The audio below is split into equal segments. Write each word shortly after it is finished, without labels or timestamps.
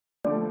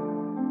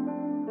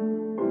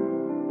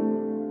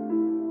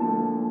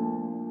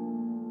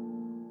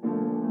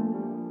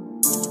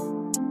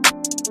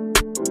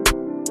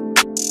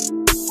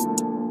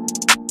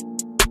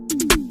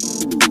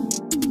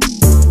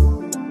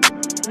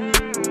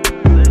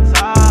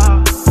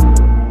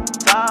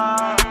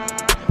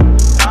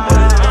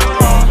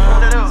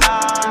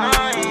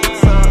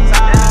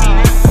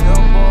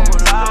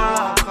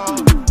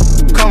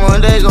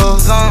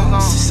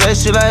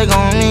she like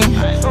on me.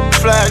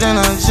 Flagged in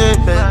a jet,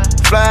 babe,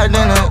 flagged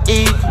in a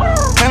E.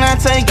 Can I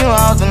take you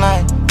out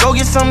tonight? Go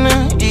get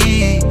something to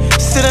eat.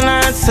 Sitting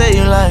there and tell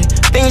you like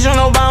things you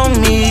know about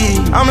me.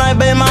 I'm like,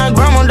 babe, my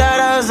grandma died,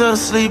 I was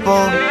asleep,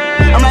 oh.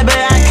 I'm like,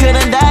 babe, I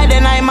could've died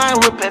that night, my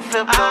whip had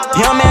flipped up.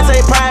 Young man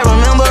take pride,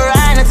 remember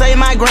riding and take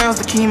my grams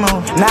to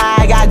chemo. Now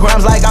I got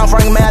grams like I'm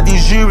Frank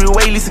Matthews, jury,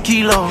 weigh at least a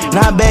kilo.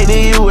 Now back to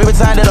you, every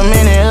time that I'm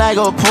in it like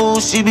a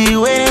pool, she be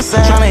waiting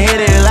inside. Tryna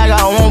hit it like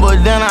I want, but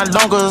then I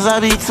don't, cause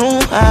I be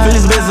too high. Feel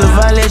it's best if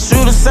I let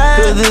you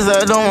decide, cause this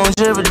I don't want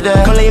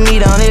jeopardize. Come lay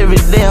me down every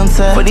day, I'm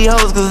tired. For these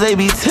hoes, cause they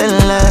be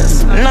telling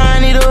lies. Now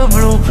I need a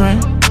blueprint,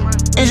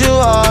 and you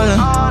all in.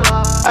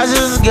 I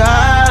just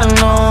gotta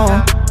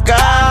know,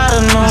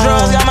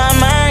 Drugs got my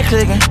mind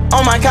clicking.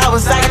 On my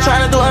Kawasaki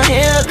tryna do a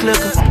heel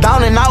clicker.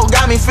 Down and out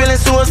got me feeling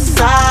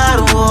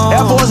suicidal.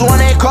 Air Force One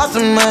ain't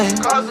custom made.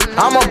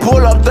 I'ma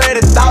pull up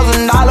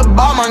 $30,000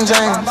 Balmain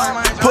James.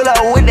 Pull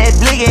up with that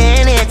blicky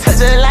in it,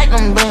 touch it like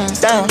them beans.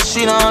 Damn,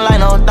 she don't like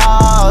no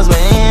dogs,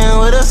 but in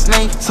with a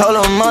snake. Told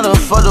her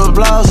motherfucker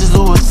blouse, just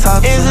do a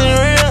top. Is it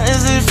real?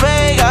 Is it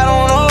fake? I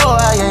don't know,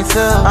 I can't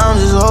tell. I'm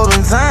just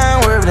hoping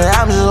time worth it.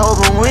 I'm just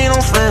hoping we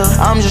don't fail.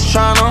 I'm just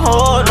tryna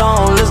hold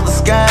on, list the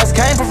skies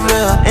can't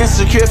prevail.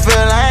 Insecure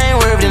feel I ain't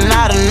worth it,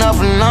 not enough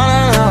for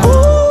none of them. Ooh,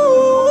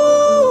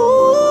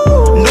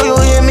 do you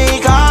hear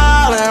me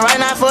calling? Right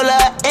now full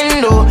of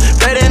endo.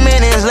 30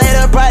 minutes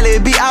later, probably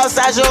be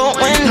outside your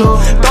window.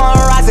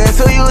 Throwing rocks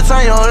until you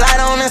turn your light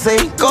on and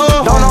say go.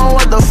 Don't know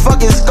what the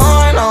fuck is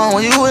going on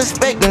when you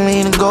expecting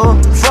me to go.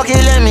 Fuck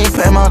it, let me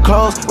pack my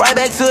clothes, right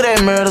back to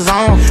that murder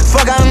zone.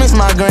 Fuck, I miss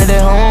my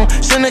granddad home.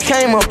 Shouldn't have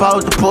came up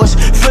out the push.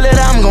 Feel it,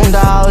 I'm gon'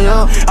 die,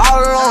 yo.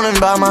 All alone and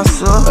by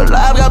myself.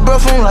 Alive, got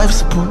birth from life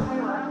support.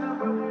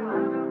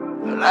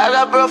 I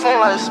got birth from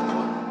life support.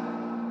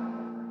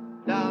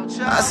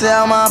 I say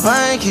how my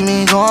pain keep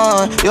me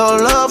going, your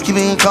love keep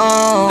me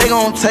calm. They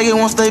gon' take it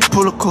once they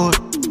pull a cord.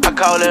 I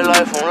call that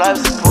life on life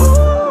support.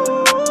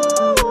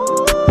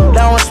 They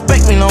don't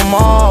respect me no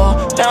more,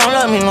 they don't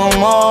love me no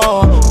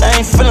more.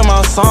 They ain't feeling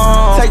my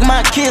song. Take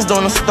my kids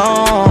down the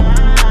storm,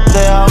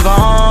 they all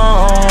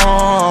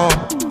gone.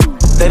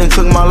 They done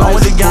took my life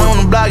with the gang on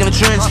the block in the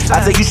trench.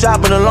 I take you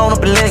shopping alone up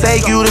in Lynx.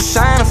 Take you to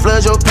shine and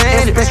flood your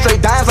panties. Spin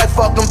straight dimes like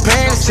fucking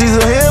panties. She's a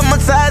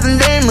hypnotizing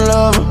demon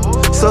lover,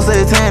 so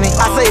satanic.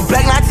 I say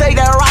black, and I take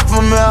that rock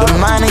from her. The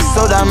mind ain't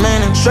so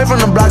dynamic. Straight from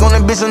the block on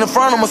that bitch in the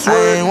front of my sweat.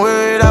 I ain't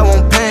worried, I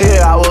won't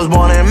pay. Yeah, I was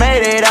born and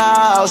made it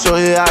out,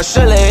 so yeah, I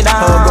should lay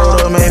down. Her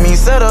brother made me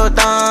settle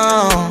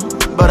down,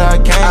 but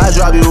I can't. I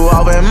drop you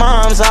off at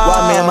mom's house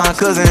while me and my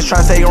cousins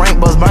tryna take rank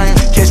bus brain.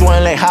 Catch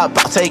one leg, hop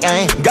out, take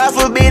aim. God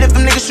forbid if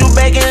them niggas shoot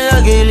back and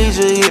luck, at least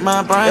you hit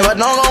my brain. If I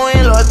don't go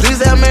in, Lord, please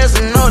have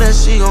mercy, know that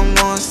she gon'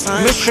 go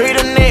insane. Mistreat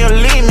a nigga,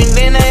 leave me,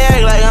 then they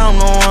act like I'm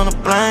the one to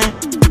blame.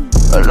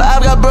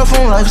 Alive, got birth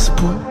from life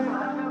support.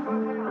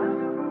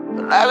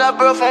 Alive, got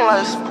birth from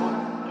life support.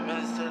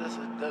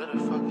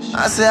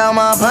 I say how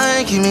my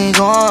pain keep me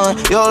going,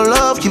 your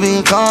love keep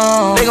me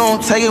calm. They gon'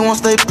 take it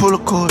once they pull a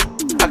cord.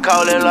 I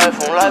call that life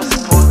on life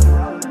support.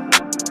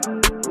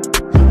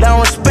 They don't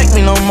respect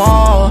me no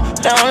more,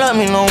 they don't love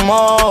me no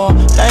more.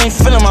 They ain't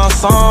feeling my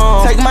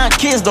song. Take my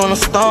kids down the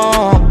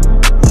storm,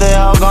 they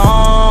all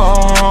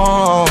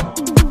gone.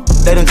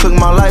 They done took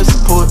my life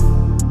support.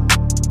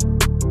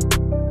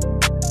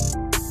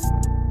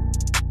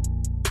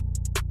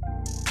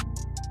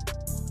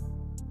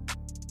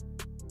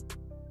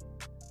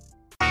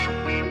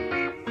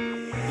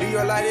 You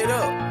gonna light it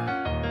up?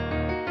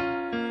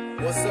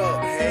 What's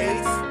up,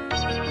 Hayes?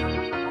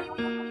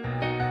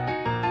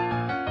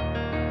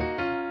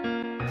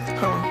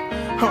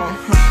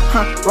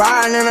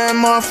 Riding in that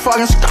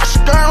motherfucking skirt.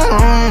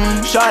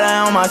 Shot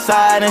her on my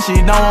side and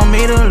she don't want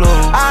me to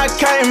lose. I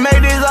can't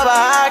make this up,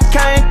 I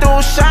came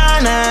through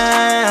shining.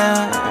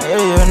 Yeah,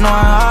 you know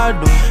how I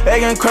do.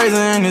 Acting crazy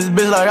in this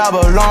bitch like I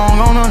belong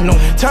on a new.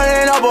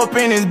 Turning up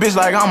in this bitch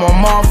like I'm a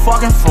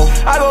motherfucking fool.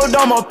 I go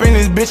dumb up in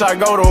this bitch, I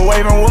go to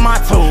waving with my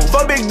tools.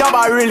 For big dump,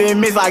 I really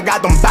miss, I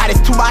got them bodies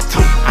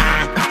 2x2.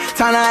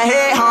 Turn her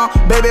head,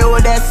 baby,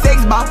 with that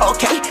 6-ball,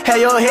 okay. Have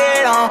your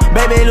head on,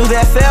 baby, lose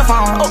that cell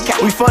phone, okay.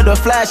 We fucked the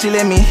flash, she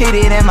let me hit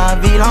it in my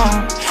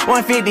V-Long.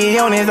 150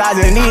 units, I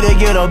just need to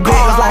get a big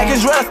like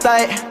it's real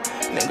estate.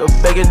 Nigga,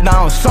 break it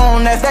down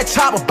soon as that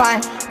chopper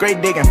bang. Great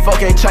dick and fuck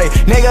a tray.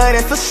 Nigga,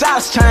 that's a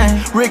shots chain.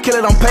 Real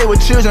killer don't play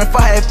with children. 5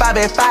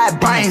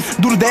 brains.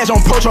 Do the dash on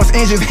Pro Trucks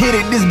engines. Hit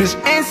it, this bitch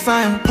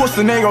insane.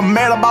 Pussy nigga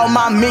mad about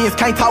my millions.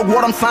 Can't talk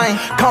what I'm saying.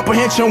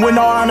 Comprehension with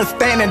no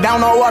understanding.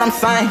 Don't know what I'm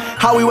saying.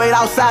 How we wait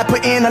outside,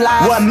 put in the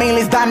line. What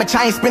meanless diamond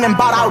chain. Spinning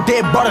bought out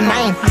dead, bought a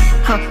name.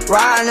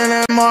 Riding in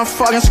that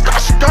motherfucking skirt.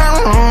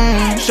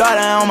 Shot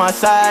her on my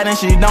side and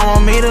she don't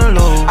want me to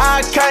lose.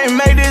 I can't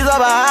make this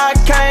up, I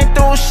came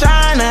through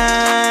shining.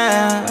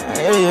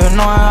 Yeah, you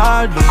know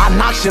how I do. I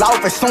knock shit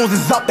off as soon as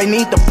it's up, they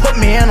need to put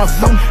me in a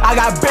suit. I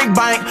got big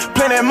bank,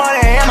 plenty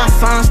money, and my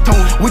sons too.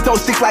 We throw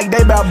sticks like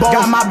they bad boys.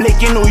 Got my blick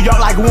in New York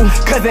like woo.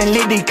 Cousin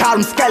Liddy call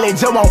him Skelly,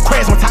 Joe on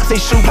crest when top say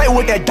shoot. Play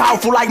with that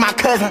dog fool like my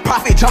cousin.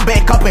 Profit jump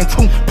back up in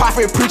two.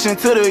 Profit preaching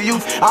to the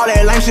youth. All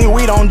that lame shit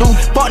we don't do.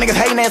 Fuck niggas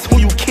hating, that's who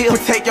you kill.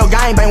 Protect your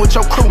gang bang with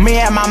your crew. Me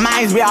and my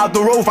minds be out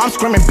the roof. I'm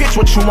screaming, bitch,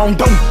 what you won't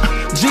do?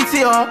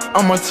 GTR,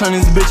 I'ma turn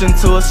this bitch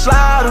into a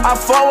slider. I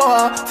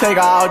forward her, take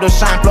her out the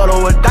shine, flood her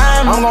with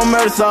diamonds. I'm gon'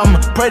 murder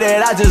something, pray that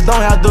I just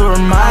don't have to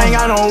remind. I ain't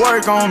got no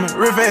work on me,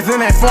 real fast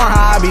in that foreign,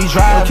 how I be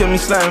driving. Don't kill me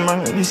slamming,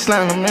 man, be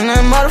slamming in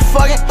that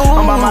motherfucking ooh.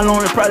 I'm by my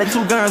lonely, probably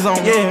 2 guns on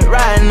me, yeah,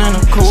 riding in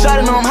the cool.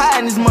 Shotting on, I'm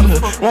hiding this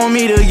motherfucker, want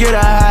me to get a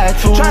high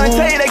too. Tryna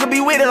tell you they could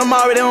be with it, I'm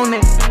already on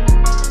it.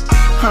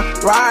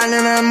 Riding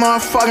in that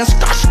motherfucking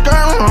skirt.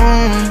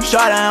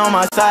 Shot on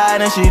my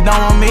side and she don't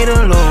want me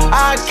to lose.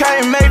 I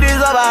can't make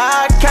this up,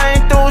 I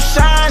came through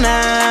shining.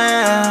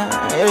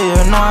 Yeah, you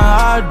know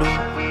how I do.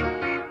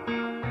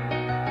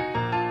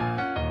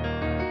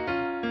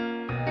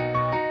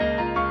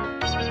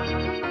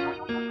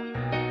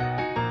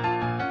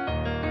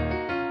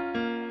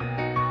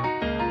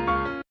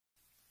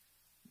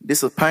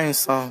 This a pain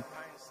song,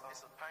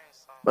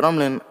 but I'm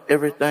letting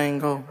everything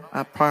go,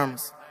 I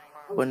promise.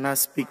 But not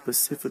speak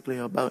specifically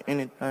about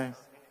anything,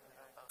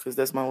 cause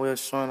that's my way of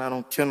showing I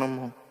don't care no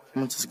more.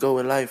 I'ma just go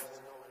with life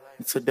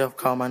until death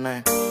call my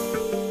name.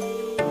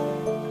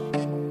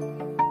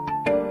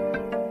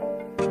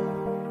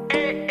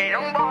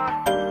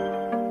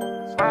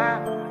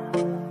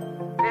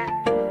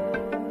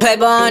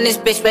 Playboy on this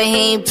bitch, but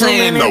he ain't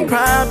playing no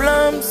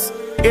problems,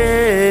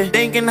 yeah.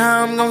 Thinking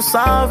how I'm gon'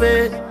 solve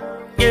it,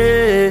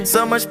 yeah.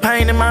 So much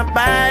pain in my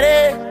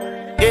body,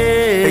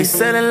 yeah. They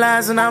selling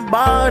lies and I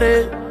bought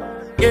it.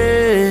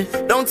 Yeah,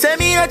 don't tell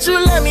me that you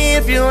love me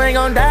if you ain't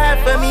gon'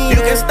 die for me. You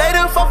can stay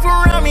the fuck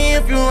around me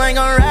if you ain't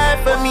gon'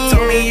 ride for me.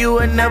 Told me you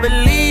would never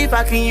leave,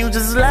 how can you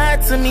just lie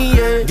to me?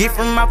 Yeah, get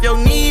from off your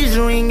knees,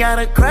 you ain't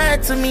gotta cry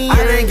to me. Yeah.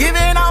 I been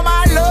giving all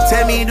my love.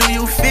 Tell me, do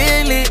you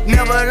feel it?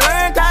 Never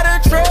learned how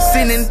to trust.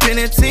 Sitting in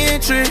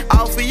penitentiary,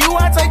 all for you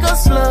I take a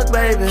slug,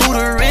 baby. Who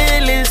the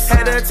realest?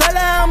 Had to tell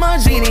her I'm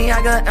a genie,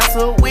 I got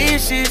answer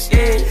wishes.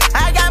 Yeah,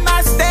 I got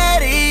my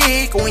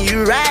static when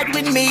you ride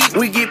with me.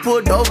 We get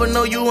pulled over,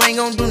 no you ain't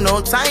gon' do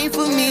no time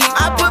for me.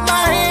 I put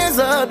my hands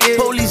up, yeah.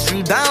 Police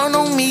drew down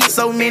on me.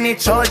 So many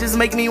charges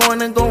make me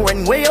wanna go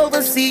and way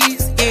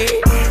overseas, yeah.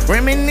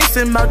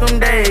 Reminiscing about them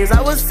days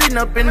I was sitting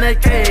up in the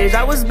cage.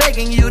 I was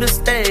begging you to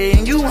stay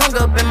and you hung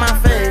up in my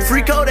face.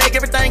 Free Kodak,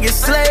 everything is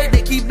slayed.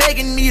 They keep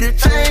begging me to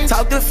change.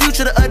 Talked to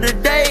Future the other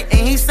day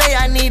and he say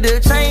I need to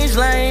change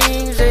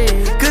lanes,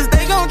 yeah. Cause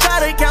they gon' try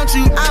to count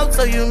you out,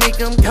 so you make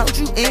them count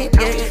you in,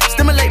 yeah.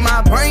 Stimulate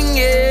my brain,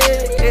 yeah.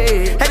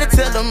 Had to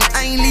tell them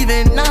I ain't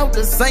leaving out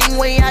the same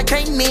way I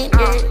came in,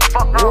 yeah.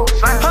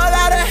 Whole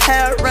lot of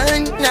hair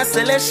run, I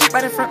sell that shit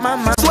right in front of my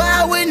mind. Swear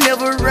I would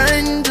never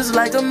run, just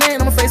like a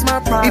man, I'ma face my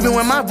problem. Even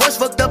when my voice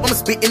fucked up, I'ma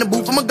spit in the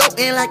booth, I'ma go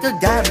in like a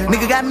goblin.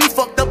 Nigga got me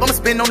fucked up, I'ma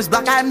spin on this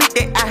block, I admit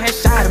that I had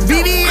shot him.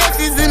 BBS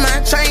is in my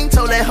train,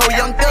 told that whole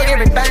young thug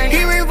everything.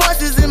 Hearing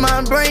voices in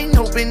my brain,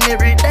 hoping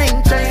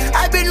everything change.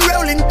 I've been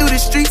rolling through the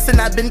streets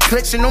and I've been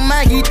clutching on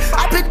my heat.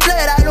 I put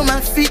blood out on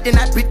my feet and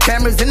I put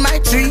cameras in my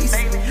trees.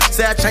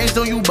 Say I changed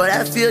on you, but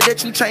I feel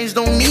that you changed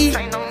on me.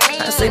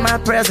 I say my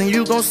prayers and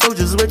you gon' sow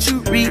just what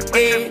you read,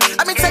 yeah.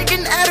 I've been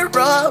taking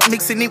Adderall,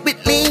 mixing it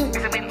with lean.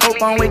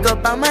 Hope I wake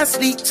up out my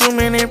sleep. Too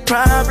many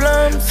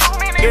problems,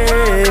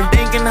 yeah.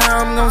 Thinking how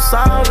I'm gon'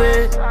 solve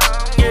it,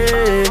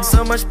 yeah.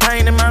 So much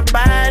pain in my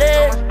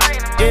body,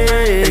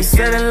 yeah. They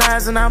selling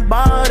lies and I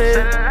bought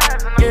it,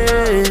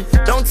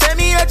 yeah. Don't tell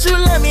me that you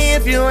love me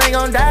if you ain't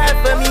gon' die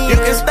for me. You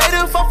can stay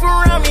the fuck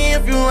around me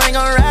if you ain't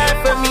gon' ride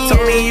for me.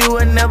 Told me you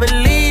would never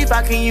leave,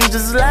 how can you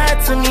just lie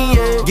to me?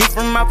 Yeah. Get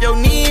from off your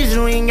knees,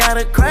 you ain't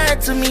gotta cry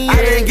to me. Yeah. I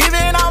been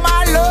giving all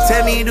my love.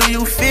 Tell me, do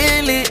you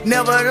feel it?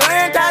 Never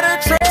learned how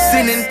to trust.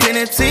 Sitting in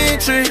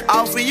penitentiary,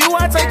 all for you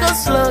I take a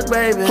slug,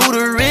 baby. Who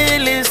the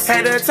realest?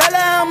 Had to tell her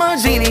I'm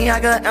a genie, I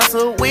got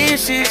answer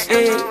wishes,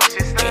 yeah.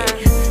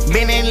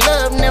 Been in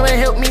love, never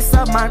helped me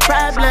solve my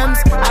problems.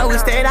 I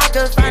wish that I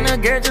could find a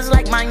girl just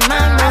like my mama.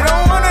 I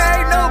don't wanna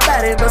hurt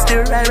nobody, but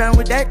still ride around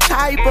with that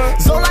typer.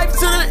 So life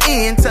to the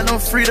end, tell them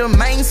free the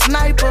main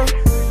sniper,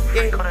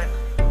 yeah.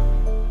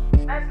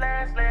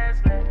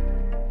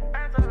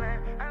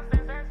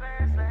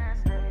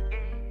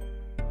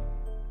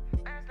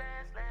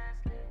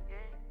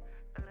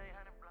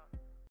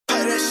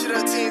 Play that shit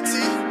on TNT.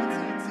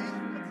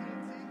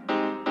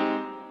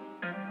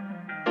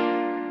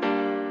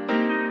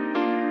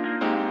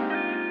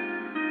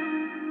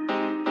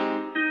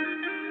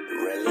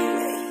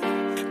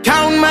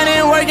 Counting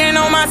money, working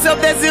on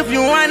myself, that's if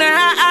you wonder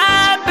how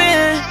I've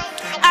been.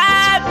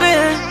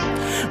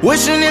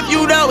 Wishing if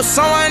you there was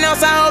someone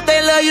else, I hope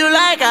they love you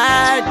like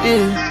I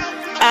did.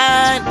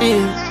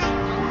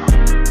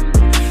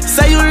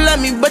 Say you love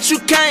me, but you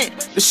can't.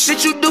 The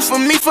shit you do for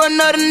me, for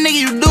another nigga,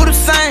 you do the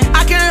same.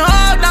 I can't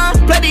hold on,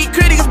 play these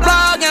critics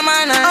blogging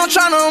my name. I'm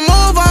tryna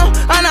move on,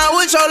 I'm not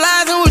with your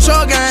lies and with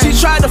your game. She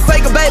tried to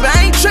faker, baby,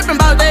 I ain't tripping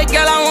about that,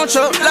 girl, I want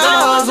your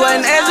love.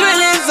 Wasn't as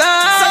real as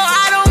us, so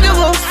I don't give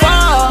a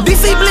fuck.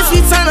 DC Bliss, we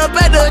turn up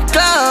at the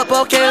club,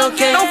 okay.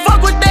 Don't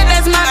fuck with that,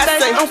 that's my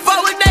thing. Don't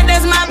fuck with that,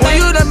 that's my thing. When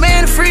you the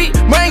man free,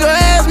 bring your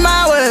ass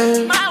my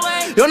way.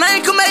 Your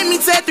name could make me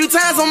tap 3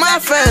 times on my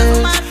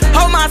face.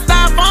 Hold my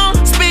styrofoam,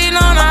 speeding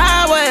on the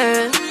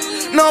highway.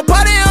 No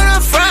party on a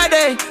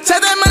Friday,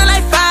 take that money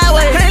like 5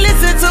 ways. Can't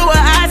listen to what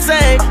I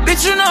say,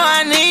 bitch, you know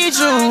I need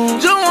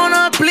you. Just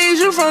wanna please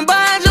you from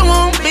behind, you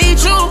won't beat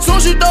you. Soon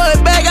as you throw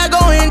it back, I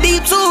go in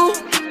deep too.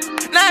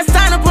 Now it's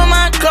time to put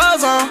my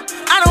clothes on,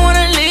 I don't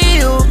wanna leave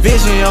you.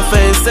 Vision your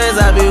face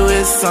says I be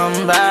with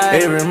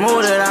somebody. Every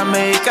move that I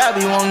make, I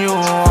be on you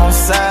on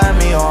side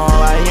me on.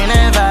 Why you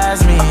never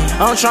advise me?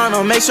 I'm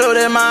tryna make sure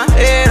that my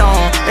head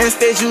on.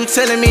 Instead you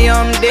telling me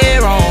I'm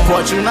dead wrong.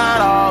 But you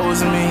not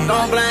always me.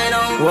 Don't blame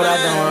what I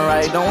done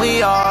right, don't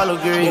we all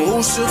agree? Well,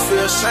 who should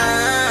feel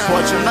shame?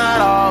 But you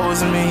not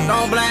always me.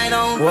 Don't blame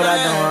what I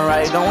done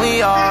right, don't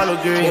we all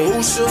agree? Well,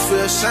 who should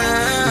feel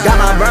shame? Got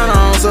my burner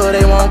on so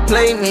they won't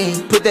play me.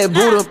 Put that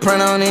Buddha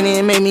print on it and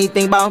it made me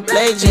think about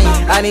play G.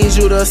 I need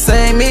you to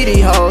save me,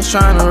 these hoes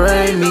tryna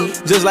raid me.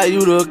 Just like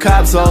you the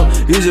cop, so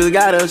you just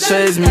gotta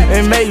chase me.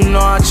 And make you know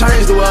I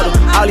changed the weather.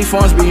 All these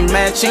phones be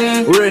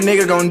matching. Real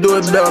nigga gon' do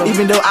it better.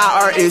 Even though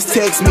IRS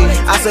text me,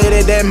 I say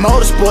that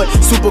motorsport,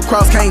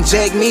 Supercross can't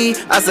jack me.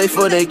 I say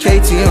for that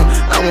KTM,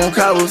 I want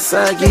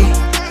Kawasaki.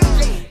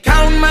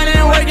 Counting money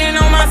and working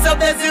on myself,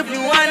 that's if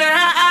you wonder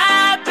how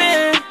I've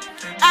been.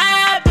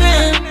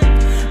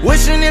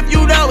 Wishing if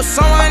you know with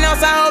someone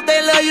else, I hope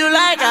they love you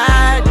like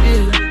I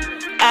did.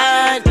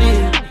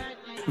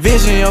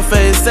 Vision your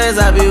face says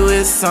I be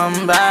with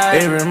somebody.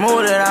 Every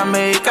move that I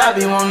make, I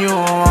be on you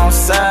on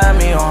side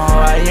me on.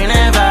 Why you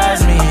never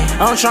advise me?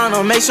 I'm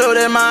tryna make sure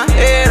that my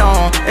head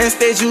on.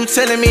 Instead you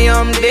telling me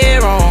I'm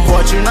dead wrong.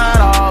 But you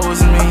not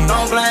always me.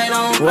 Don't blame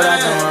what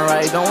I done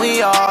right, don't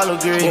we all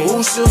agree? Well,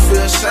 who should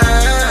feel shame?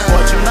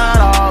 But you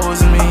not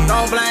always me.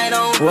 Don't blame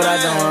what I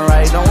done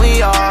right, don't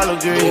we all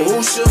agree?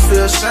 Well, who should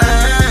feel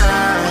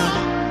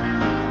shame?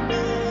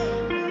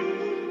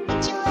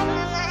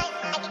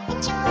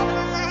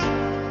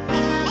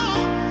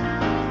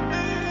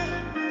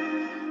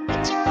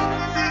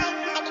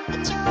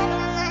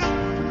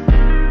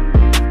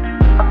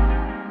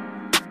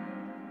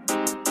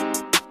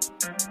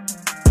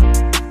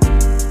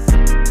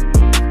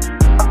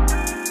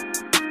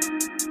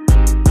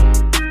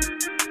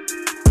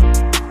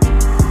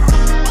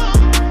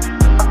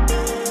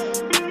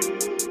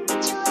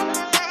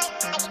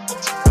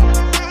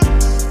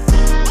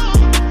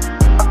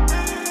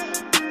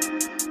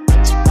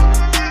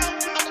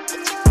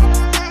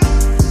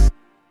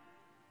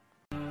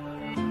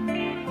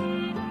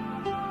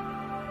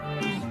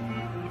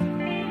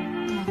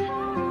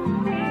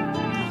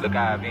 Look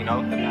out,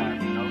 Vino.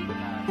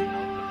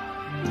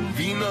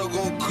 Vino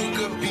gon' cook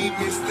up, be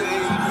Mr.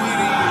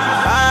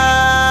 I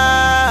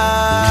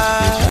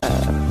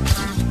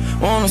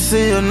wanna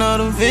see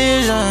another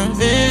vision,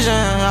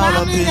 all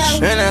up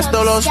bitch. And that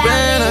stolo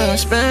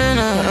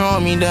spinning,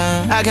 hold me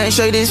down. I can't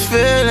shake this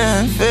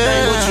feeling.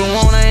 What you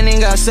want, I ain't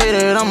even gotta say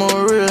that I'm a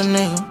real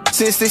nigga.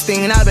 Since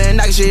 16, I been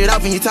knocking shit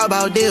off and you talk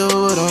about deal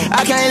with them.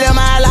 I can't live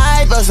my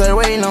life, but say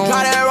waiting on.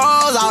 Got that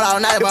rolls all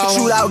night, if the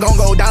shootout gon'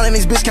 go down and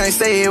this bitch can't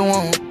say it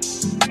won't.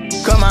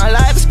 Cause my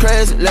life is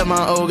crazy, left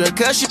my old girl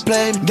cause she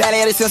played me. Got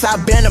at it since I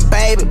been a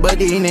baby, but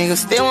these niggas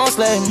still won't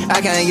slay me.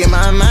 I can't get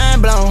my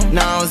mind blown,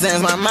 now I'm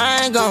saying my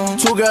mind gone.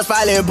 2 girls,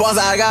 5 little boys,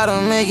 I gotta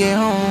make it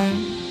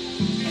home.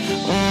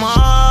 I'm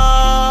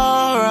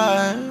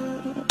alright,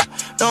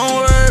 don't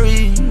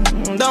worry,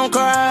 don't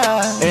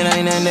cry. It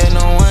ain't nothing that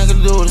no one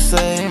can do to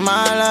save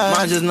my life.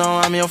 I just know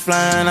I'm your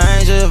flying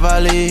angel if I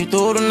leave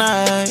through the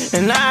night.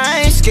 And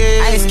I ain't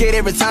scared. I ain't scared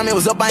every time it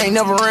was up, I ain't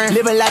never ran.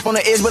 Living life on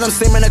the edge, but I'm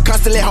seeming to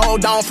constantly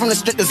hold on from the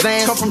street to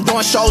Zan. Come from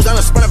doing shows on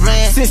a sprinter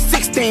van. Since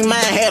 16,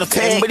 man, had a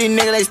tag. But these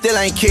niggas, they still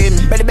ain't kidding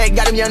me. Back to back,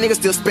 got them young niggas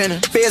still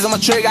spinning. Feds on my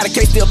trigger, got a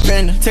case still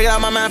pending. Take it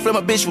out my mind, flip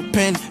my bitch with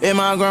pen. In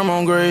my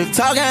grandma's grave.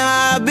 Talking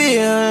how I be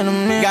in a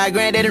minute. Got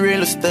granddaddy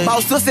real estate.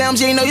 Boss to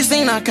MG, know you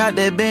seen I caught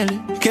that Bentley.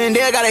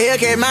 Kendall got a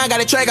Hellcat, mine got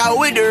a track out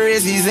with the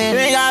rest he's in. You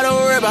ain't gotta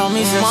worry about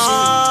me, since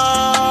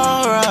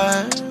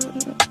alright.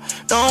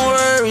 Don't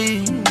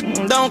worry,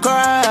 don't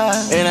cry.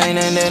 It ain't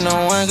nothing that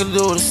no one can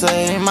do to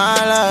save my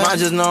life. I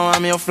just know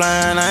I'm your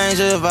flying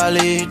angel if I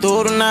leave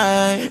through the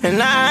night.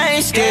 And I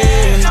ain't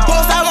scared.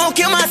 Post, I won't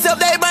kill myself,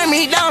 they bring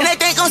me down. They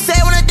think I'm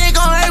sad when they think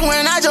I'm hurt,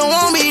 when I just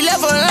won't be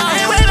left alone. I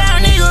ain't worried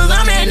about niggas,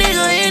 I'm that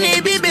nigga in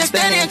it, bitch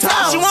standing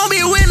tall. She won't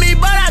be with me,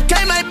 but I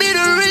can't, might be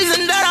the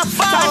reason that I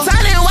fall.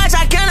 Tiny watch,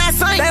 I cannot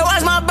sing. They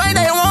watch my brain,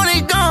 they want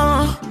it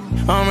gone.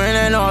 I'm in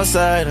that north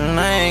side and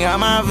I ain't got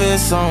my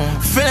vest on.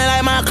 Feeling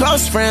like my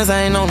close friends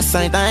ain't on the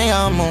same thing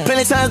I'm on.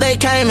 Plenty times they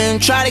came and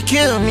tried to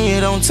kill me,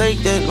 it don't take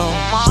that long.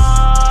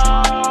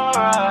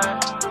 Alright.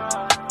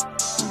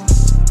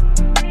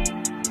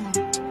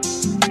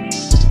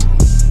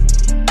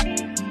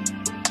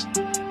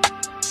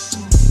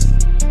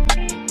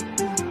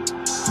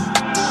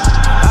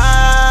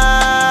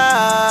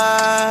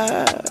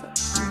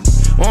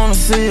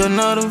 see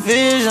another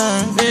vision,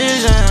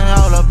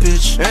 all up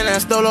bitch. And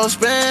that stolo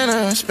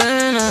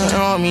spinning,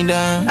 on me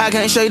down. I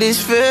can't shake this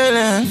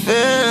feeling.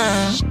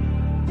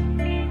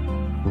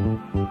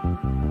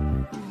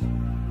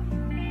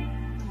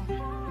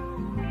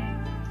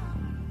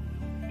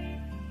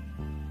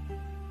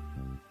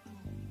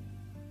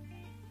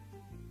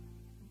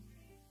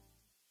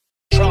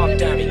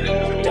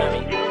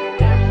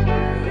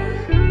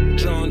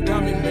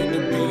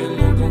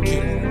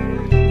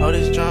 Oh,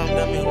 this drum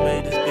dummy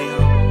made this beat,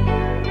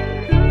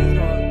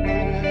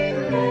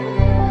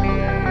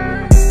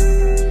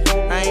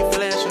 I ain't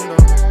flashing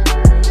though.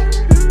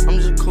 I'm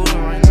just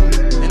coolin' right now.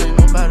 It ain't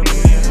nobody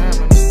with me around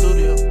in the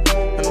studio,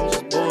 and I'm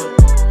just bored.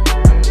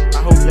 I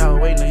hope y'all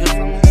waiting to hear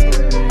from me, so I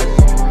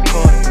just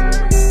record.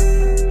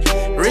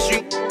 Rich,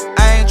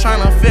 I ain't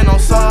tryna feel no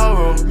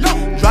sorrow.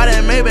 Drive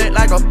that Maybach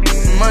like a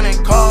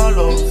Monte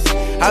Carlo.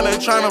 I been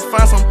tryna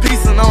find some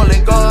peace and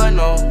only God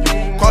knows.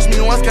 Cross me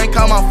once, can't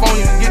call my phone,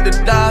 you can get the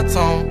dial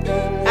tone.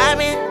 I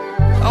been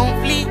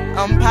on fleek,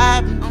 I'm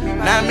poppin'.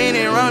 Not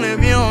many round if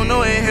you don't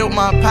know it help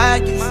my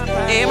pockets.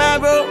 Hey my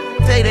bro,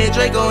 take that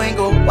Draco and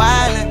go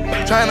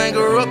wildin'. Tryna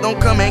grow up, don't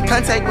come in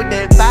contact with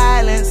that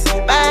violence.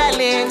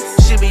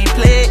 She be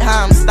played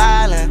how I'm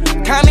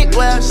stylin'. Comic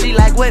well, she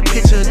like what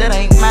picture that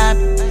ain't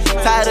mine.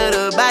 Tired of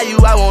the bayou,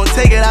 I won't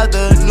take it out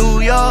to New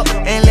York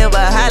and live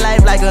a high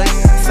life like a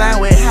sign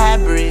with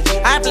hybrid.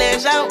 I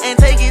flash out and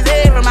take his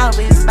head from off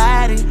his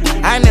body.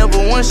 I never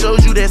once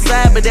showed you that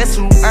side, but that's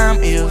who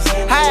I'm is.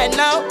 I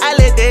know I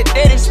let that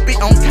daddy spit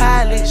on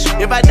college.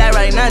 If I die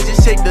right now,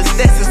 just check the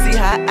stats and see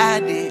how I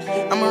did.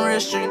 I'm a real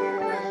street,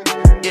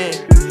 yeah.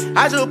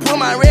 I just pulled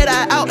my red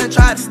eye out and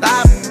tried to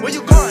stop. Where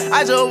you going?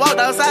 I just walked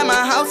outside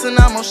my house and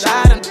I'm on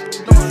shot.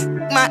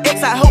 My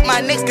ex, I hope my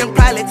next can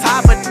probably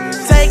top it.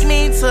 Take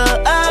me to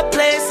a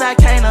place I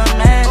can't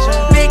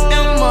imagine.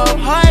 Victim of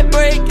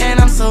heartbreak and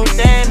I'm so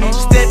damaged.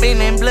 Stepping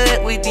in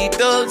blood with these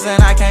thugs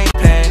and I can't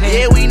panic.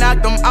 Yeah, we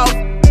knocked them off.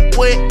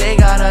 What they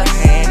got a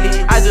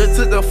handy. I just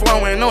took the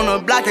phone, went on the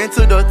block and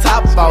to the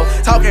top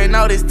off. Talking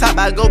all this top,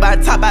 I go by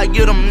top, I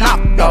get them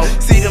knocked off.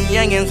 See them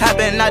youngins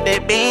hopping out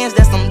that Benz,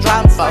 that's some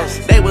drop offs.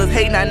 They was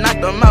hating, I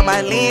knocked them out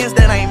my lens,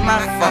 that ain't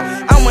my fault.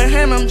 I'm with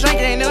him, I'm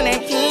drinking on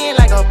that hen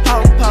like a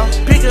pawpaw.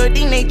 Pick a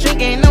D, they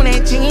drinking on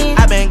that gin.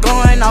 I been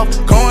going off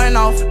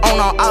on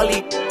all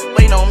these,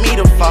 waiting on me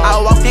to fall. I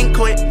walked in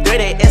quick,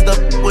 dirty as the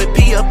with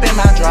P up in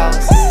my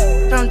drawers.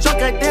 I'm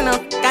drunker than a,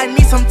 got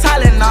me some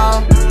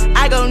Tylenol.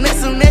 I go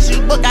next soon as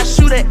you book, I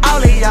shoot at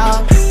all of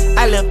y'all.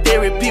 I left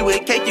therapy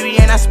with K3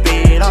 and I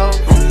spit off.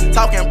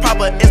 Talking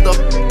proper as the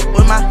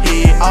with my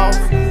head off.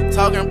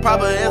 Talking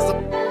proper as the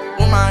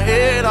with my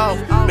head off.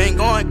 Been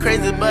going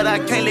crazy, but I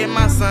can't let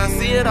my son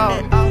see it all.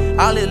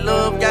 All this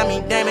love got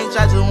me damaged,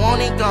 I just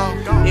want it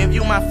gone. If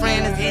you my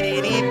friend, let's hit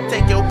it in,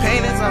 take your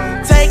panties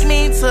off. Take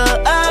me to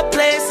a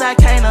place I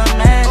can't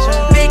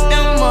imagine.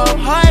 Victim of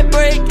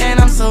heartbreak and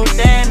I'm so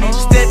damaged.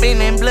 Stepping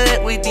in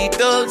blood with these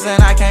thugs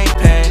and I can't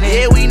panic.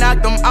 Yeah, we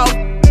knocked them off,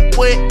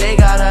 what they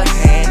got a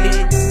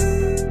handy.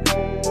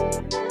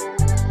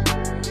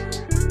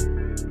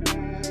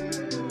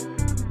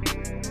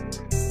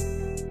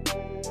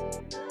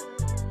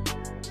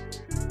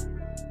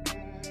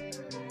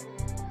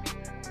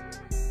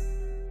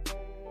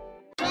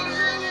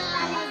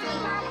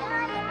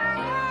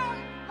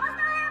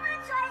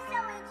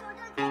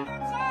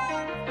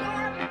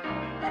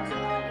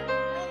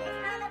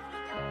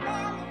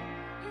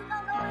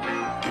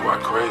 You are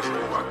crazy.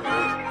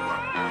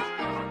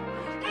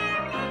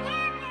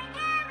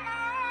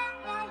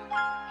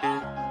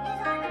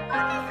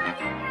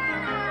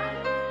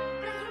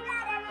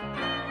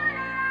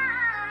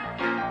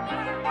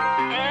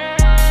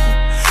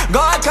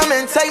 God come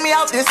and take me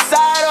out this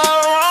side of the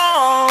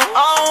room.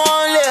 I don't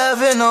wanna live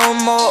it no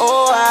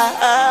more.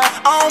 I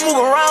don't move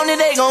around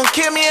and they gon'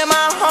 kill me in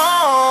my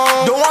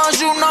home. The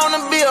ones you known to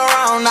be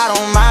around, not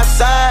on my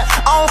side.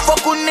 I don't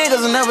fuck with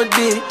niggas, never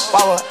did it. Why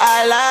would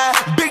I lie?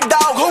 Big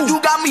dog, who you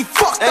got me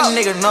fucked up? That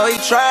nigga know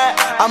he tried.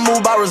 I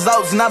move by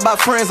results, not by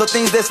friends or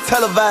things that's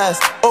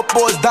televised. Up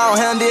boys, down,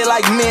 handed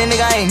like me,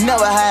 nigga, I ain't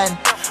never hiding.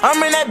 I'm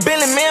in that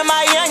Billy, me and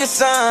my youngest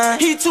son.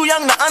 He too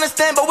young to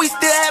understand, but we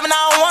still having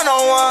our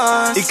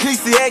one-on-ones.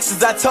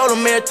 Ecclesiastes, I told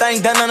him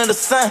everything done under the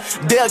sun.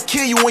 They'll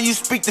kill you when you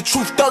speak the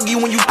truth, thug you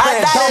when you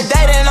play. I died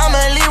today, then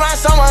I'ma leave right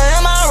somewhere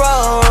in my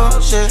road.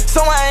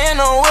 Somewhere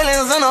in the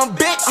Williams in a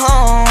big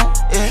home.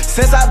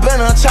 Since I been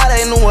a child,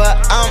 they knew what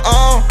I'm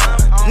on.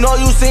 Know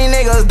you see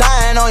niggas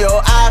dying on your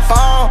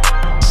iPhone.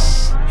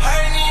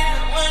 Hurt me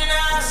when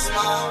I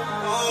smoke.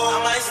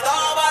 I might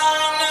stop, but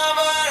I'll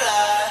never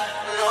lie.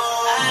 No,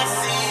 I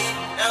see,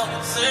 that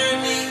won't serve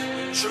me.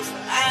 Truth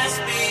I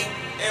speak,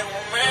 it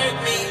won't hurt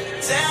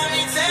me. Tell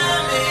me,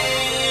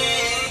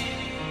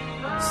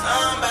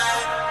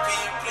 somebody, can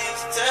you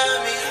please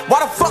tell me?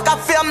 Why the fuck I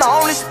feel I'm the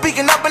only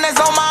speaking up and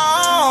that's on my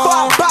own? Before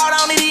I bow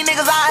down to these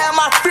niggas, I have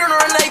my funeral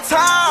in they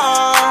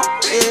town.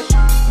 Yeah.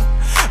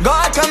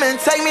 God come and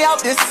take me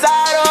out this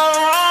side of the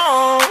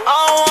room. I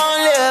don't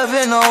wanna live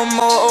it no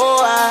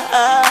more.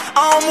 I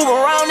don't move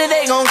around and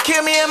they gon' kill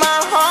me in my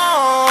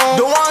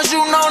home. The ones you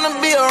known to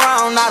be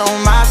around,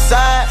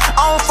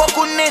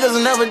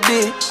 niggas never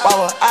did. Why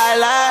would I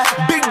lie?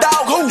 Big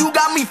dog, who you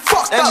got me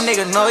fucked That up?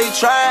 nigga know he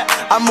tried.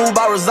 I move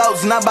by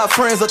results, not by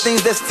friends or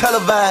things that's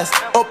televised.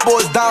 Up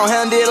boys down,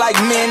 handed like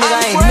men, nigga,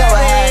 I ain't never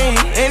had.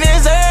 And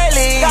it's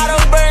early. Got a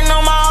burden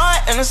on my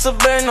heart and it's a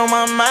burden on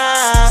my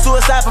mind.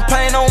 Suicide for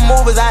pain on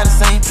movies, I done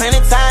seen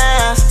plenty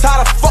times.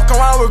 Tired of fucking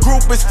around with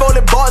groupies,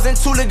 folded bars and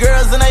two little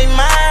girls in they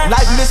mind.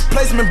 Like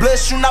misplacement, blood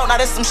shooting out, now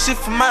that's some shit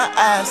for my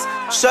eyes.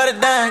 Shut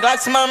it down, Glock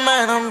to my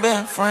mind, I'm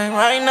being framed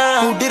right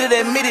now. Who did it,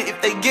 admit it,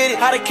 if they get it.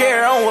 How to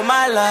carry on with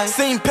my life.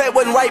 Seen Pet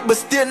wasn't right, but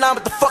still now,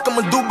 what the fuck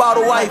I'ma do about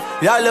a wife?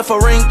 Y'all left a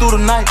ring through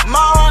the night.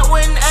 My heart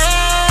wouldn't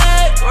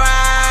act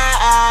right.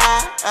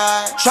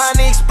 Trying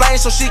to explain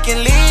so she can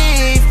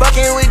leave.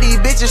 Fucking with these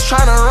bitches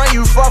trying to run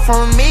you far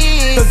from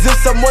me. Cause if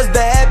something was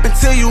to happen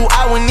to you,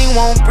 I wouldn't even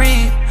want to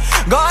breathe.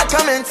 God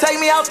come and take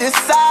me out this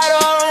side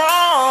of the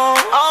wrong.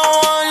 I don't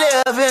wanna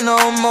live it no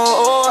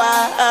more.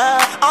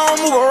 I don't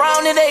move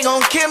around and they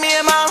gon' kill me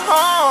in my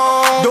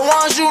home. The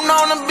ones you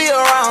known to be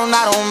around,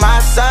 not on my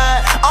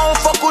side. I don't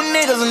fuck with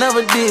niggas,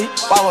 never did.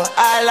 Why would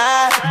I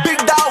lie? Big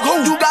dog,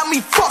 who you got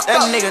me fucked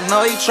That up? nigga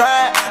know he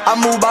tried. I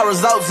move by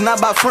results,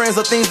 not by friends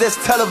or things that's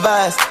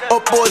televised.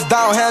 Up boys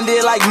down,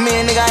 handed like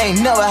men, nigga, I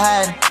ain't never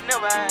had.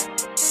 Never had.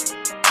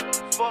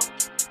 Fuck.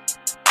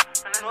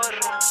 I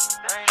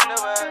ain't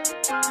never had.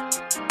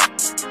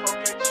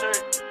 Okay,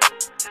 church.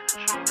 This the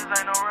truth, this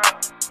ain't no rap.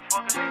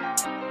 Fuck it.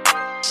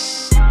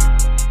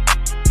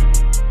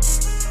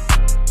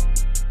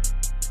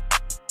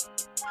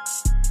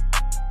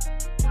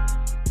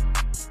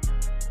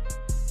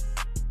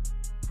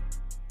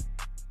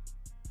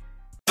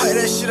 Play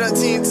that shit on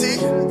TNT.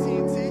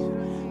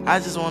 I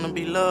just wanna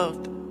be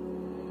loved.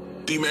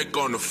 D-Mac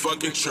on the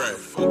fucking track.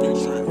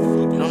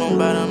 Don't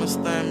nobody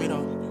understand me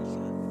though.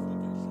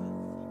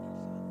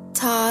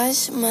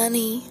 Taj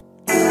Money.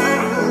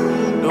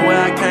 The way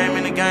I came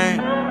in the game,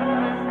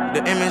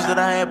 the image that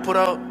I had put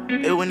out,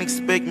 they wouldn't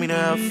expect me to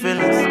have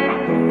feelings.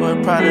 Well,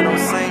 it probably don't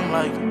seem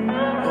like it.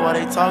 But why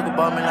they talk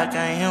about me like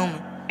I ain't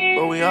human?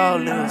 But we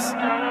all is.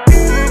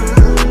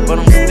 But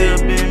I'm still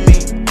being me.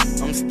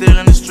 I'm still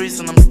in the streets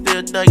and I'm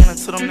still thugging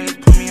until them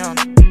niggas put me on.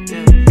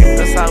 Yeah,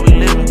 that's how we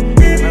living,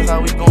 and that's how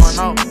we going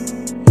out.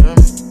 You hear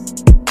me?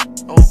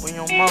 Open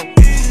your mouth.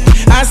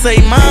 I say,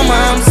 mama,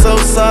 I'm so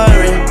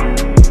sorry.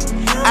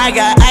 I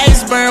got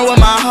ice burn with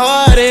my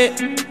heart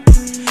at.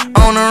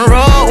 On the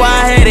road, why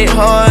I had it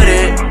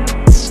hearted.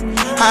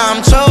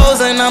 I'm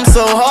chosen, I'm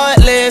so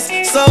heartless,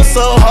 so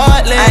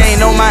heartless. I ain't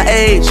know my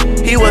age,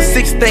 he was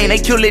 16, they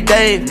killed it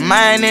Dave.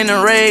 Mine in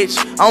a rage,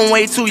 I'm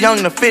way too young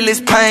to feel his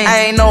pain.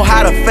 I ain't know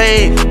how to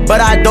fade, but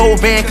I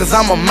dove in cause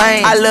I'm a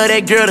man. I love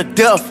that girl to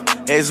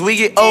death, as we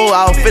get old,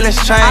 our feelings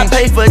change. I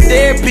pay for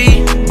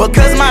therapy,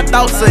 because my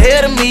thoughts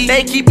ahead of me.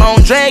 They keep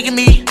on dragging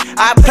me,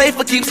 I play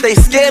for keeps, they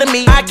scared of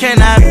me. I can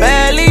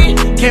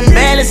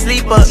barely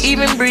sleep or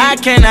even breathe. I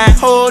cannot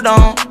hold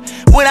on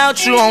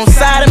without you on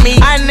side of me.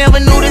 I never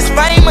knew this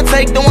fame would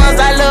take the ones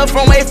I love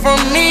from away from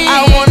me.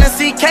 I wanna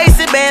see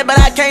Casey bad, but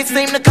I can't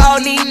seem to call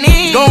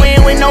Nene. Go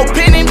in with no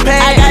pen and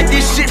pad, I got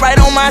this shit right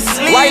on my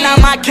sleeve. Right now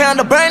my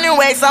candle burning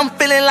wax, I'm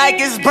feeling like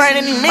it's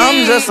burning me.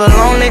 I'm just a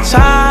lonely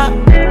child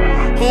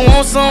who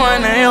wants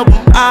someone to help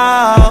him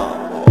out.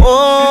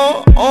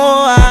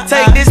 I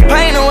take this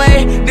pain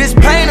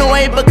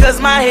away because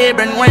my head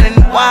been running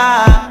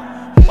wild.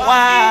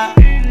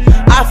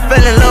 I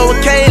fell in love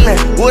with Kaylin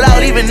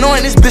without even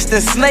knowing this bitch done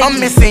snake. I'm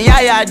missing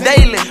Yaya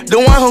daily, the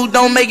one who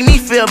don't make me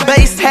feel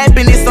base.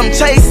 Happiness I'm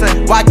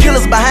chasing, while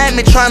killers behind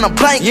me trying to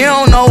blank. You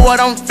don't know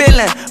what I'm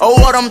feeling or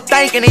what I'm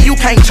thinking, and you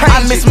can't change.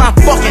 I miss my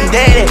fucking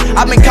daddy,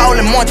 I've been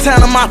calling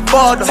Montana my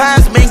father.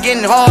 Times been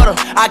getting harder,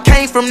 I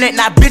came from that,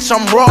 now bitch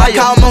I'm raw. I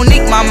call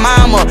Monique my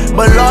mama,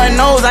 but Lord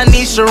knows I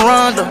need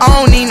Sharonda. I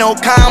don't need no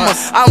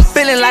commas, I'm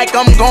feeling like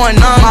I'm going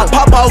under. My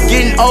papa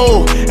getting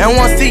old, and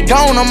once he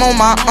gone I'm on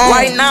my own.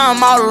 Right now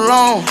I'm all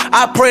alone,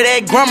 I pray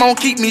that grandma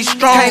keep me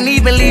strong. Can't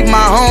even leave my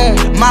home,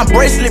 my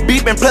bracelet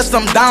beeping plus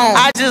I'm down.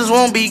 I just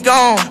won't be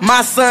gone,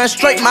 my son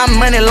straight, my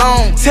money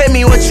long. Tell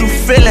me what you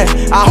feeling,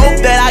 I hope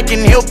that I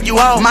can help you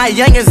out. My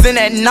youngins in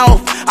that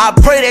north, I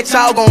pray that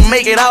y'all gon'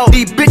 make it out.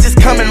 These bitches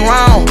coming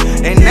round,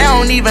 and they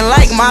don't even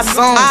like my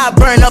song. I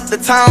burn up the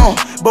town,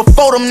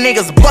 before them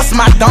niggas bust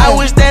my dome. I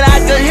wish that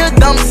I could hear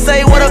them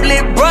say, what up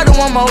lit brother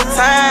one more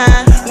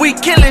time. We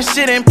killing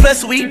shit and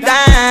plus we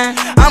dying.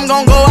 I'm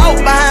gon' go out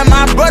behind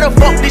my brother,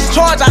 fuck this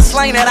charge, I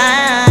slang that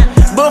iron.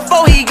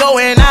 Before he go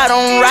and I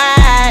don't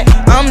ride.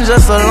 I'm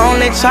just a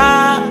lonely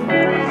child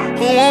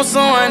who wants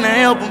someone to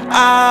help him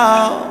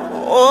out.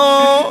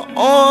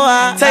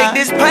 I take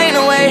this pain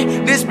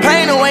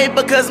away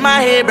because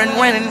my head been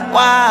running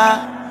wild.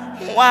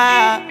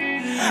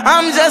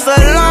 I'm just a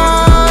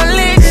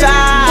lonely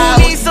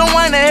child who needs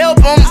someone to help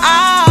him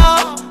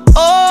out.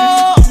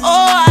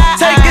 I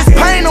take this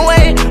pain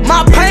away,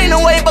 my pain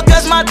away,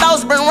 because my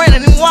thoughts been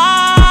running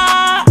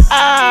wild.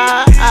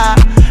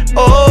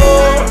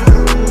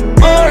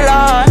 Oh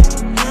Lord,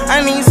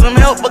 I need some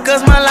help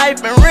because my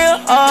life been real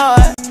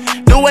hard.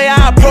 The way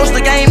I approach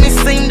the game, it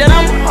seemed that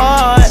I'm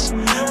hard,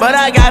 but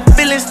I got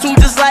feelings too,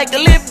 just like a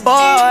little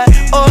boy.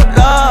 Oh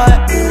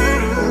Lord.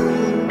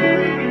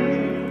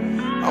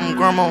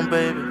 grandma,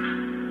 baby.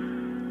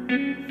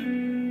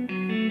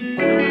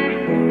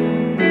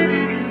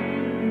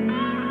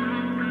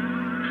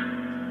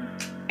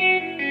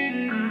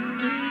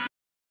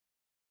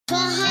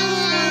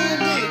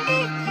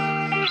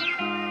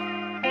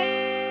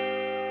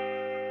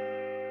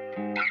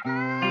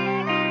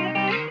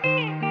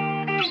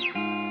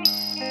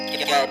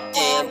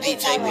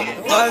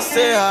 I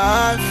say how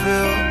I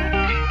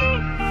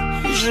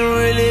feel. You should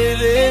really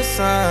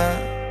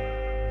listen.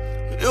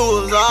 It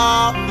was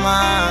all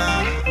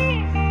mine.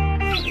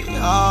 We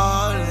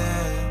all in.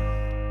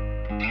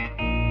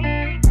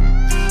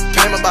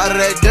 Came up out of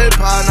that dirt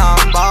pot, now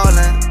I'm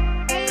ballin'.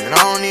 And I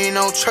don't need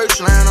no church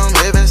land, I'm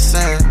living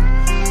sin.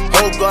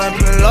 Hope God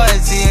put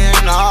loyalty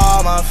in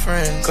all my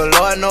friends. Cause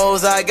Lord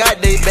knows I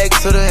got they back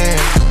to the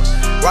end.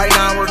 Right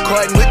now I'm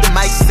recording with the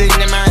mic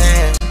sitting in my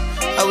hand.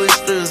 I wish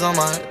strips on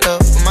my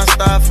left, with my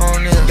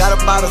styrofoam in. Got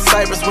up out of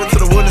Cyprus, went to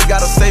the wilderness,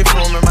 got a safe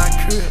room in my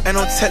crib. Ain't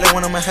no telling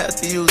when I'ma have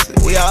to use it.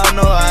 We all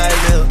know how I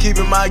live,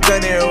 keeping my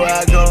gun everywhere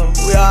I go.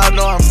 We all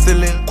know I'm still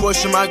in.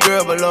 Question my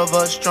girl, but love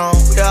her strong.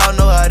 We all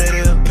know how that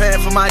is.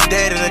 Paying for my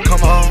daddy to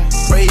come home.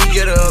 Pray he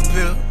get her up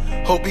here.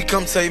 Hope he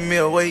come take me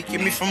away. Get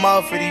me from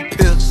off of these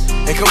pills.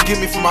 And come get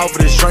me from off of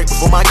this drink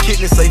before my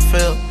kidneys say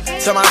fail.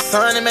 Tell my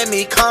son it make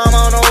me calm,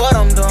 I don't know what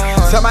I'm doing.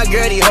 Tell my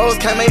girl these hoes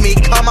can't make me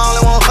calm, I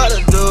only want her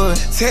to do it.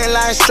 10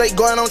 lines straight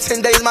going on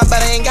 10 days, my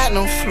body ain't got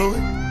no fluid.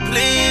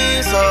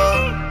 Please,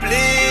 oh,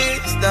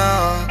 please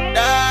don't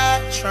die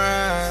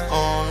trying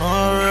on the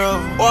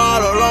river.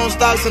 All the long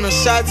stocks and the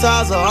shot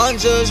towers are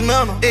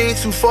unjudgmental. Ain't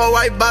too far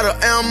right by the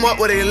elm up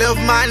where they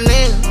left my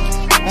name.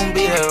 Won't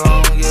be that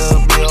long, yeah,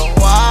 be a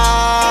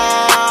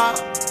while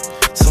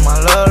till my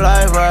love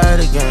life right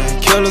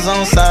again. Killers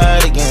on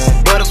side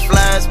again.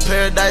 Butterflies,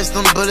 paradise,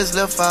 them bullets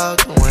left out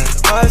the wind.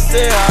 I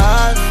say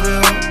how I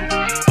feel.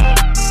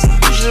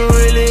 You should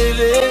really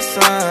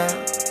listen.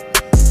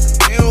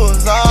 You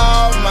was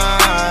all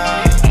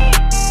mine,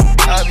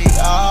 I be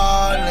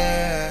all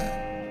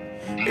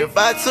in. If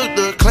I took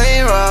the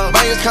clean route,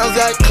 bank accounts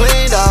got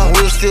cleaned out.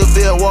 We'll still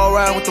be at war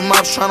around with the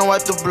mops trying to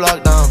wipe the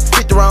block down.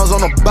 50 rounds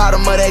on the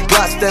bottom of that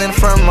Glock, standing in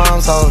front of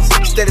mom's house.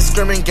 Steady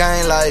screaming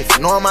gang life,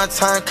 knowing my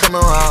time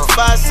coming around. If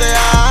I say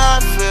how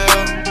I feel,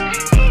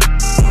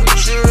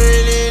 would you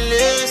really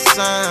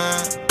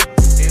listen?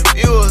 If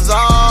you was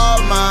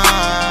all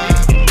mine,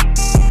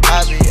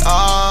 I'd be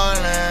all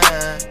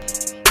in.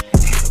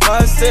 If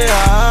I say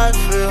how I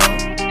feel,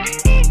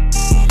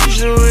 you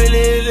should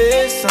really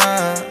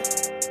listen.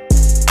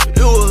 If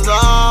you was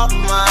all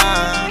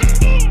mine,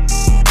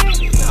 I'd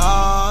be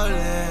all in.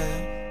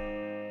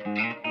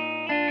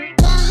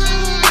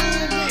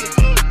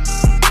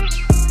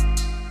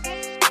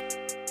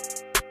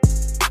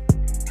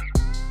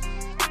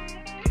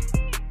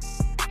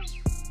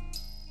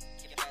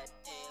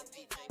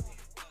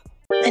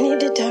 I need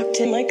to talk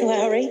to Mike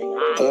Lowry.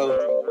 Hello,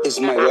 this is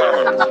Mike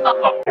Lowry.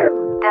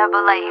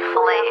 Double A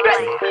flex.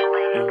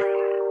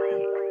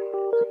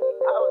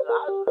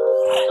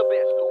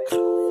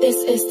 This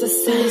is the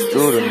sound.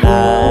 Through the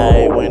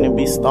night when it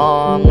be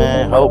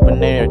storming,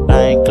 hoping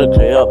everything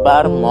clear up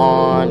by the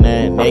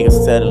morning.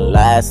 Niggas telling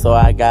lies, so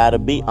I gotta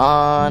be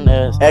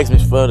honest. Ask me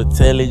for the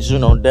tellage, you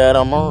know that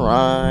I'ma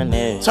run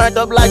it. Turned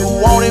up like we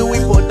want it, we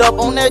pulled up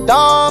on that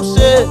dumb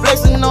shit.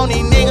 Flexing on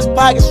these niggas,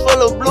 pockets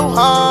full of blue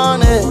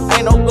honey.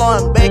 Ain't no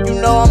going back, you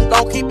know I'm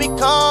gon' keep it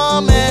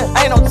coming.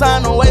 Ain't no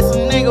time to waste, a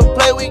nigga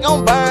play, we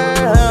gon' burn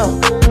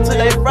him.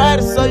 Today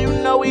Friday, so you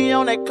know we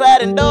on that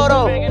clad and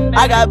dodo.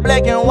 I got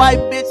black and white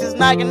bitches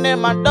knocking in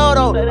my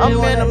dodo. I'm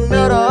in the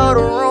middle of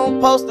the room,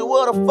 posted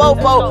with a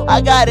fofo.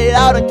 I got it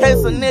out in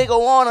case a nigga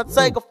wanna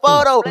take a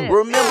photo.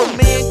 Remember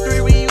me and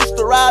 3, we used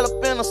to ride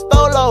up in a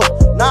stolo.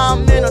 Now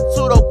I'm in a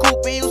two-door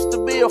coupe, it used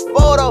to be a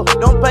photo.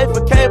 Don't pay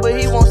for cable,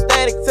 he want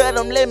static, tell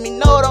him let me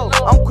know though.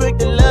 I'm quick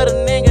to let a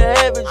nigga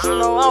have it, you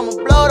know I'm a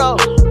blow though.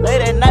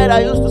 Late at night I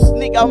used to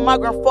sneak out my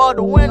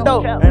grandfather's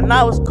window. And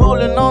I was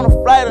cooling on a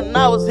flight and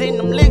I was hitting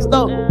them licks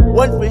though.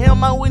 Wasn't for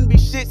him I wouldn't be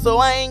shit, so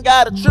I ain't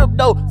got a trip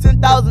though.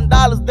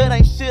 $10,000, that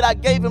ain't shit, I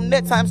gave him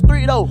that times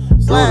 3 though.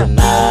 Through the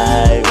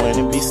night when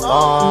it be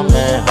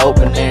storming,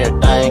 hoping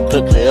everything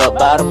clear up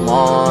by the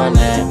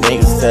morning.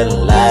 Niggas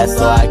telling lies,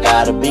 so I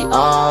gotta be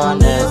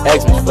honest.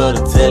 Ask me for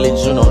the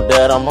tellage, you know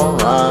that I'ma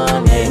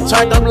run it.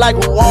 Turned up like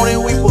we want it,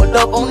 we pulled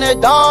up on that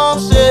dumb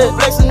shit.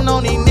 Flexing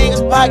on these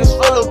niggas, pockets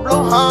full of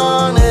blue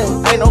honey.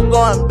 Ain't no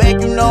going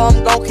back, you know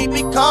I'm gon' keep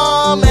it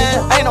coming.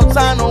 Ain't no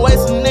time to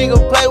waste, a nigga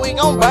play, we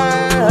gon'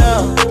 burn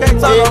him. Can't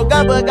talk no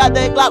gun, but got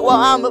that Glock while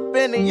I'm up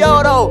in the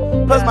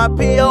Yodo. Plus my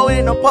P.O.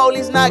 and the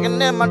police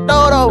knocking at my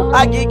dodo.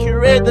 I get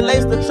curious to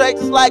lace the tracks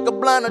just like a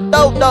blunt of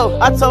dope though.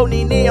 I told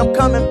Nene I'm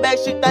coming back,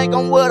 she think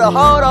I'm with a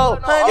hodo.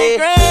 100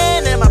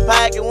 grand in my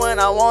pocket when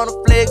I wanna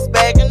flex.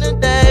 Back in the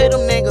day,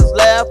 them niggas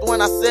laughed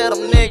when I said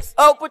them niggas.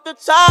 Up with the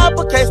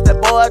chopper, case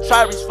that boy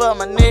try reach for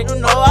my neck. You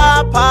know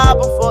I pop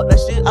him, fuck that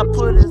shit, I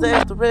put his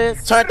ass to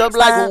rest. Turned up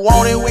like we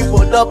want it, we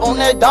pulled up on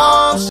that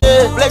dumb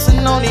shit.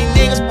 Flexing on these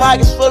niggas,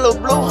 pockets full of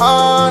blue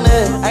honey.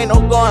 Ain't no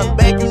going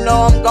back, you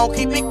know I'm gon'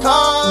 keep it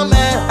coming.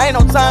 Ain't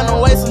no time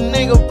to waste, a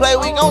nigga play,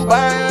 we gon'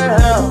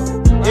 burn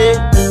him.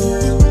 Yeah.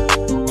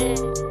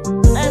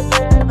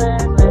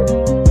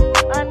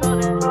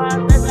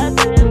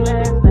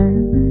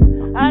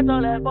 I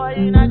told that boy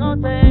he not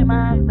gon' take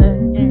my set,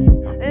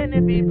 yeah. And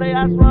if he play,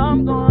 I swear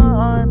I'm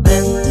going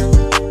back.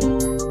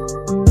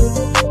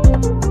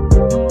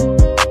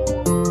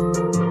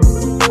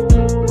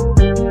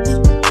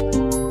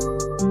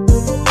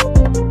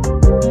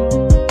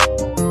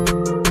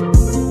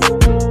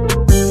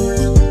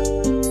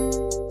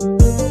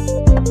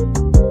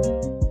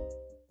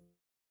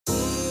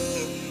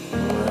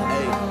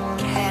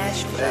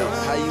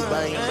 How you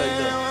bang like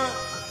that?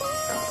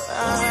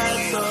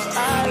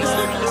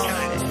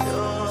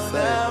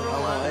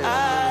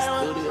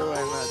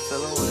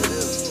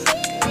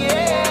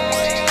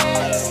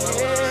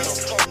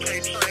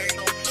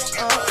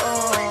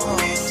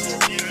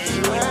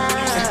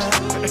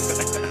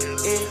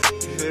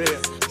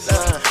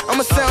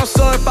 I'ma say I'm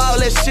sorry for all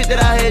that shit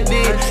that I had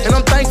did, and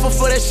I'm thankful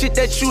for that shit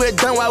that you had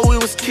done while we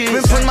was kids.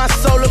 Been putting my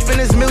soul up in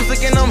this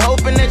music and I'm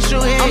hoping that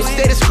you hear. I'm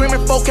steady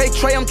screaming 4K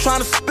Trey, I'm trying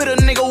to spit a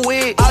nigga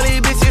wig. All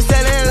these bitches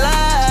telling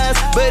lies,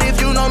 but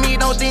if you know me,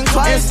 don't think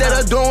twice. Instead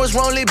of doing what's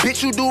wrong,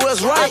 bitch, you do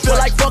what's right. I feel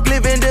like fuck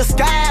live in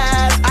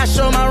disguise. I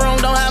show my wrong,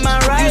 don't have my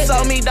right. You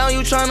saw me down,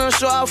 you tryna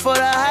show off for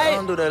the hype.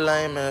 Don't do that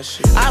lame ass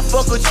shit. I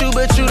fuck with you,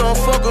 but you don't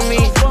fuck with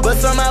me. But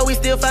somehow we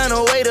still find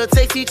a way to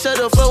text each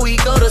other before we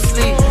go to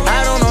sleep.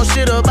 I don't know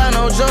shit about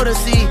no Joe to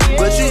see,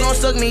 but you gon'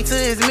 suck me to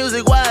his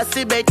music while I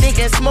sit back think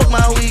and smoke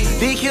my weed.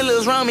 These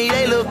killers around me,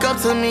 they look up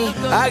to me.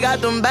 I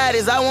got them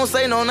baddies, I won't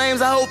say no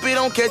names, I hope it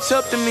don't catch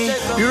up to me.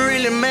 You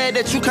really mad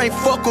that you can't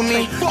fuck with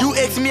me? You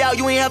X me out,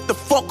 you ain't have to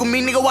fuck with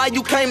me, nigga. Why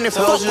you came to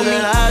fuck with me?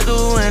 I do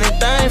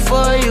anything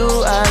for you,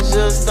 I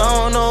just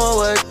don't know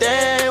what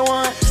they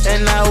want.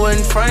 And I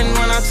wasn't frightened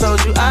when I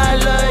told you I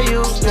love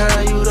you.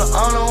 Girl, you the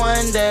only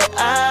one that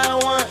I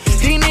want.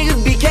 These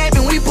niggas be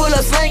capping, we pull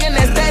up slanging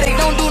that static.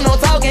 Don't do no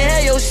talking,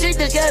 have your shit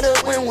together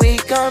when we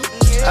come.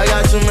 I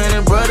got too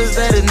many brothers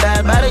that done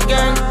died by the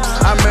gun.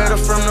 I murder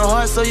from the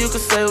heart so you can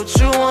say what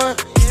you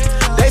want.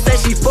 They say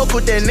she fuck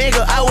with that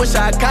nigga, I wish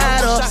I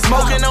caught her.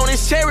 Smoking on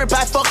this cherry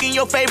pie, fucking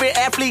your favorite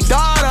athlete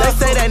daughter. They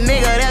say that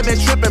nigga that been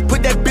tripping,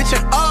 put that bitch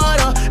in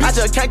order. I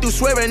just came through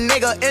swearing,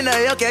 nigga, in the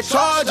Hellcat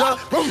Charger.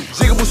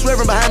 Jigaboo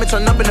swearing behind me,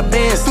 turn up in the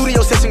Benz.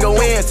 Studio session go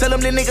in, tell them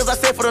the niggas I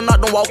said for the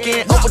knock don't walk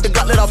in. Up with the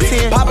gauntlet off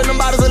 10, popping them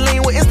bottles of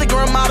lean with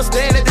Instagram models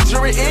staying at the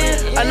jury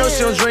end. I know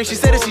she don't drink, she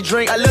said that she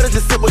drink, I let her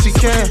just sip what she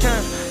can.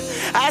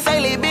 I say,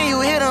 Lil' B, you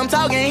hear them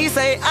talking, he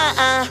say,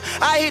 I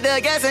hit the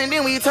gas and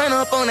then we turn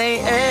up on they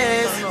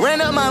ass.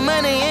 Ran up my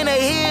money in they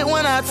head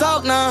when I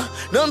talk now.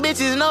 Them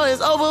bitches know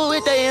it's over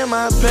with, they in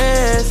my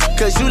past.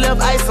 Cause you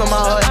left ice on my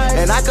heart,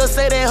 and I could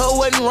say that hoe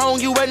wasn't wrong,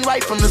 you wasn't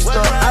right from the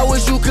start. I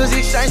wish you could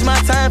exchange my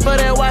time for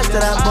that watch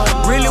that I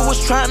bought. Really was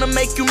trying to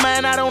make you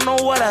mine, I don't know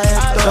what I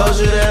had to. Told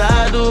you that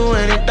I do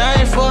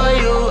anything for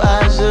you,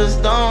 I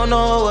just don't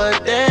know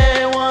what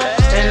they want.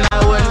 And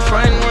I wasn't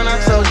frightened when I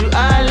told you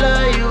I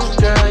love you.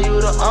 Girl, you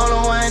the only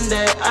one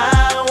that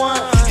I want.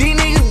 These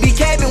niggas be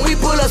capping, we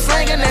pull up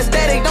slanging that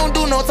static. Don't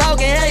do no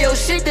talking, have your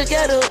shit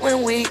together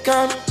when we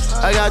come.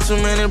 I got too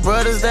many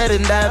brothers that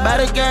done died by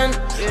the gun.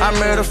 I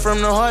murder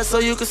from the heart so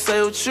you can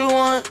say what you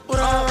want.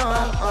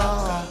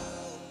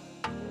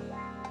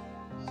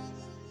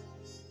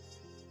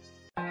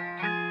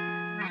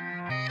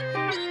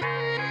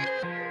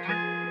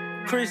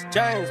 Chris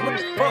James, what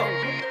the fuck?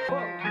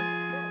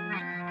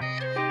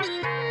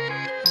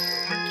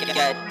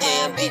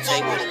 Goddamn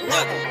DJ with a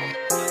knuckle.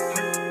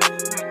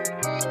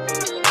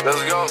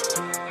 Let's go.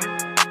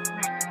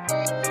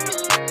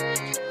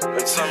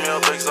 Hey, turn me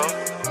up, big zone.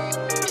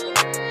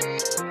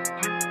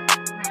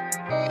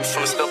 You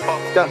finna step up?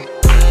 Go.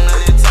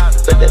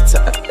 At the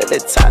top, at the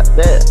top,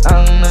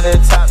 I'm at the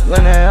top,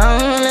 when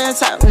I'm on the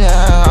top,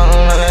 yeah, I'm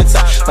on the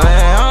top, when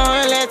I'm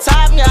on the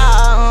top, yeah,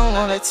 I'm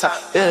on the top,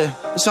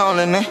 yeah, it's on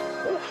the name.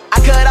 I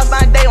cut off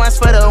my day once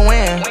for the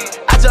win.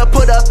 I just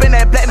put up in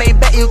that black made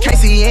bet you can't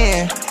see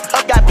in.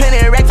 Up got plenty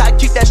of racks, I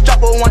keep that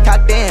strap with one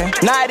cocked in.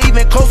 Not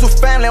even close with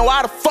family,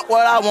 why the fuck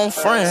would I want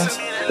friends?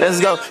 Let's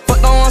go.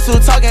 Fuck the ones who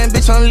talking,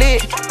 bitch, I'm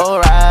lit.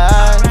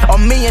 Alright.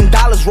 $1 million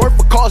worth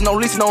of cars, no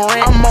lease, no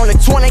rent. I'm only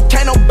 20,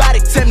 can't nobody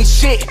tell me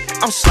shit.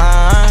 I'm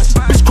slime.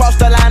 Bitch, cross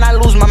the line, I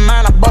lose my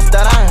mind, I bust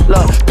that iron.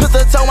 Look,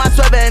 pistol toe my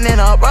 12 and in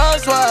a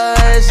Rolls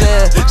Royce,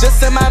 yeah. Just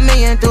send my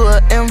million through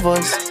an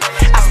invoice.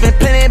 I spent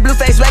plenty blue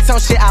face wax on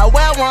shit I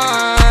wear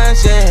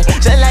once, yeah.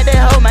 Just like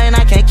that hoe, man,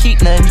 I can't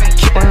keep nothing.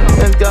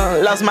 Let's go.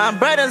 Lost my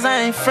brothers,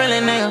 I ain't friendly,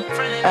 nigga.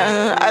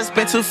 I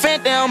spent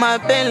 $250 on my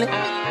Bentley.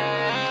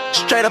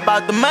 Straight up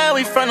out the mud,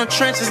 we from the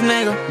trenches,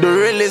 nigga. The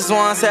realest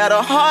ones had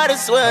the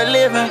hardest way of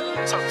living.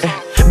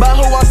 But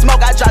who want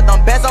smoke? I dropped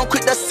them bands, I'm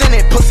quick to send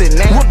it, pussy,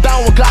 nigga. Whoop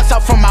down with Glocks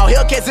out from out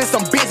Hellcats and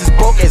some bitches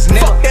broke as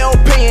nigga. Fuck their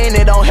opinion,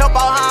 it don't help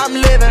out how I'm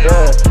living.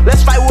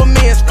 Let's fight with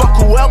me and fuck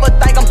whoever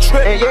think I'm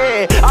tripping.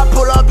 Yeah, I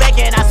pull up back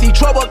and I see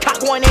trouble,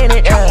 cock one in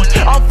it.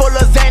 I'm full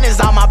of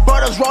Xanax, all my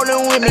brothers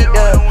rolling with me,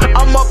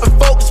 I'm up and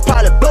focused,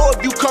 probably blow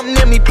if you come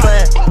near me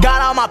playing.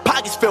 Got all my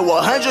pockets filled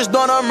with hundreds,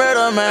 doing a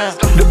murder, man.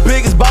 The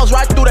biggest boss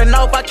right through the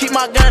north, I keep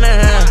my gun in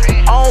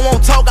hand. I don't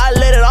want talk, I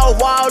let it off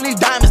while all these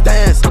diamonds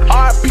dance.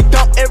 RP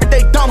dump,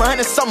 everyday dumb,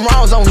 100 something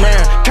wrongs on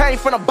there. Came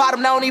from the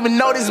bottom, now don't even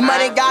know this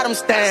money got them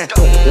stand.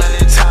 Top,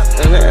 top,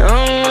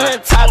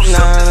 top,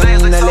 top,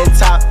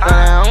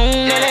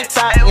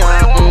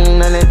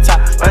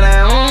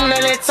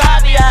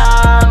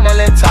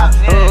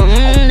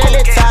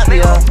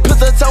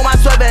 pistol to my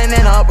sweating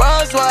in a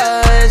Rolls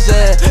Royce,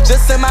 yeah.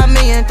 Just send my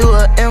million through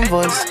an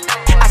invoice.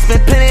 I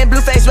spent plenty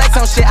blue face racks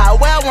on shit I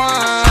wear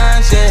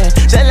once, yeah.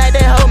 Just like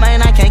that hoe,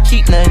 man, I can't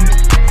keep nothing.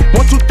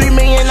 1, 2, 3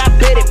 million, I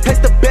bet it. Place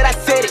the bet, I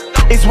said it.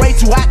 It's way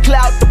too hot,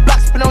 cloud the block,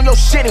 spin on your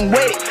shit and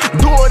wet it.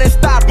 Do it and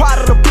style, part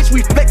of the bitch,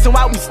 we flexing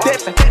while we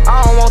stepping.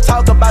 I don't wanna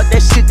talk about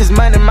that shit, this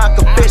money my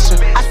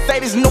confession. I say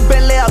this new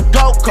Bentley a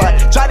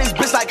go-kart. Try this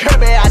bitch like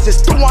Herbie, I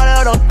just threw one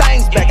of those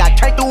things back. I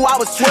came through, I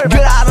was swerving.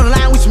 Get out of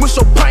line, we smush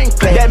your brain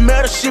flat. That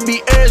murder should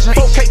be urgent.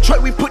 Okay, Trey,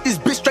 we put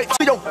this bitch straight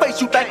to your face,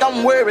 you think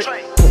I'm worried.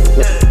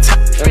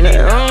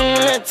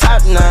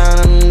 Top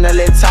now,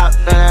 top,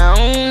 top,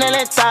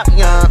 yeah, top,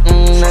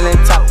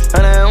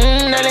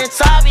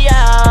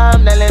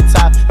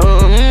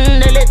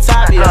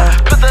 yeah.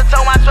 Pistol to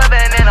my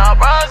sweating in a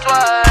Rolls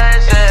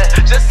Royce,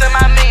 yeah. Just send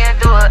my million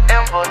through an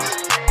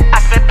invoice. I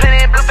spent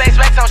plenty blue face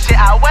racks on shit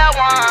I wear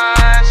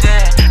once,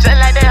 yeah. Just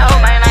like that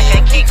hoe, man, I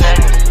can't keep that.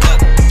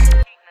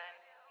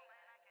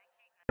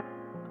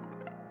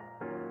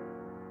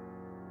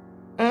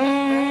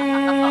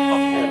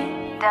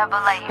 Double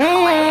A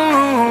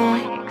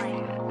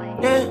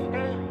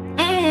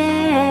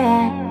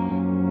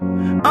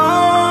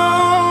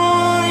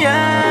Oh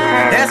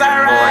yeah. As I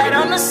ride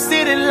on the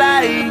city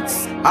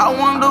lights, I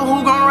wonder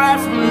who gon'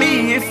 ride for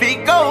me if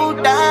it go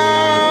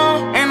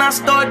down. And I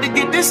start to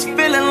get this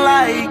feeling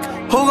like,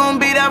 who gon'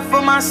 be there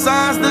for my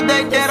sons the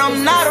day that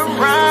I'm not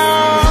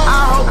around?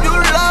 I hope you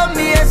love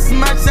me as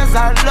much as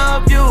I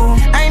love you.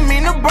 Ain't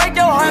mean to break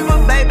your heart,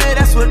 but baby,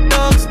 that's what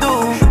thugs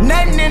do.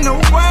 Nothing in the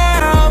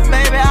world,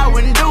 baby, I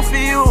wouldn't do for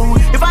you.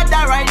 If I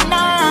die right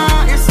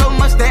now, it's so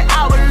much that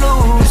I would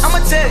lose. I'ma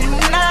tell you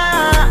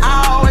now,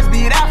 I'll always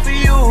be there for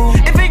you.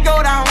 If it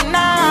go down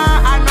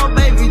now, I know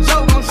baby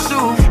Joe gon'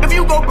 shoot. If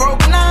you go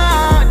broke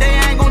now, they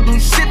ain't gon' do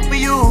shit for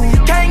you.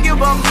 Can't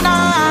give up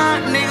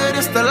now, nigga,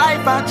 this the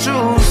life I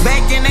choose.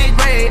 Back in 8th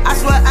grade, I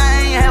swear I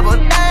ain't have a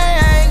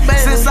thing, baby.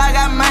 Since I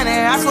got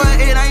money, I swear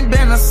it ain't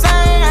been the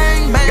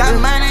same, baby. Got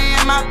money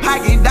in my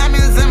pocket,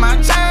 diamonds in my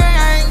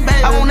chain,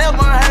 baby. I won't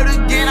ever hurt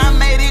again, I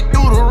made it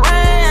through the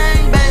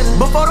rain, baby.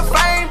 Before the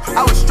fame,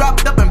 I was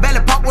strapped up in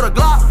Valley Park with a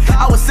Glock.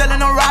 I was selling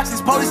the rocks,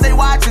 these police they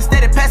watching,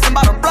 steady passing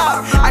by the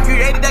block. I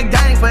created that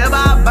gang, forever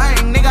I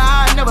bang, nigga,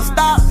 I never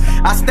stop.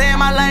 I stay in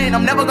my lane,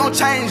 I'm never gon'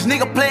 change.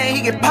 Nigga playing,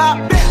 he get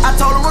popped. I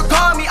told him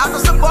record me out the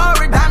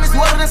Safari, diamonds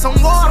wetter than some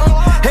water.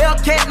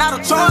 Hellcat, not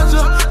a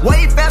Charger,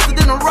 way faster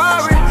than a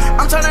Rari.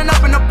 I'm turning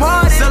up in the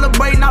party,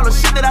 celebrating all the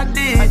shit that I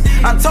did.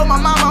 I told my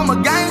mama I'm a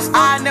gangster,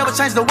 I never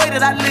changed the way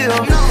that I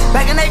live.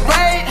 Back in 8th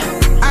grade,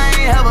 I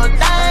ain't have a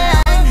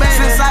thing, baby.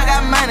 Since I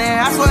got money,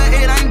 I swear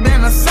it ain't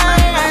been the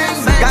same,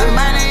 baby. Got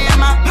money in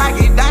my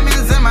pocket,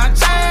 diamonds in my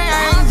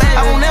chain, baby.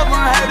 I won't ever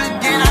hurt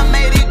again, I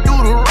made it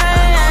through the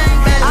rain,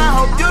 baby. I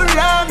hope you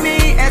love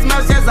me as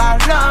much as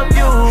I love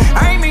you.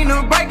 I ain't mean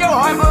to break your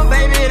heart, but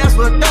baby, that's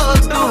what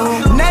thugs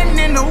do. Nothing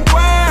in the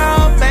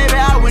world, baby,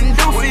 I wouldn't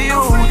do for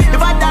you.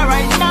 If I die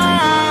right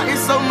now,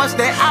 it's so much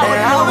that I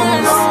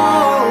would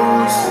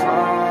lose.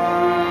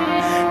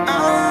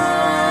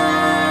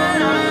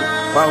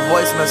 My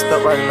voice messed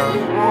up right now.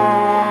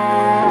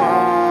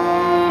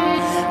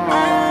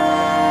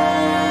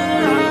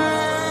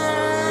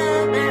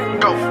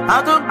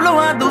 Out the blue,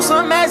 I do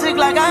some magic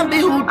like I be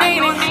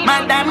Houdini.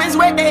 My diamonds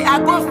wet, they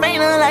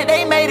aquafina like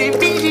they made in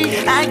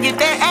Fiji. I get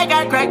that egg,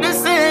 I crack the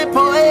ceiling,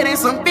 pour it in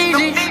some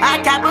Fiji.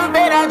 I cap a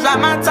bed, I drop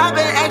my top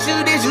and ask you,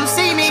 did you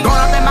see me? Going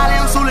up in my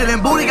lamb, suited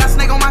and booty, got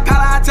snake on my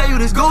collar, I tell you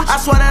this Gucci.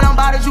 I swear that I'm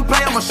about it, you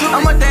play, I'ma shoot.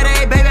 I'm a dead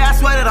A, baby, I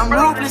swear that I'm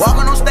ruthless.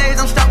 Walking on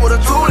stage, I'm strapped with a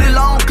toolie.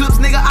 Long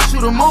clips, nigga, I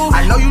shoot a movie.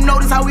 I know you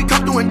notice how we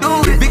come through and do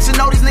it. Bitch, you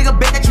know this nigga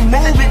bet that you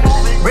move it.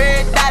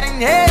 Red dot and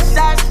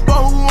headshots,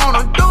 boy, who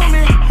wanna do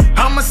me?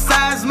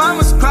 Homicides,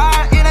 mamas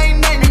cry, it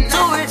ain't nothing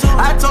to it.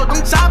 I told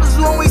them choppers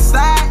when we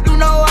slide, you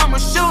know I'ma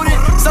shoot it.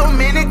 So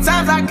many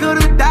times I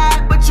could've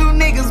died, but you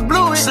niggas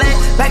blew it.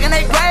 Back in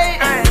 8th grade,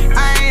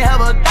 I ain't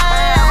have a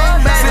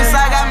thing. Since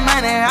I got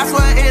money, I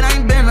swear it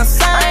ain't been the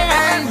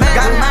same.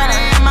 Got money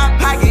in my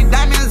pocket,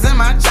 diamonds in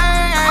my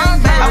chain.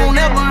 I won't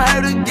ever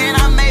hurt again,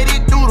 I made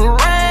it through the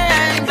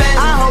rain.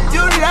 I hope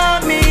you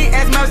love me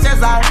as much as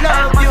I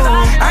love you.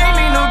 I ain't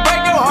mean to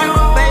break your heart,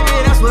 but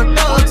baby, that's what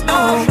thugs do.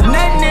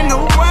 Nothing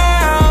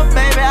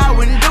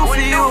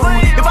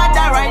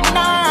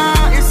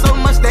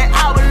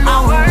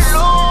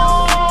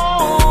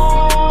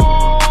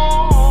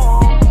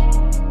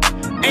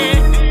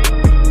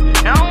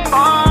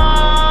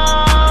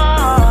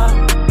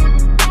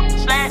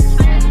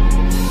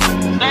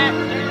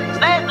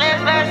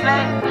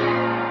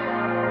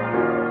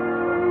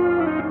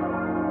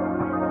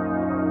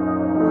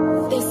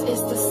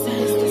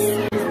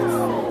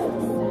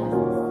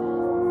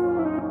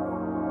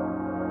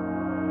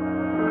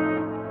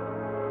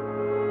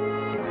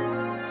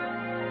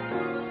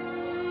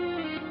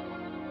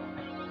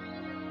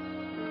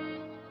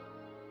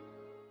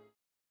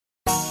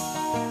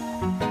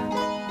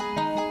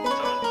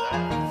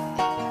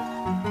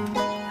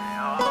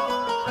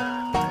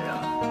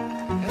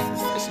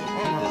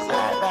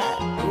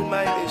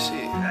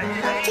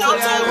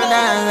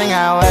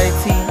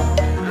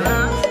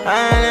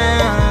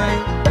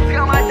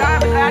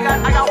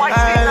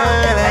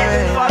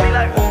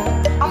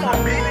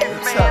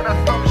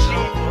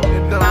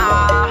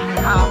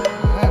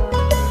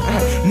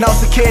No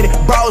security,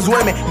 bros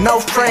with me, no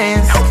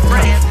friends.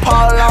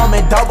 Paul on me,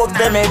 double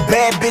bit me,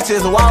 bad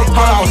bitches walk.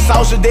 Hold on,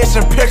 social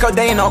distance, pick up,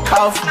 they ain't no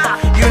coffee.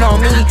 You know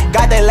me,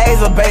 got that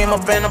laser beam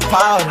up in the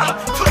party.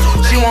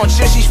 She want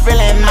shit, she's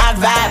feeling my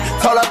vibe.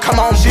 Told her, come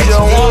on, she just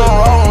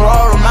wanna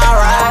roll to my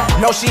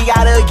ride. No, she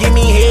gotta give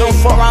me head. Don't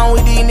fuck around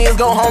with these niggas,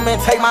 go home and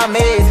take my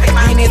meds.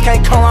 These niggas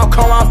can't come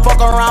around, fuck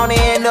around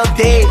and end up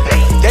dead.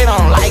 They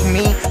don't like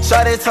me.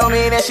 Shorty told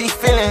me that she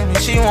feeling me,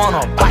 she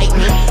wanna bite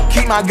me.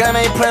 Keep my gun,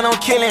 ain't plan on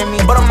killing me,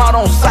 but I'm out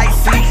on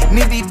sightsee.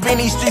 Knee deep in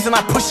these streets and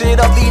I push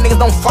it up, these niggas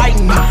don't fight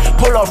me.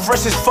 Pull up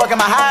fresh as fuck, and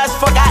my high as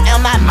fuck, I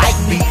am not Mike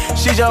B.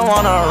 She just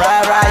wanna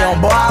ride,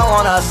 on boy, I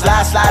wanna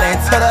slide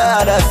into the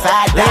other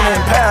side. Then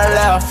in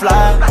parallel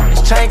fly,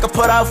 this chain can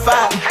put out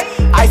fire.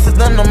 Ice is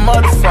than the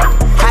motherfucker,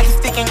 I can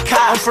stick in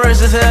cotton. I'm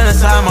fresh as hell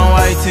inside my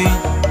white tee.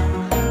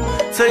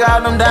 Took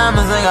out them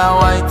diamonds and got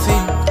white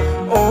teeth.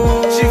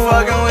 Ooh, she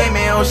fucking with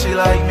me, oh she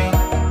like me.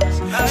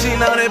 She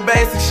know that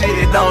basic shit,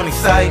 it don't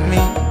excite me.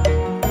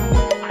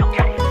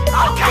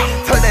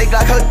 Took that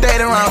Glock, her dead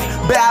around.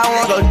 Bet I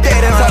won't go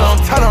dead around.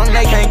 Tell them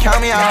they can't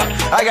count me out.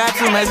 I got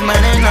too much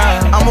money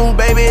now. I move,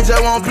 baby, just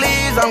won't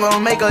please. I'm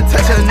gonna make her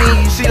touch her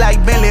knees. She like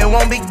Bentley,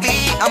 won't be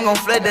deep. I'm gonna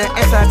flood the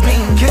inside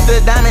pink. Kiss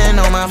the diamond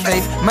on my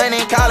face.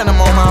 Money calling,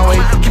 I'm on my way.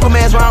 Keep a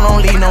man's round,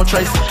 don't leave no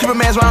trace. Keep a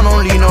man's round,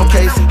 don't leave no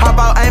case.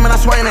 Hop out, aim and I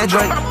swing that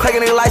drink.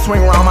 Taking the light,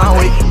 swing around my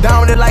way.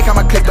 Down with it like how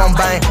my click gon'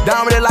 bang.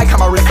 Down with it like how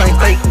my wrist ain't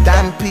fake.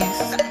 Diamond piece.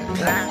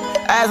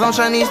 Eyes on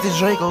Chinese, the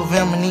Draco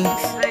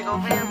Vietnamese.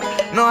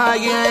 Know I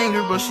get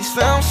angry, but she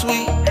sounds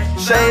sweet.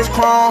 Shades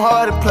chrome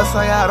hearted, plus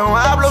I got on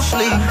Pablo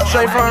sleep.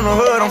 Straight from the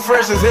hood, I'm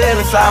fresh as hell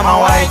inside my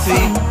white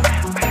tee.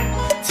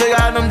 Took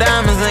out them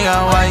diamonds and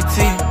got white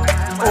teeth.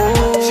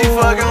 Ooh, she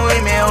fucking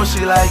with me, oh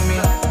she like me.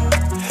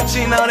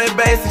 She know that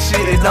basic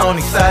shit, it don't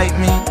excite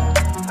me.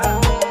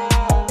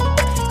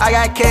 I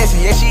got cash,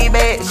 yeah she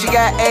bad, she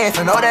got ass.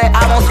 I know that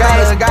I won't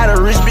scatter, got a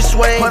rich bitch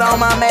sway. Put on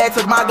my mag,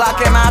 took my Glock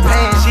in my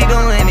pants. She do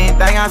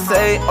anything I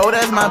say, oh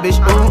that's my bitch,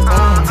 ooh.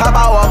 Top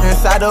I walk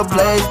inside the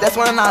place, that's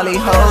when I leave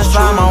hoes.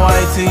 Find my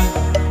white tee.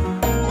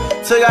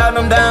 Took out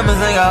them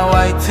diamonds and got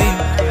white teeth.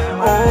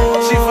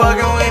 Ooh, she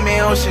fucking with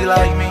me, oh she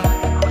like me.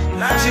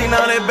 She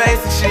know that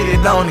basic shit,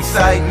 it don't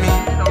excite me.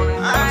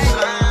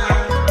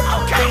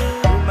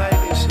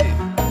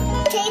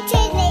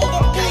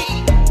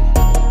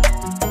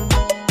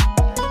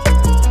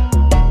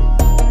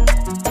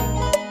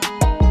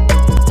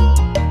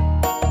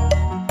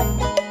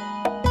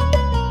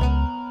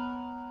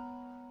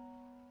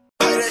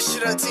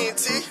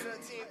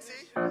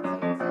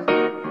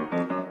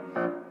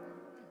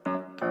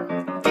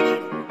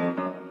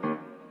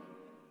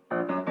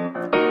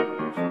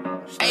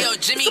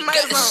 Jimmy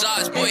got the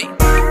sauce, boy.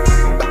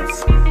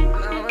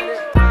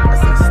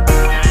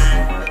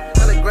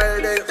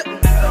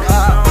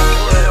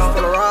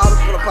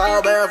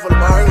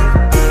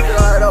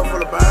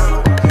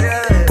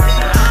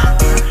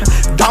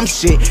 Dumb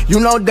shit, you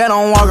know that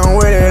I'm walking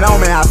with it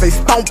on me. I say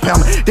stomp him,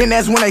 then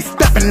that's when they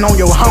stepping on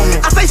your homie.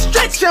 I say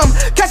stretch him,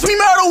 catch me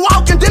murder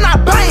walking, then I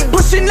bang.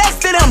 Pushing next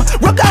to them,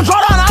 rip down, draw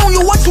down on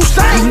you, what you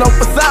saying? You know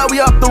facade, we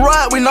up the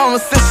ride, we know to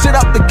set shit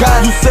up the guy.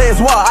 You say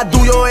it's what, I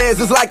do your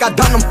ass, it's like I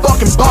done them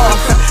fucking bars.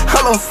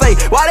 Hello say,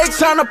 why they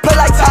tryna play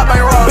like top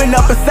ain't wrong? Been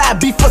up inside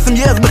beef for some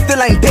years, but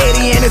still ain't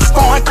daddy in his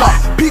foreign car.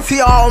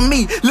 PTR on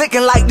me,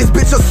 looking like this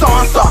bitch a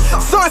so-and-so.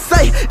 Son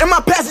say, in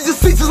my passenger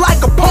seat just like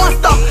a porn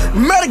star.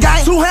 Murder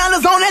gang, two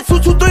handlers on that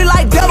 223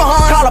 like Devil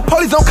Horn. Call the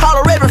police, don't call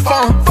a raving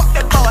phone. Fuck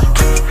that boy.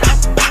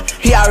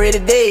 He already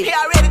dead.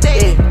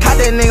 Caught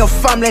that nigga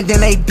fumbling,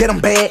 then they did him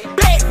bad.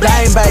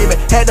 Dang baby,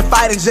 had to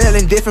fight in jail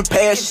in different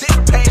passions.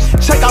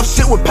 Check off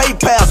shit with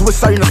PayPals with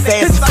certain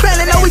assassins. His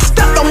family know we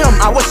stuck on him,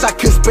 I wish I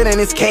could spit in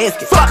his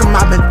casket. Fuck him,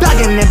 I been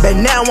thugging it, but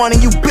now one of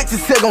you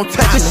bitches still gon'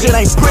 touch it. This shit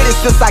ain't pretty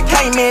since I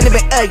came in, it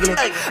been ugly.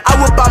 I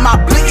whip out my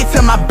blicky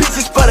to my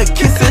bitches for the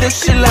kiss of this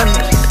shit love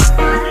me.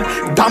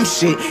 Dumb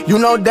shit,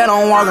 you know that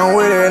I'm walking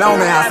with it on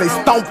me. I say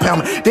stomp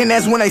him, then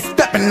that's when they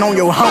stepping on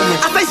your homie.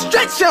 I say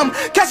stretch him,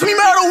 catch me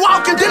murder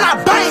walking, then I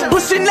bang.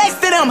 Pushing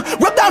next to them,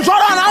 rip down, draw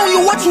down on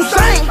you, what you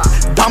saying?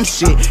 Dumb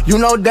shit,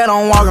 you know that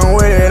I'm walking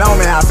with it on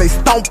me. I say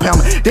stomp him,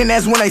 then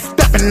that's when they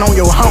stepping on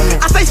your homie.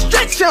 I say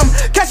stretch him,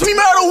 catch me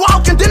murder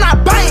walking, then I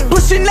bang.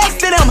 Pushing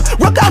next to them,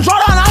 rip down, draw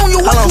down on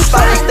you, what you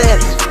saying?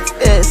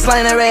 Yeah,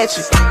 slang that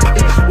ratchet.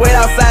 Wait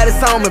outside the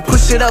home and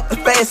push it up the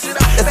fastest.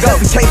 Let's go.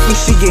 In case when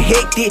she get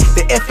hectic,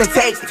 the effing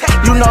tactic.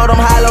 You know them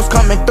hollows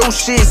coming through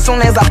shit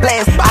soon as I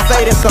blast. I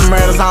say this some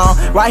murder zone,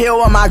 right here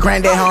with my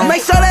granddad home.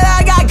 Make sure that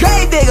I got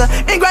grave digger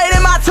engraved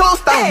in my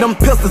tombstone. Them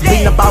pistols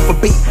beating up off a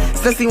beat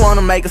since he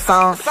wanna make a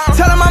song.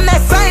 Tell him I'm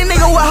that same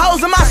nigga with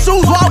hoes in my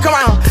shoes walk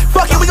around.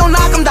 Fuck it, we gon'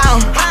 knock him down.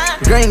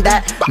 Green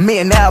dot, me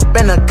and that up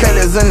in the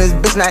colors in this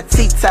bitch, not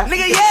T-top.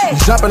 Nigga, yeah.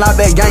 Jumping out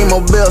that game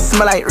mobile,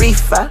 smell like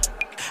reefer.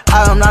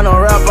 I'm not no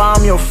rapper,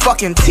 I'm your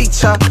fucking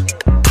teacher.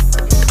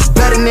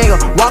 Better nigga,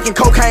 walking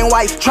cocaine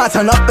white, tryna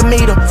turn up the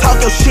meter. Talk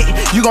your shit,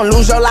 you gon'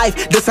 lose your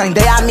life. This ain't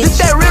day I meet. This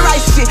that real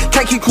life shit,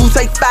 can't keep cool,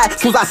 take 5.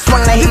 Soon as I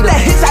swing that heater, that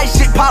hit tight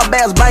shit, pop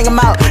bags, bang him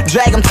out,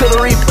 drag him to the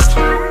reaper.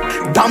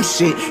 Dumb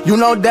shit, you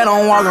know that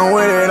I'm walking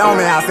with it on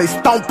me. I say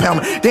stomp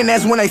him, then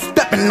that's when they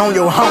stepping on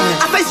your homie.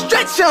 I say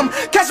stretch him,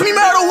 catch me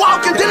murder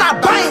walking, then I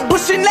bang.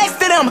 Push it next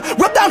to them,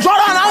 rip down, draw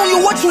down on you,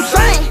 what you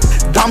saying?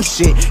 Dumb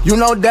shit, you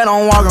know that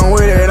I'm walking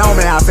with it on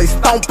me. I say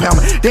stomp him,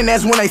 then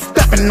that's when they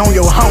stepping on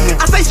your homie.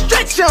 I say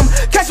stretch him,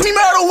 catch me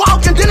murder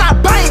walking, then I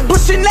bang.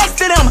 Push it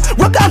next to them,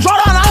 rip down, draw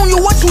down on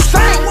you, what you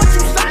saying? What you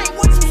saying?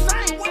 What you saying?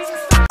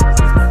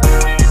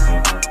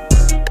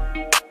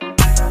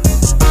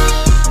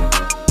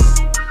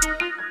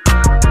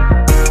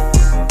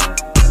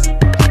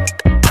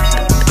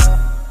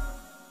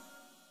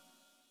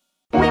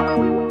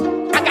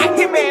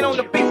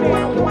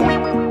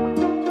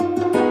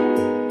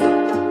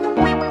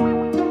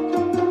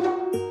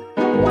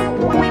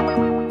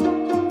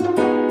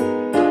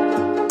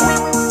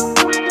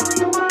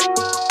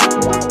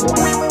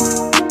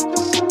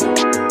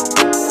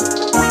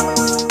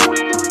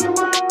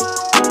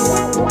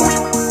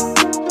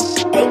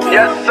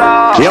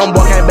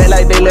 Youngboy came back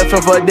like they left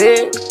him for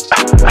dead.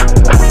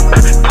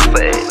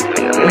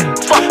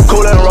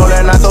 Coolin' and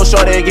rollin', not so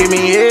sure they give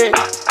me head.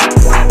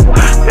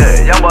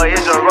 Yeah, Youngboy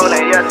is your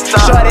rollin', yes sir.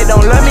 Shorty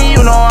don't love me,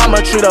 you know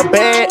I'ma treat her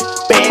bad.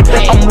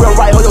 I'm real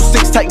right, hold your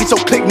 6 tight, get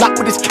your click knock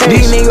with this cash.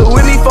 These niggas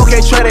with me,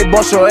 4K try, they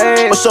bust your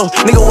ass. But so,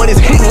 nigga, when it's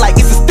hitting like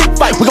it's a stick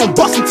fight, we gon'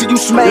 bust until you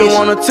smash. You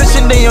want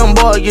attention, then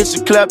Youngboy get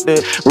you clapped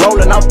at.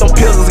 Rollin' off them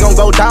pills, it's gon'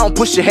 go down,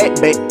 push your hat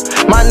back.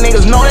 My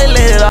niggas know they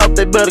let it off,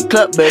 they better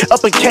clap back.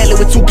 Up in Cali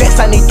with 2 gas,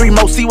 I need 3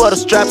 more, see what the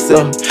straps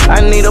at. I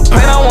need a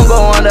pain, I won't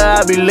go under,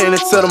 I be lit it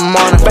till the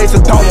morning. Face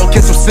a dome, won't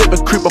get some sip and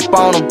creep up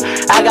on them.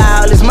 I got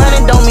all this money,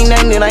 don't mean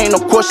nothing, it ain't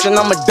no question.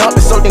 I'ma dump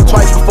it, so think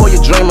twice before you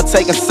dream of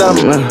taking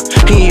something.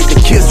 He hit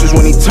the kisses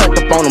when he turned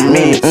up on the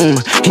meds.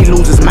 He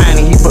lose his mind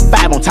and he put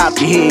 5 on top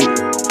of your head.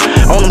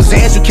 On them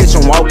sands, you catch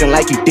him walking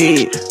like you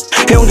dead.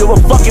 He don't give a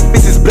fuck if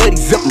it's his bloody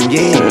zippin',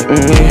 yeah.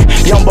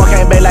 Youngboy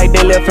came back like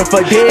they left him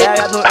for dead. I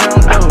got no I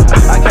don't know.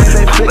 I can't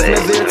say fix me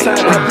every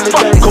time.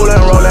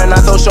 Coolin' and rollin',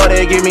 not so sure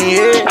they give me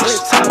head.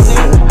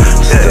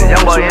 Yeah,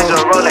 Youngboy is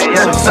your rollin',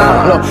 yes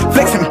sir.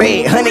 Flexin'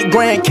 bad, 100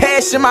 grand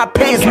cash in my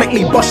pants make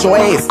me bust your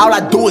ass. All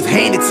I do is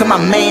hand it to my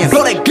man.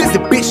 Blow that glizzy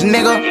bitch,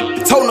 nigga.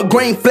 Toting a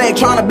green flag,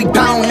 tryna be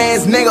down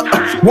ass nigga.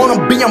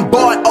 Wanna be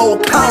Youngboy,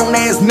 old clown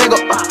ass nigga.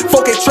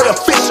 4K Trey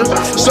official.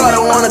 Shorty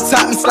wanna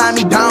top me, slide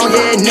me down,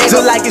 yeah nigga.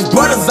 Just like his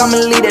brothers, I'ma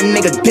leave that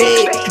nigga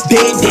dead,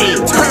 dead,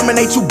 dead.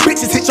 Terminate you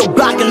bitches, hit your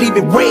block and leave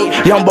it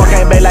red. Youngboy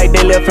came back like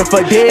they left him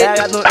for dead. I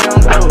got no I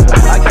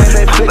can't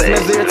say fix me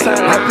every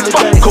time.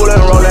 Coolin'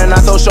 and rollin',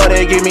 not so sure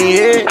they give me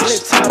head.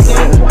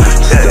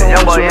 Yeah,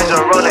 Youngboy is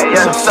your rollin',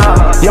 yes sir.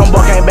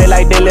 Youngboy came back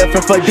like they left him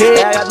for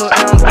dead. I got no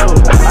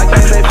I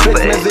can't say fix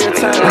me every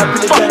time.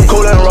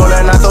 Coolin' and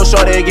rollin', not so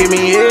sure they give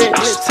me head.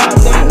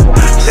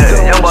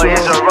 Yeah, Youngboy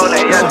is your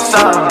rollin', yes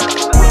sir.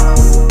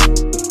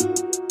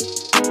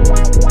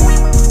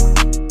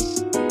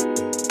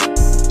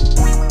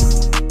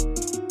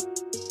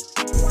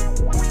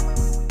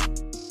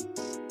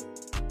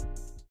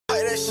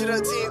 That shit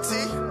on TNT.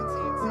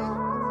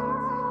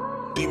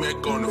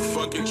 D-Mac on the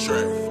fucking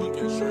track.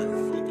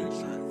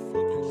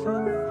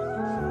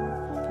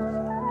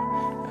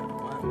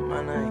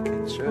 My name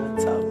Control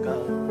Talk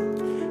up.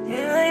 It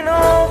ain't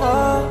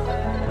over.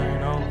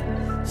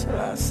 So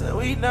I said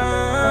we done.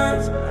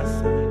 I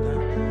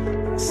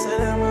said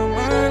that my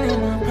money,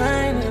 my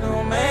pain, it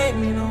don't make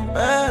me no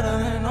better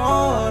than no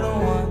other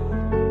one.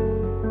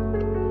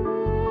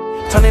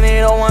 Turning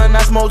it on 1,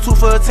 I smoke 2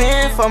 for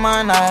 10 for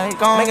my night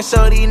gone. Making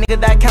sure these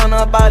niggas that count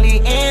up all these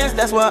ends,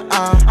 that's what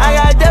I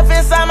got death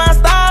inside my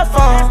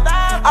styrofoam.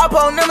 I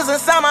pour numbers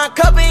inside my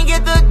cup and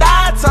get the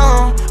dots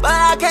on, but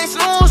I can't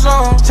snooze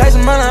on.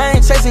 Chasing money, I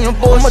ain't chasing your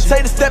bullshit. I'ma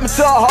take the step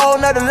into a whole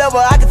nother level.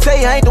 I can tell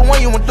you I ain't the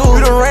one you want to do. You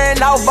done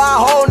ran off by a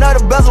whole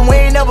nother bezel. We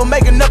ain't never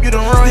making up, you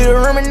done run.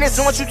 Still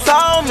reminiscing what you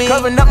told me,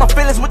 covering up my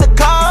feelings with the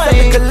car. You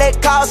said to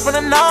collect calls from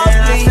the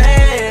nosebleed. I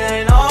said it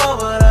ain't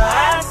over,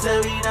 I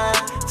said we done.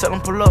 Tell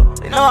them pull up,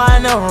 they know I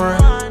never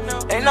run.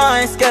 They know I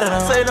ain't scared of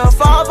them. Say don't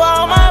fall for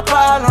all my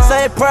partners.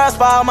 Say prayers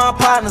for all my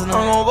partners. No,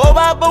 I'm gon' go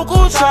by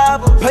Buku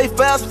Travel. Pay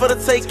fast for the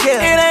take care.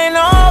 It ain't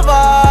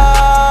over.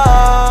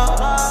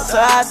 So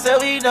I said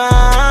we done.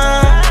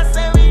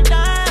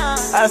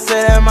 I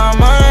said that my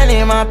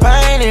money, my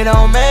pain, it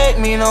don't make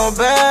me no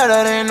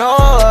better than no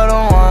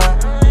other one.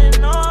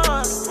 And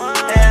I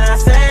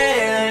said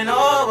it ain't over.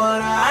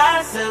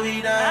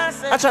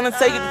 tryna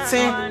take it to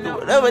 10, do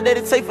whatever that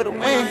it take for the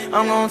win.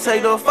 I'm gonna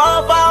take the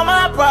fall for all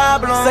my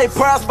problems. Say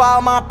prayers for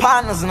all my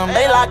partners and them,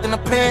 they locked in the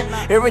pen.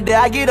 Every day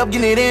I get up,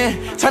 getting it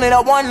in. Turn it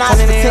up one notch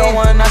for 10.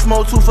 One notch,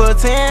 smoke 2 for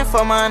 10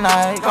 for my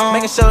night.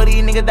 Making sure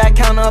these niggas that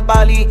count up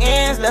all these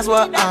ends, that's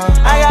what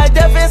I got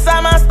death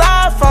inside my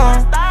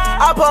styrofoam.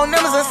 I pour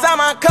numbers inside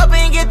my cup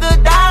and get the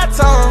dot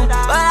on,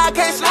 but I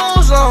can't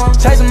snooze on.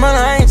 Chasing money,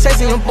 I ain't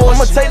chasing your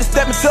bullshit. I'ma take the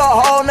step into a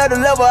whole nother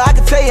level. I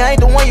can tell you I ain't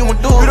the one you want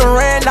to do. You done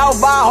ran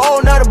out by a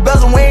whole nother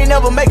bezel. We ain't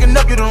never making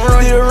up, you done run.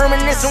 Still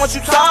reminiscing what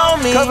you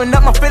told me. Covering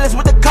up my feelings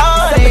with the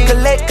card. Let me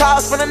collect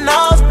calls for the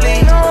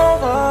nosebleed.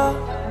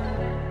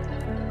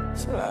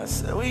 So I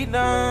said we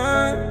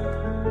done.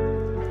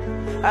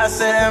 I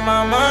said that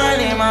my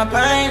money, my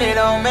pain, it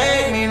don't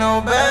make me no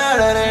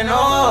better than no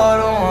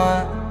other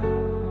one.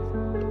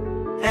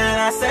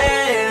 And I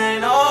said it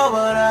ain't over,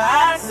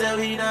 I said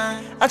we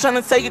done. I'm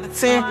tryna take it to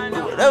 10,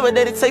 do whatever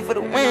that it take for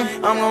the win.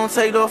 I'm gonna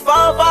take the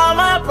fall for all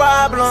my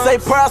problems. Say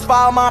prayers for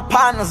all my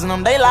partners and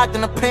them, they locked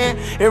in the pen.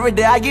 Every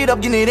day I get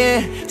up, getting it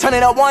in. Turn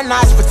it up one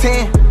notch for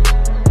 10.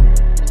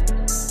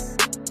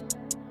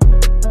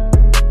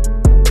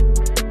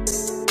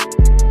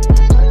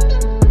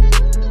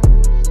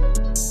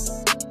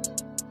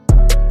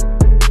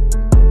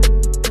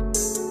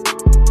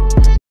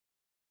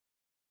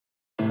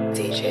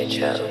 DJ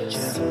Jones.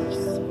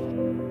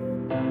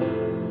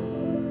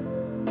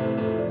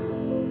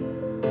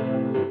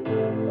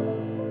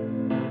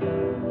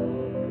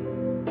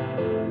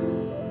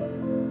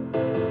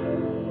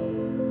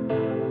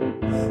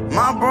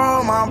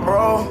 My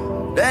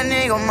bro, that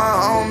nigga my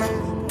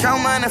homie.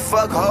 Count money,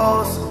 fuck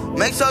hoes.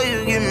 Make sure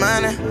you get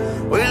money.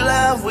 We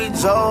laugh, we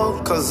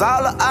joke, cause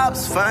all the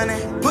ops funny.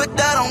 Put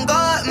that on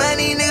God, man,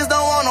 these niggas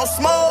don't want no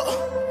smoke.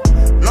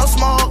 No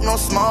smoke, no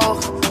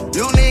smoke.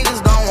 You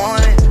niggas don't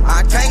want it.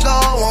 I can't go,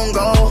 won't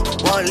go.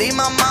 Won't leave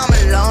my mama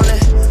lonely.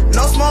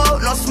 No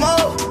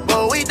smoke,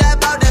 but we die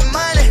about that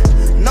money.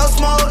 No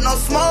smoke.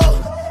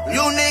 You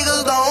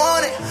niggas don't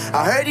want it.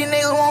 I heard these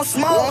niggas won't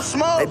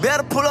smoke. They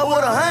better pull up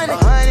with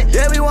 100.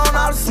 Yeah, we want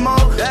all the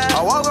smoke.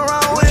 I walk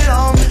around with it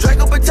on me.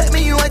 Draco protect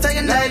me, you ain't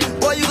taking nothing.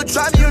 Boy, you can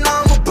try me, you know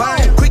I'm a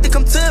burn. Quick to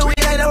come to it, we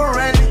ain't never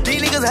running.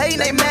 These niggas hating,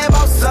 they mad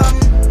about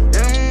something.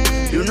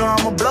 You know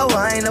I'm a blow,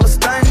 I ain't never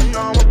stunning.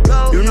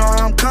 You know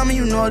how I'm coming,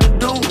 you know what to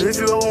do if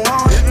you ever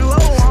want it.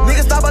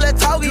 Niggas stop all that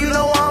talking, you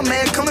know I'm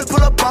mad. Come and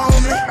pull up on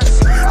me.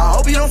 I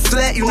hope you don't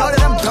sweat, you know that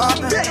I'm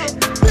dumping.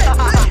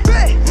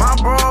 My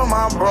bro,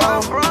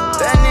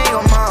 that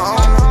nigga my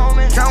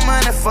homie. Count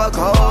money, fuck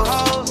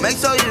hoes. Make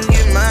sure you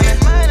get money.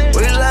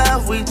 We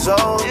laugh, we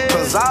joke,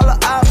 cause all the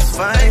ops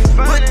funny.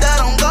 Put that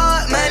on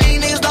God, man,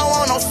 these niggas don't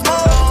want no smoke.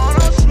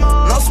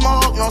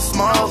 No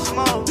smoke.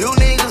 You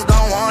niggas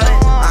don't want it.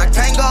 I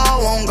can't go,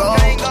 won't go.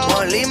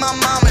 Won't leave my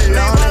mama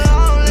lonely.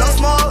 No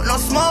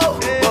smoke,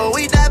 but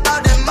we die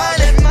about that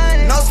money.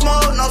 No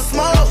smoke.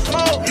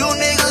 You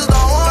niggas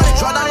don't want it.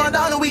 Try to run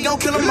down and we gon'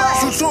 kill them all.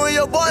 Shoot you and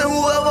your boy,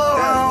 whoever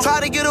around.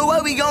 Try to get away,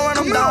 we gon' run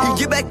them down. You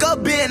get back up,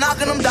 bitch,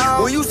 knocking them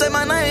down. When you say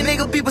my name,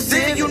 nigga, people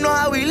sitting. You know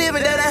how we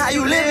living, that ain't how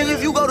you living.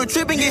 If you go to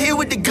trip and get hit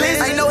with the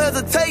glitz, ain't no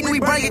hesitating, we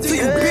bring it to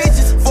you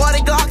bitches.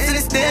 40 Glocks in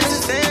the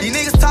standards. These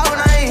niggas talking,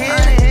 I ain't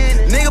hearing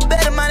it. Nigga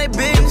better mind their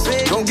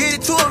business. Gon' get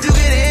it too if you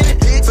get in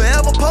it.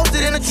 Forever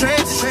posted in the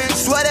trenches.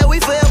 Swear that we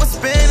forever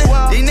spinning.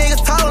 These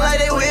niggas talking like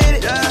they with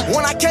it.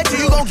 When I catch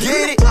you, you gon'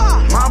 get it.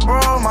 My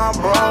bro,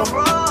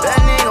 that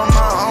nigga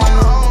my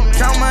homie.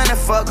 Count money,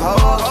 fuck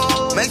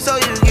hoes. Make sure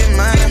you get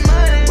money.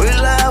 We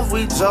laugh,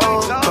 we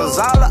joke, cause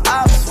all the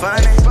ops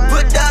funny.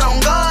 Put that on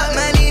God,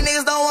 man, these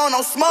niggas don't want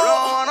no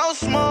smoke.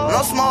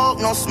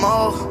 No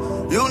smoke.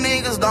 You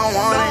niggas don't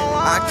want it.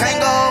 I can't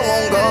go,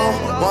 won't go.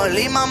 Won't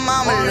leave my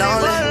mama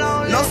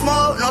lonely. No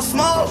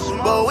smoke,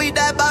 but we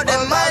die about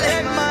that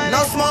money.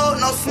 No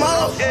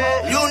smoke.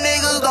 You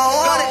niggas don't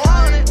want it.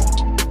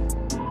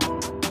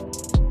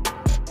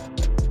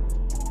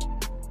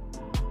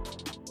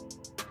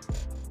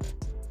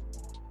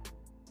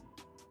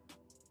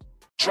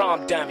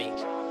 Drum dummy.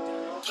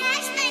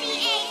 Cash Money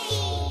AP.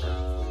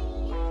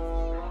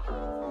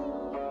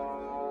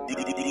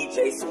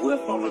 DJ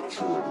Swift on the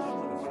truth.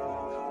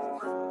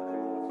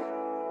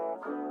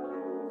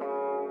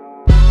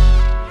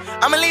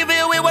 I'ma leave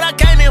it with what I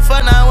came here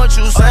for, not what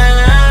you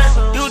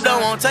saying. You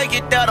don't want take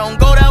it there, don't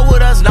go there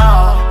with us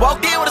now.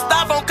 Walked in with a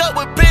styrofoam cup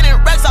with penny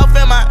racks off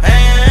in my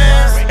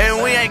hands.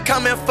 And we ain't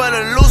coming for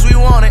the loose, we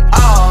want it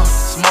all.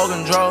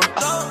 Smoking drugs,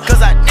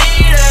 cause I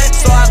need it.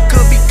 So I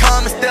could be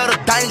calm instead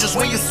of dangerous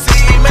when you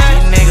see me.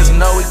 These niggas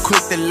know we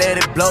quick to let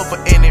it blow for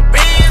any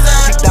reason.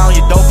 Kick down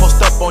your door,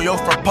 post up on your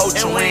front porch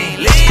and we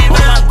ain't leaving.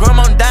 When my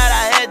grandma died,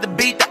 I had to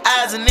beat the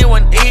eyes and it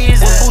wasn't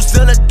easy. When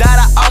Boozilla died,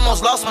 I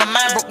almost lost my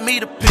mind, broke me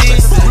to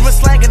pieces. We been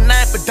slanging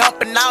knife for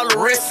dumping all the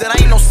rest, it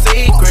ain't no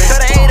secret.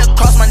 Cut a hater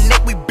across my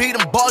neck, we beat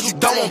them balls you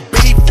don't want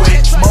beef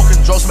with.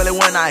 Smoking drugs, smell it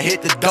when I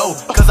hit the dough,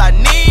 cause I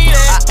need it.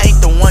 I ain't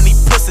the one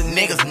these pussy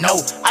niggas know.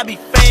 I be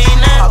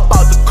fiendin'. Hop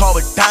out the car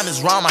with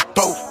diamonds round my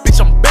throat.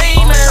 Bitch, I'm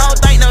beaming. I don't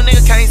think no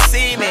nigga can't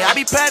see me. I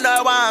be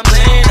paranoid while I'm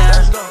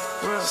leaning.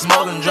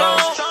 Smoking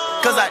drugs,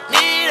 cause I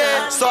need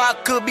it. so I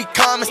could be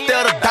calm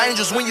instead of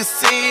dangerous when you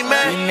see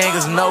me. You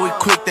niggas know we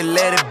quick to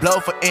let it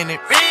blow for any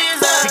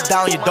reason. Kick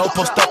down your door,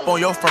 post up on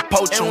your front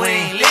porch and we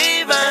ain't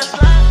leaving.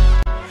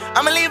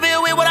 I'ma leave it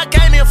with what I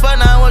came here for,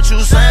 now what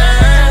you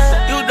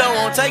saying? You don't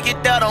want to take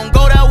it there, don't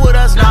go there with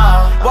us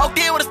now. Walked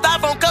in with a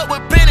styrofoam cup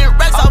with penny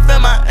racks off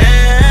in my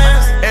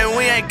hands. And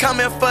we ain't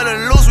coming for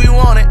the loose, we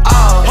want it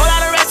all. Whole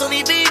lot of racks on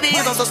these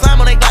BBs, I'm so slime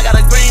on they Glock, got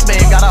a green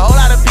bag. Got a whole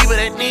lot of people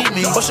that need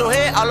me. Push your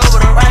head all over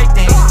the right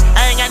thing.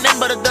 I ain't got nothing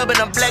but a dub and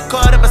a black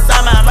card up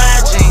beside my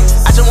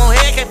jeans. I just want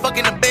head, can't fuck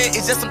in the bed,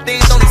 it's just some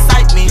things don't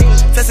excite me.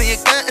 Testing your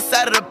gun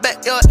inside of the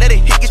backyard, let it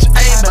hit, get your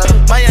aim up.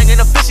 My young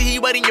and official, he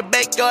wait in your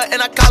backyard,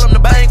 and I call him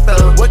the bank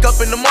fella. Wake up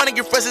in the morning,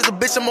 get fresh as a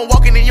bitch, I'ma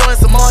walk in and you and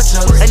some more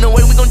jokes. Ain't no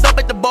way we gon' dump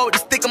at the boat with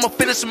the stick, I'ma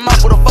finish him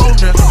off with a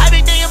folder. I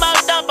be thinking about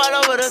dump all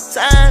over the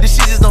time, this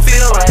shit just don't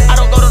feel right. I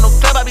don't go to no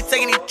club, I be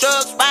taking these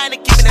drugs,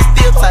 riding and keeping it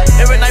still tight.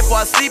 Every night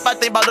before I sleep, I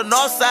think about the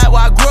north side,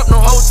 where I grew up no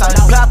whole time.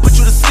 Play, I put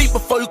you to sleep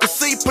before you can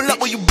see, pull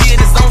up where you be in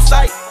his own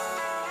sight.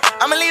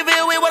 I'ma leave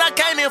it with what I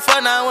came here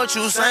for, now what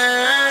you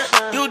saying?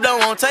 You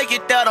don't want to take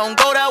it there, don't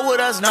go there with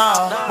us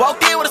now.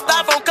 Walked in with a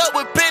styrofoam cup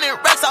with penny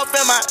racks off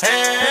in my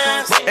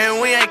hands.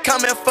 And we ain't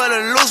coming for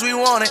the loose, we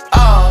want it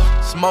all.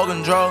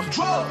 Smoking drugs,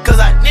 cause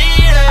I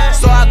need it,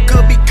 so I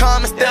could be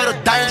calm instead of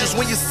dangerous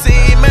when you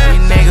see me.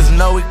 You niggas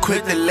know we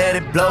quick to let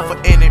it blow for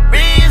any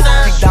reason.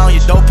 Kick down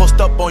your door,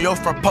 post up on your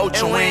front porch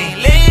and we ain't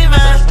leaving.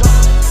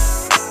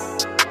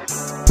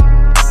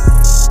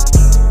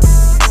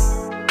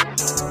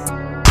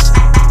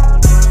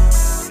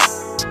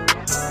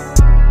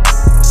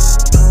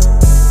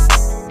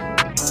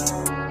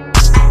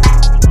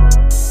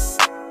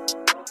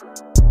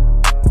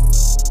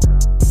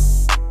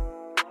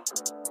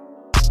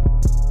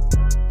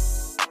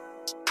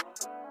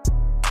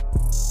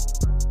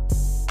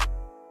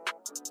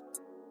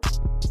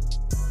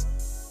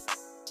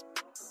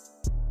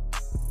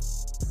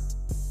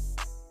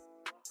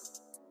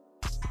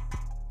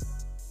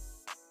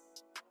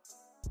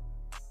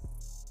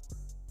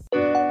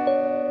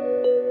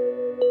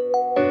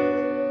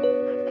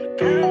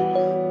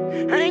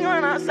 I ain't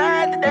going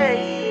outside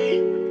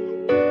today.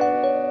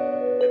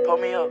 Pull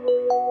me up.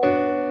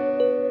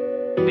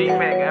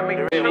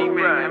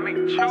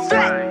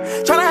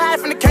 Tryna hide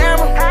from the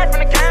camera.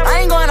 I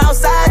ain't going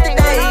outside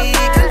today.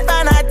 Couldn't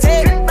find our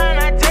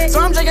tech, so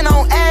I'm drinking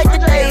on egg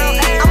today.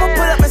 I'ma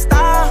pull up in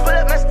style.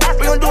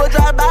 We gon' do a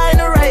drive-by in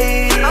the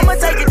rain. I'ma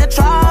take it to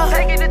trial.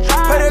 Pray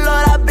the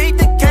Lord I beat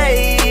the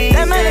case.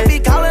 That man be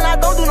calling, I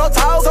don't do no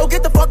talk, so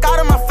get the fuck out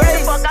of my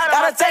face.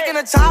 Gotta take in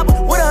a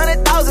chopper with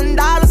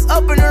 $100,000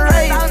 up in the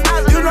race.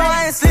 You know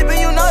I ain't sleeping,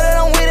 you know that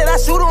I'm with it. I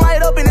shoot him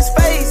right up in his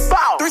face.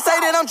 3 say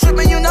that I'm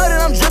tripping, you know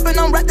that I'm dripping.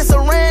 I'm wrapped this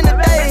around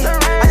today.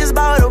 I just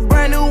bought a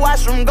brand new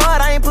watch from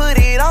God, I ain't put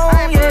it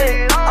on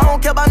yet. I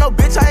don't care about no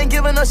bitch, I ain't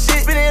giving a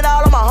shit. Spend it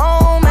all on my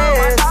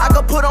homies. I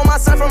could put on my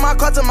son from my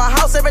car to my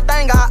house,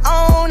 everything I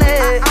own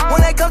it.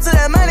 When they come to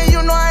that money,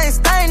 you know I ain't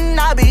staying,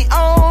 I be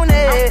on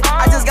it.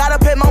 I just got a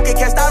pet monkey,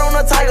 cast out on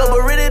a tiger,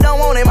 but really don't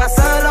want it. My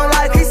son don't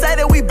like it. He say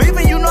that we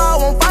beefing, you know I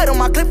won't fight him.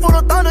 My clip full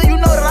of thunder, you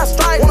know that I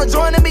strike. Wanna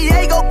join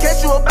NBA, go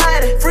catch you a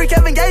body. Free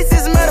Kevin Gates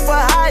is murder for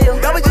hire.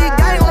 Double G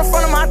gang on the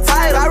front of my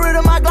title. I rid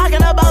of my Glock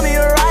and I bought me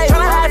a ride.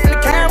 Tryna hide from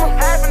the camera.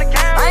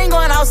 I ain't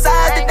going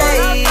outside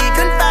today.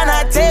 Couldn't find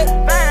our tech,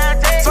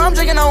 so I'm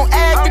drinking on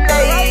egg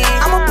today.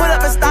 I'ma put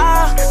up in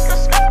style.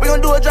 We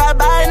gon' do a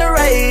drive-by in the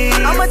rain.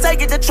 I'ma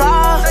take it to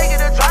trial.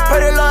 Pray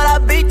the Lord I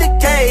beat the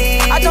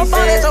case. I jump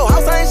on at your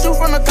house, I ain't shoot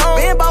from the cone.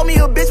 Ben bought me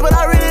a bitch, but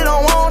I really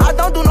don't want. I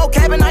don't do no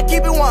capping, I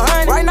keep it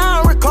 100. Right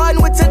now I'm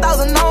recording with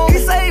 10,000 on. He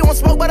say he want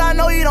smoke, but I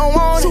know he don't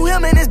want. Shoot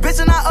him and his bitch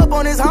and I up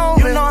on his home.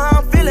 You know how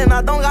I'm feeling,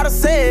 I don't gotta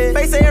say it.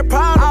 Face every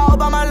problem, all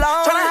by my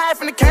loan. Tryna hide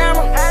from the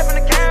camera.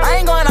 I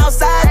ain't going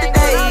outside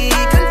today.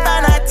 Couldn't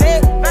find our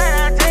tech,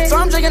 so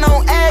I'm drinking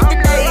on egg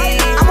today.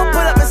 I'ma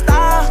pull up in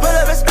style. We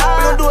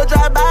gon' do a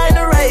drive-by in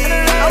the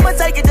rain. I'ma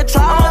take it to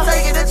trial.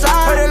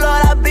 Pray the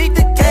Lord I beat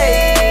the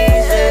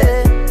case. Yeah.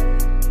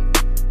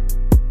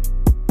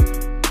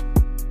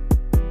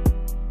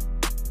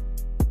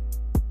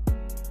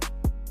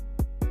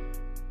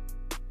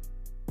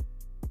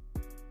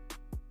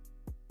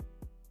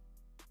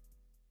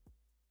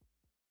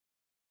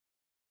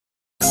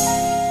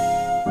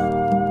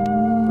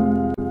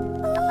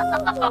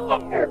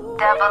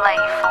 Double A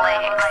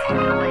flicks.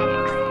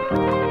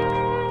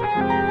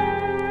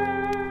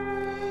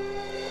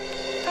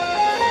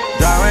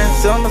 Drawing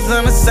symbols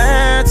in the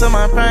sand till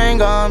my brain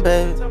gone,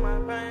 baby.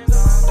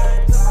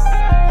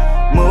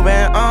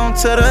 Moving on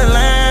to the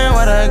land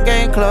where the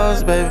gate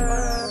closed, baby.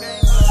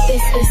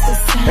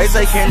 They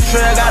say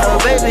Kentrell got a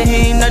baby, he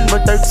ain't nothing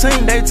but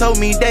 13. They told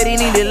me that he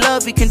needed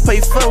love, he can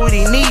pay for what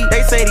he need.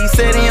 They said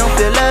he don't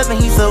feel love and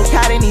he's so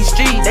caught in these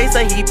streets. They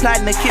say he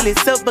plotting to kill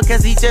himself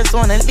because he just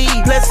wanna leave.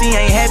 Plus he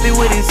ain't happy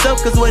with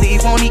himself cause what he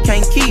want he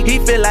can't keep.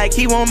 He feel like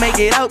he won't make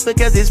it out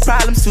because his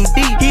problems too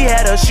deep. He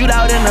had a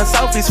shootout in the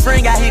south, his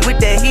friend got hit with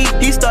that heat.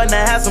 He starting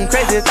to have some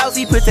crazy thoughts,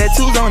 he put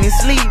tattoos on his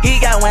sleeve.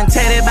 He got one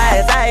tatted by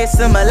his eye, it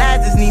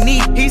symbolizes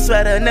Nene. He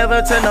swear to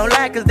never tell no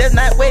lie, cause that's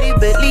not what he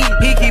believe.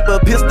 He keep a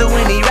pistol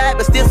when he ride,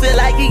 but still feel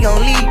like he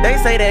gon' leave. They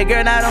say that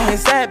girl not on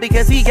his side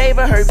because he gave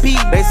her her pee.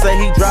 They say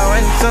he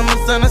drawing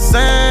symbols in the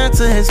sand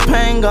to his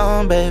pain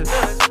gone, baby.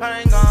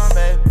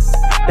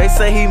 They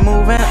say he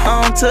moving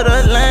on to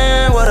the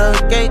land where the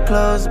gate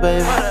closed,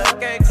 baby.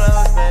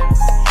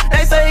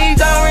 They say he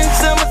drawing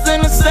symbols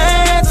in the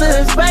sand to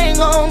his pain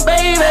gone,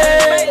 baby.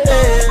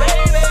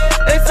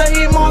 They say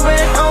he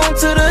moving on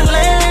to the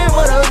land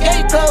where the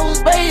gate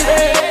closed, baby.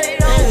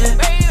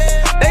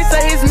 They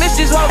say his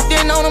missus walked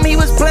in on him, he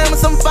was playing with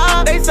some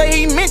fire. They say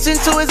he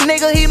mentioned to his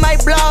nigga he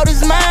might blow out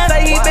his mind.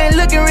 Say he been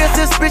looking real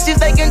suspicious,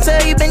 they can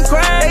tell he been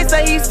crying. They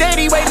say he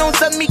steady waiting on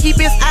something, he keep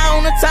his eye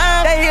on the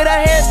time. They hear the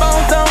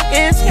headphones on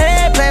his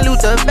head, playing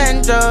Luther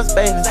Vandross,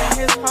 baby.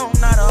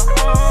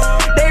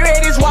 They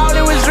read his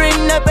wallet was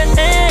written up and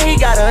then he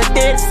got a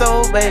dead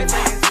soul, baby.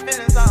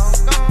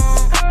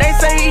 They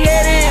say he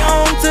headed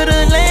home to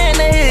the land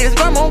that his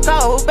grandma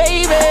called,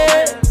 baby.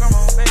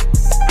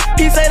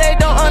 He say they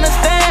don't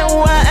understand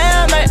who I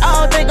am, they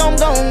all think I'm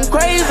going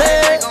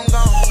crazy.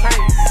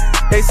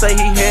 They say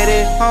he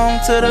headed home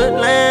to the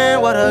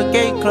land where the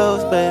gate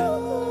closed, baby.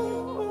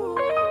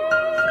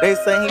 They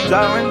say he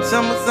drawing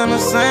symbols in the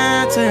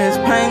sand to his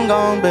pain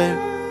gone, baby.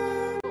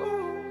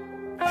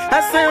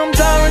 I say I'm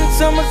drawing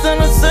symbols in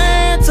the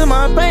sand to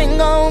my pain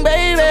gone,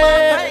 baby.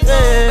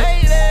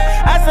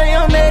 I say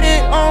I'm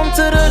headed home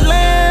to the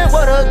land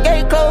where the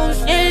gate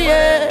closed,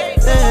 yeah.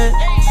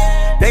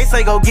 They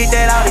say go get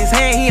that out his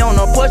hand, he on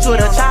the porch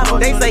with a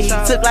chopper. They say he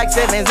took like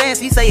 7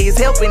 Xans, he say he's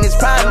helping his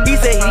problem. He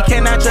say he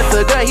cannot trust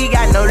a girl, he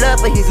got no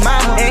love for his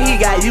mama. And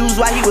he got used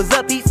while he was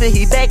up, he feel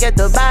he back at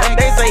the bottom.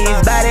 They say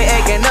his body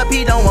acting up,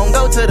 he don't want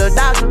go to the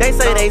doctor. They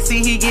say they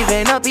see he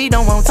giving up, he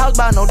don't want talk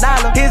about no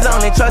dollar. His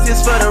only trust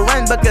is for the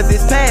run because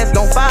his past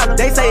gon' follow.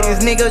 They say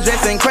this nigga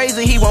dressing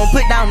crazy, he won't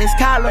put down his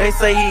collar. They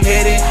say he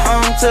headed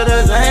home to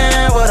the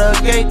land where the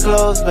gate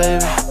closed,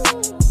 baby.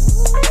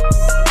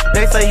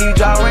 They say he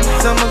drawing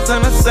symbols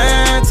in the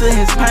sand to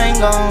his pain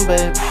gone,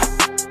 baby.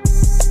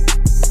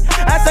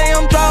 I say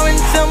I'm drawing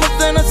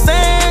symbols in the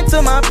sand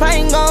to my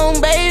pain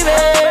gone, baby.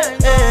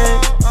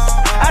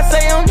 I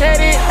say I'm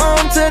headed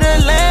home to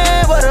the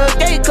land where the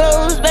gate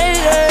closed, baby.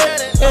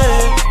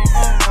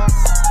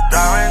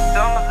 Drawing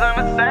symbols in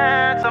the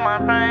sand to my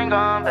pain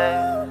gone, baby.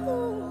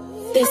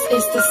 This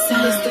is the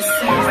sound.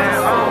 Headed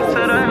home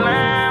to the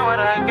land where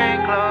the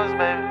gate closed,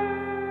 baby.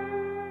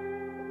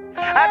 I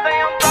say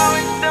I'm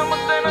drawing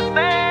symbols in the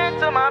sand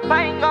to my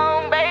pain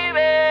gone, baby.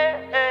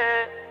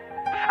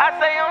 I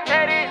say I'm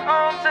headed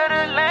home to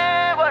the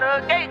land where the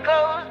gate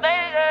closed,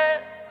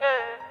 baby.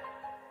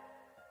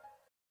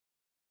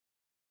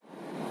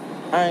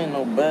 I ain't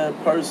no bad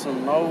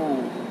person,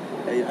 no.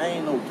 Hey, I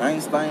ain't no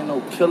gangster, I ain't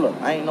no killer,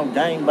 I ain't no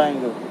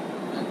gangbanger.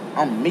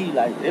 I'm me,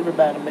 like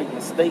everybody make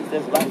mistakes,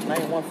 that's life. I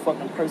ain't one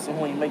fucking person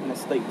who ain't make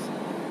mistakes.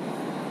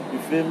 You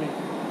feel me?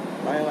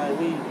 I ain't like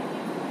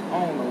I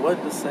don't know what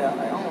to say.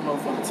 I don't know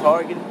if I'm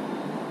targeted. I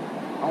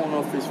don't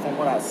know if it's from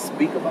what I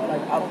speak about.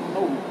 Like, I don't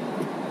know.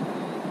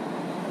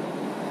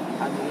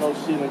 I just know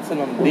shit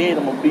until I'm dead,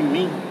 I'm gonna be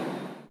me.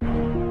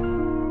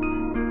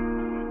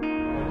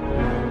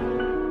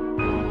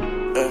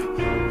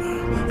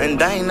 And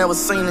I ain't never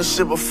seen this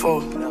shit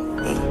before.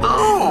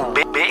 Ooh,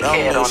 big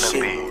head on the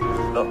beat.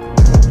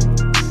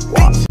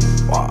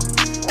 Wow.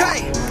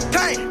 Gang.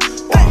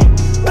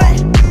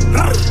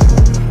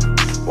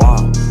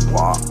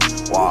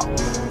 Wow.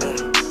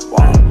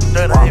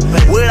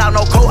 Without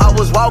no coat, I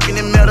was walking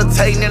and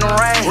meditating in the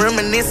rain.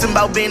 Reminiscing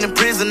about being in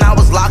prison, I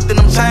was locked in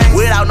them chains.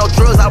 Without no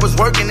drugs, I was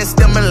working and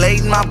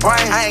stimulating my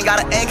brain. I ain't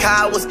gotta act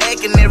how I was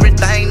acting,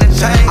 everything to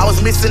change. I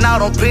was missing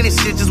out on plenty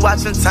shit, just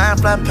watching time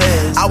fly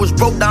past. I was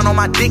broke down on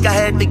my dick, I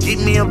had to get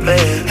me a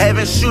bag.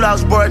 Having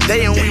shootouts broad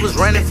day and we was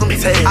running from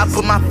tags. I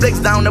put my flex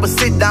down, never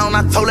sit down.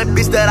 I told that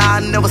bitch that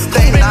I'd never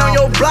stay down. On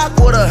your block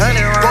with 100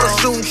 rounds. Go to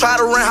shoot and try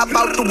to run, hop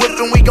out the whip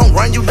and we gon'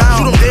 run you down.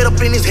 Shoot him dead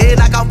up in his head,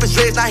 knock off his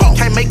dreads, now he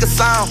can't make a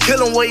sound.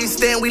 Kill him where he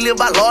stand, we live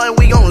by law and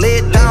we gon' lay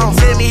it down.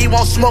 Tell me he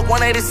won't smoke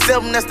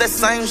 187, that's that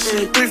same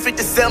shit.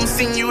 357,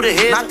 seen you the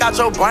head, knock out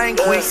your brain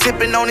quick.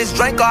 Sipping on this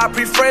drink, or I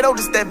pre-Fredo,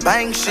 this that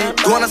bang shit.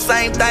 Doing the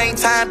same thing,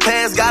 time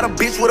passed, got a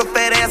bitch with a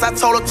fat ass. I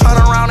told her turn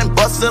around and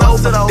bust it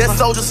over. That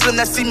soldier slim,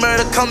 that see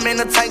murder come in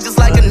the tank just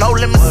like a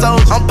no-limit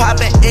soldier. I'm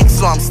popping X,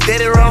 so I'm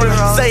steady rolling.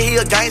 Say he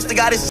a gangster,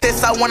 got his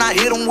chest out when I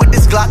hit him with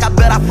this Glock, I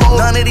bet I fold.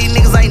 None of these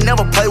niggas ain't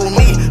never play with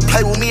me.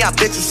 Play with me, I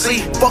bet you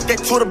see. Fuck that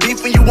Twitter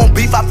beef, when you want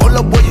beef, I pull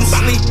up where you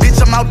sleep. Bitch,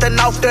 I'm out there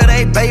off there,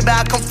 they baby,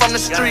 I come from the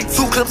street.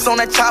 2 clips on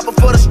that chopper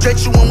for the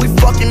stretch you when we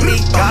fucking meet.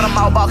 Got them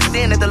all boxed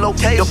in at the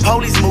location, the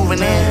police moving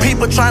in.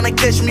 People trying to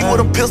catch me with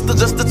a pistol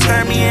just to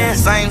turn me in.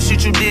 Same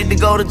shit you did to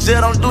go to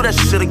jail, don't do that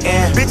shit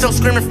again. Bitch, I'm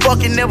screaming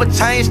fucking never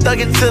change, stuck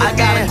into the I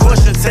got a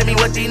question, tell me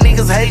what these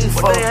niggas hating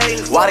for.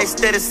 Why they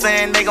steady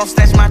saying they gon'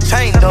 snatch my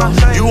chain though?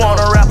 You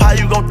wanna rap, how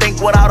you gon'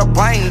 think without a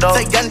brain though?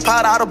 Take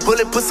gunpowder out a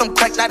bullet, put some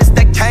crack, now this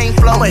that cane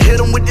flow. I'ma hit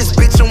him with this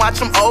bitch and watch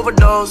him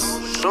overdose.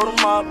 Shoot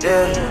him up,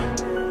 yeah.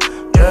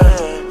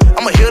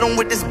 I'ma hit him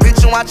with this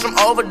bitch and watch him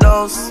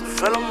overdose.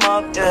 Fill him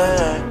up,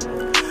 yeah.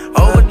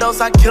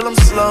 overdose, I kill them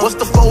slow. What's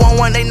the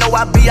 411? They know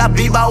I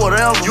be by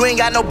whatever. You ain't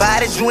got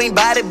nobody, you ain't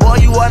body, boy,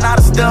 you are not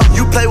a step.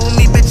 You play with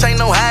me, bitch, ain't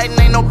no hiding,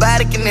 ain't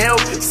nobody can help.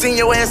 Send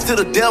your ass to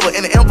the devil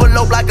in an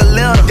envelope like a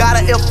letter.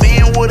 Got a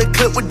FN with a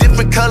clip with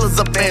different colors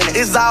up in it.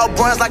 It's all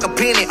bronze like a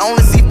penny,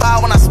 only see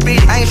fire when I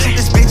spit it. I ain't shoot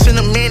this bitch in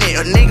a minute,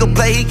 a nigga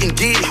play, he can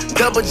get it.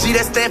 Double G,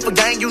 that stand for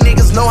gang, you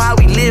niggas know how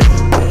we live.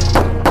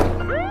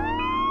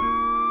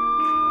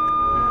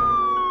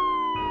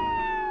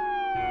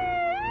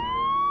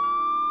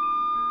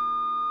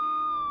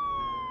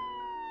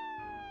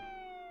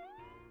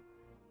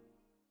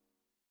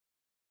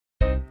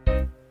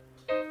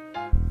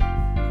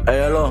 Hey,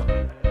 hello.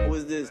 Who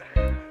is this?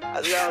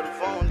 I just got on the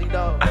phone,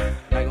 D-Dog.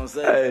 I gonna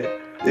say,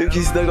 hey, you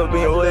keep stuck up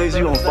in your ways,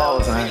 you gon'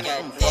 fall, son.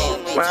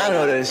 Man, I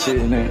know that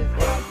shit, nigga.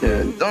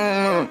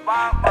 Yeah,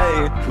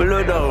 hey, but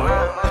look though,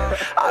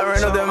 I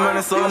ran up that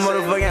money so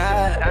motherfucking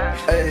high.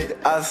 Hey,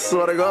 I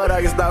swear to God,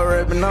 I can stop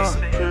rapping up.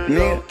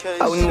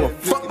 Nigga, I wouldn't give a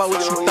fuck about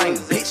what you think,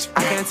 bitch.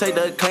 I can take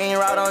the clean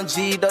route on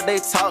G, though they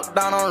talk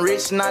down on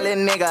rich, now that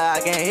nigga,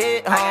 I can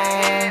hit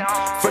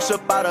home. Fresh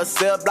up out of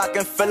cell block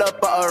and fill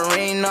up a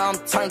arena. I'm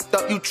turned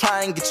up, you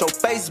try and get your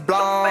face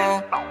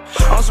blown.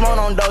 I'm smoking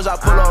on Doge, I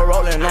pull up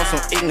rolling on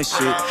some ignorant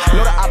shit.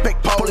 Know that I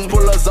pick police,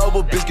 pull us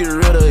over, bitch, get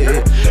rid of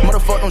it.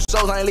 Motherfuck them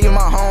shows, I ain't leaving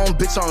my home,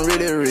 bitch, I'm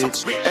really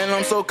rich. And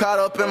I'm so caught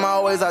up in my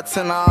ways, I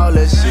tend to all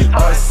that shit.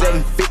 All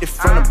 750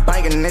 from the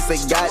bank and they say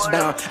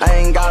goddamn. I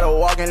ain't gotta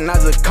walk in, I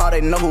just call,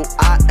 they know who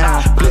I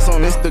am. Bliss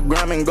on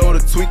Instagram and go to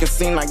tweak and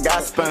seem like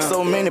God spam.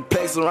 So many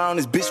places around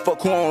this bitch,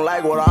 fuck who don't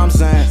like what I'm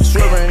saying.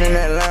 Swerving in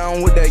that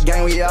lounge with that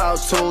gang, we all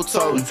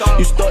toe-toe.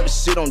 You start the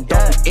shit on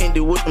dope, end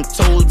it with them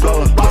toes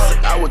blowing.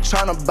 I was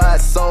tryna buy a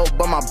soul,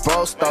 but my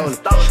bro stole it.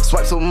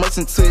 Swipe so much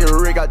into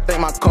your rig, I think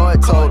my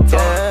card told.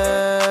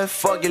 Yeah,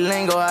 fuck your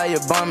lingo, how you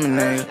bumming,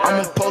 nigga.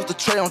 I'ma post a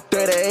tray on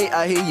 38,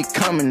 I hear you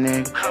coming,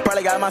 nigga.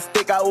 Probably got my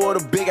stick out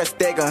with a big ass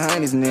stack of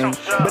honeys, nigga.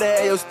 But I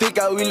had your stick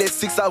out, we let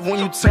 6 off when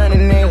you turn it,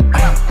 nigga.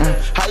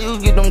 How you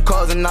get them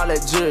cars and all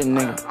that jewelry,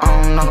 nigga?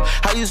 I don't know.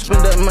 How you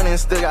spend that money and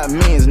still got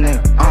millions,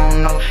 nigga? I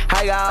don't know.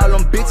 How you got all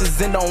them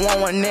bitches and don't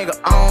want one, nigga?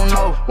 I don't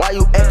know. Why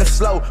you acting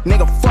slow,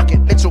 nigga?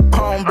 Fucking let your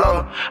palm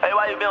blow. Hey,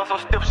 why you be on some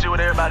stiff shit with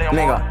everybody on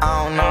nigga,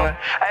 I don't know.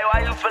 Hey,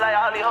 why you feel like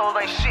all these hoes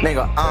ain't shit?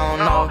 Nigga, I don't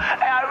know.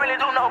 Hey, I really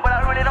do know, but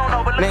I really don't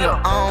know. But look nigga,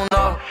 up. I don't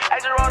know. I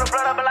just roll the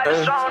blood up and like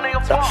a strong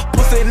nigga fuck.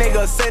 Pussy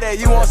nigga say that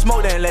you want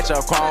smoke, then let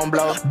your chrome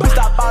blow. Bitch,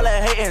 stop all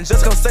that hating,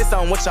 just gon' say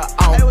something with your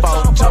own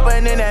phone.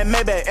 Jumping in that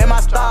Maybach in my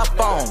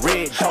styrofoam.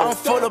 Red, I'm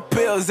full of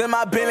pills in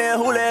my Bentley,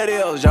 who that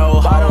is,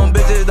 yo? All them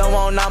bitches don't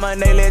want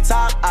nominated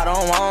top, I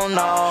don't want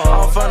no.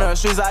 I'm from the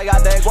streets, I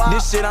got that guap.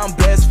 This shit I'm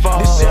blessed for.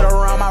 This shit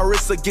around my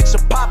wrist, so get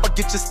your pop or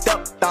get your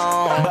stepped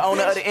on. But on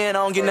the other end,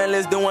 I don't get nothing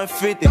less than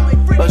 150.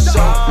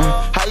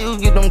 How you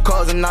get them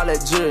cars and all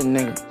that jewelry,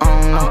 nigga?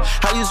 I don't know.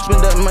 How you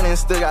spend that money and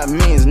still got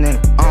millions, nigga?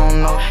 I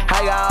don't know.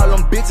 How you got all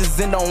them bitches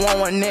and don't want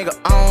one, nigga?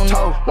 I don't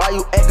know. Why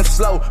you acting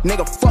slow,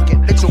 nigga?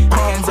 Fucking let your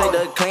palm blow. Take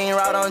the clean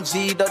route on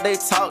G, though they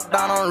talk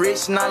down on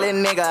rich, now that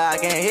nigga, I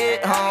can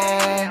hit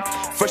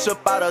home. Fresh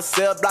up out of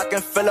cell block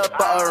and fill up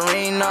a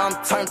arena.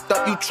 I'm turned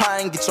up, you try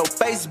and get your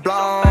face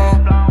blown.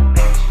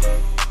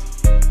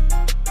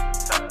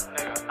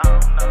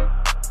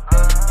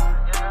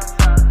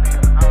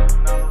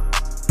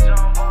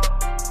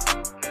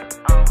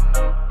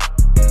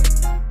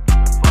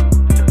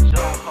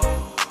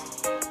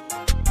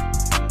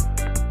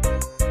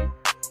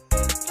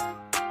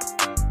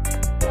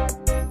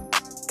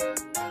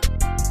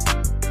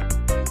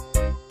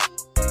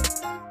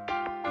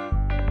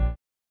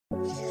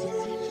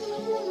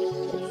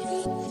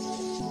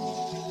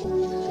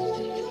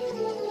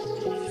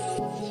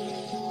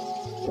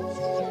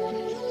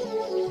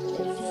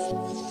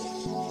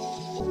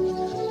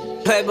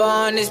 Playboy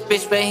on this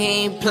bitch, but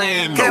he ain't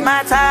playing. Kept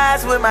my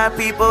ties with my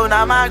people,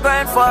 now my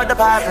grandfather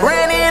deposit.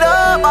 Ran it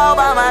up all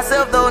by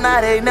myself though, now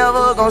they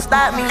never gon'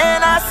 stop me.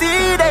 And I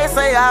see they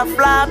say I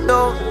flop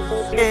though.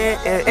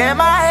 In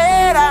my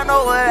head I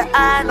know what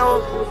I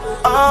know.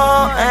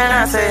 Oh, and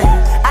I say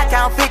I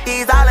count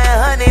 50s, all in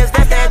hundreds,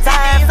 that's that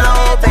time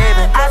flow,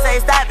 baby. I say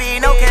stop it,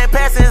 no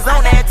comparisons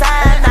on that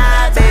time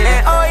now, baby.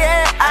 And oh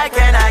yeah, I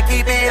cannot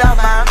keep it off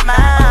my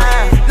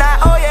mind. Now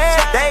oh yeah,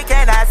 they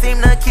cannot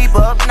seem to keep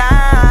up now.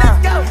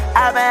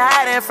 I've been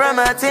hiding from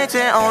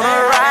attention on the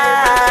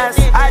rise.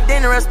 I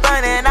didn't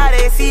respond and now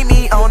they see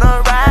me on the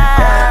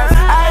rise.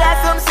 I got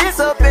some shit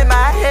up in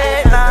my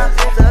head now.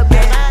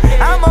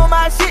 I'm on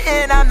my shit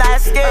and I'm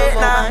not scared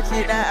now.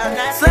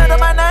 Slander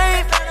my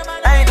name,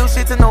 I ain't do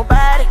shit to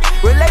nobody.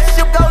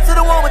 Relationship go to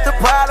the one with the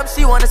problem.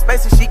 She want a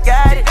space and she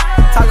got it.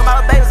 Talking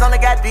about babies, only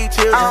got 3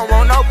 children. I don't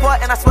want no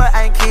part and I swear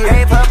I ain't kidding.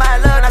 Gave her my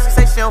love, now she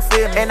say she don't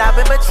feel me. And I've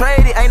been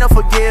betrayed, it ain't no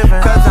forgiving.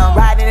 Cause I'm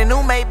riding a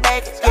new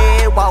Maybach,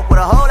 yeah. Walk with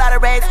a whole lot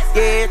of racks,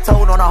 yeah.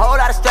 Told on a whole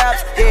lot of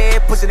straps, yeah.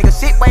 Push a nigga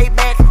shit way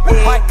back,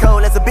 yeah. White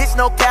cold as a bitch,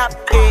 no cap,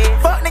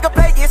 yeah. Fuck nigga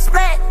pay, get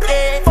splat,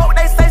 yeah. Fuck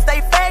they say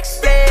stay facts,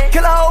 yeah.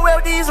 Kill a whole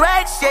world these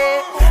racks,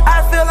 yeah.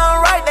 I feel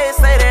alright, they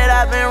say that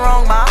I've been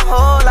wrong my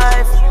whole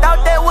life.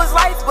 Thought that was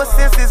life, but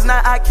since it's not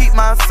night I keep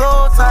my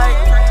soul tight.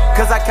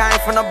 Cause I came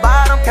from the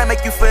bottom, can't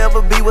make you forever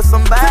be with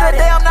somebody. To the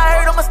day I'm not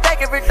hurt, I'ma stack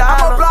every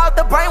dollar. I'ma blow out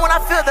the brain when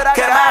I feel that I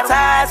got my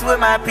ties with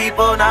my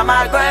people, now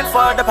my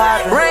grandfather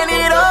deposit. Ran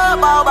it up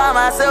all by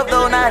myself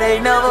though, now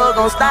they never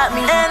gon' stop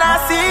me. And I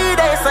see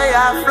they say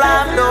I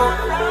flop though.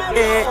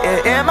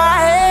 In my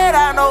head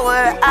I know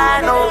what I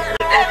know.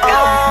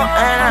 Oh,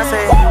 and I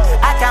say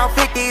I count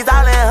 50s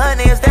all in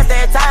hundreds, that's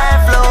that time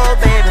flow,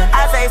 baby.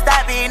 I say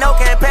stop me, no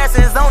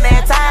comparisons on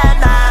that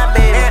timeline,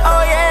 baby. And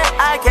oh yeah,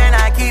 I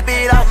cannot keep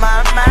it off my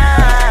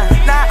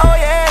mind. Now oh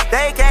yeah,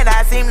 they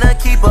cannot seem to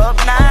keep up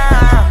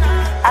now.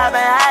 I've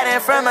been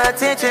hiding from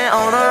attention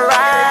on the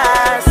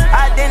rise.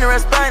 I didn't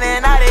respond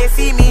and now they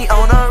see me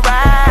on the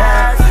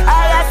rise.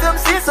 I got some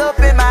shit up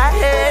in my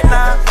head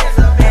now.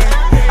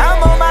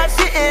 I'm on my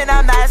shit and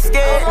I'm not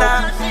scared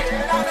now.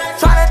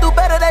 Tryna do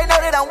better, they know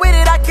that I'm with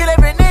it. I kill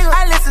every nigga,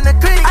 I listen to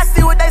critics. I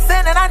see what they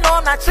saying and I know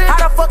I'm not tripping.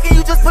 How the fuck can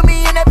you just put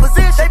me in that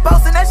position? They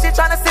posting that shit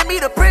tryna send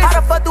me to prison. How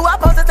the fuck do I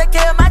post to take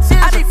care of my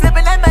children? I be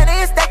flipping that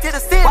money and stack to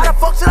the ceiling. Why the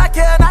fuck should I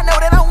care and I know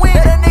that I'm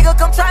winning? Let a nigga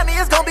come try me,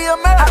 it's gon' be a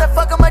murder. How the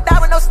fuck I'ma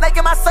die with no snake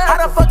in my servant? How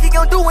the fuck he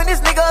gon' do when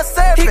this nigga a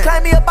servant? He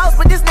claim me a boss,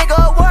 but this nigga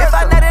a worker. If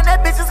I nut in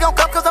that bitch, it's gon'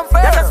 come cause I'm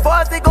further. That's as far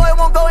as they go, it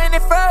won't go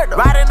any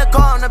further. Riding the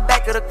car on the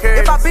back of the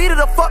curb. If I beat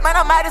it the fuck, man,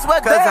 I might as well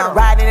go. Cause I'm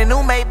riding a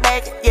new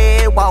Maybach,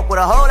 yeah. Walk with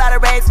a whole lot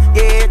of racks,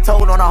 yeah.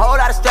 Told on a whole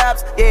lot of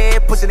straps, yeah.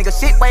 Push a nigga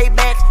shit way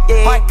back,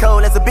 yeah. Heart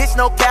cold as a bitch,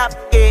 no cap,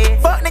 yeah.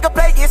 Fuck nigga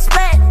play, get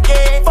smacked,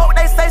 yeah. Fuck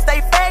they say,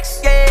 stay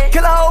facts, yeah.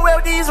 Kill a whole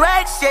world with these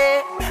racks,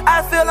 yeah.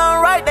 I feel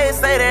alright, they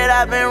say that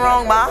I've been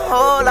wrong my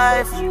whole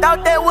life.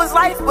 Thought that was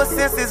life, but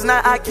since it's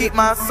not, I keep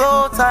my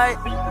soul tight.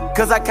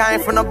 Cause I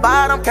came from the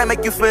bottom, can't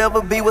make you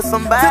forever be with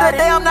somebody. To the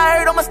day I'm not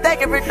hurt, I'ma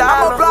stack every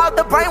dollar. I'ma blow out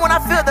the brain when I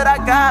feel that I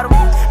got them.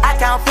 I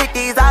count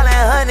 50s all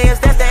in hundreds,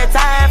 that's that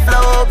time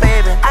flow,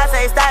 baby. I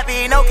say stop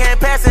me, no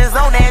comparisons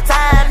on that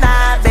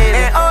timeline, baby.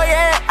 And oh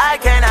yeah, I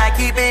cannot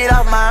keep it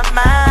off my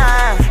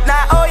mind.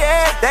 Now oh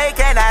yeah, they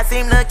cannot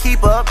seem to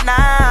keep up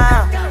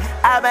now.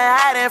 I've been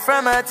hiding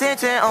from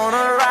attention on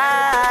the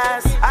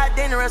rise. I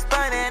didn't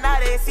respond and now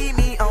they see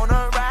me on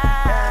the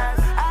rise.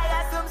 I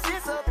got some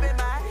shit up in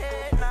my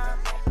head now.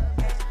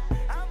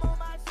 I'm on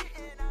my shit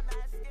and I'm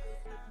not scared.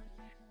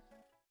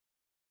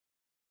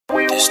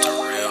 This the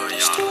real,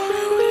 this the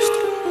real.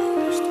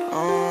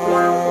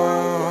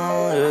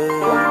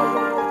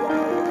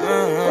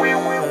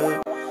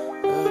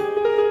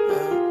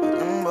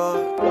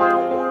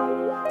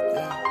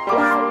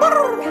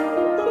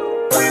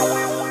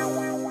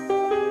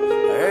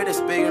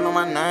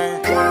 My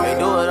name, they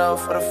do it all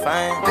for the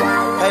fame.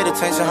 Pay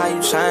attention how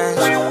you change.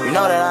 You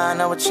know that I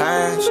never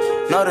change.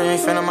 Know that you ain't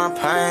feeling my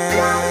pain.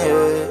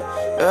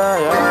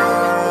 Yeah.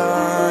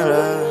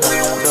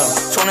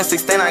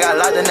 2016, I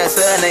got locked in that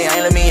cell and they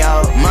ain't let me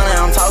out. Money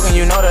I'm talking,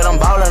 you know that I'm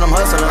ballin', I'm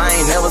hustling, I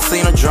ain't never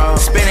seen a drum.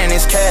 Spending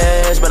this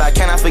cash, but I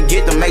cannot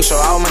forget to make sure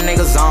all my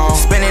niggas on.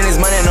 Spending this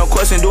money, no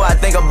question, do I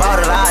think about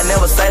it? I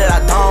never say that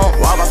I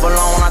don't. Walk off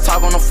alone when I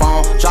talk on the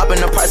phone.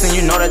 Dropping the price and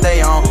you know that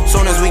they on.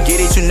 Soon as we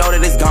get it, you know that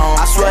it's gone.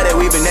 I swear that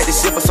we been at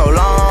this shit for so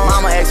long.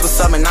 Mama asked for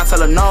something, I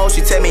tell her no. She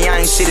tell me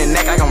I ain't shit and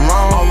act like I'm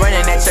wrong. I'm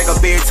running that check up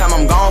every time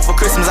I'm gone. For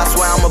Christmas, I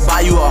swear I'ma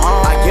buy you a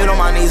home. I get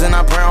on my knees and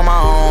I pray on my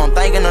own.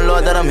 Thanking the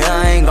Lord that I'm here,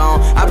 I ain't gone.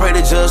 I pray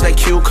the judge that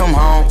Q come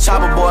home.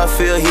 Chopper boy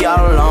feel he all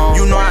alone.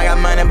 You know I got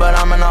money but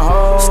I'm in a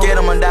hole. Scared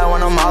I'ma die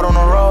when I'm out on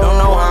the road. Don't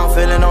know how I'm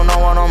feeling, don't know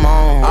what I'm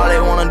on. All they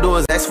wanna do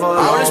is ask for a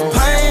loan. All this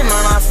pain,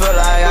 man, I feel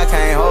like I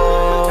can't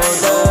hold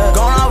it.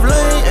 Gone off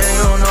late and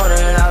you know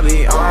that I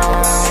be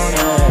on.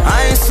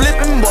 I ain't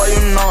slipping, boy,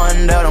 you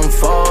knowin' that I'm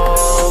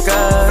focused.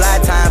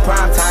 Flight time,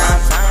 prime time,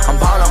 I'm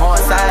ballin'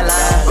 hard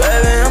sideline.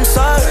 Baby, I'm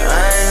sorry,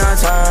 I ain't got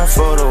time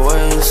for the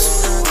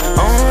waste.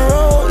 On the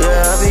road,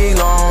 yeah, I be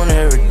gone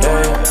every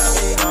day.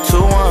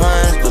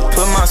 2-100 to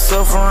put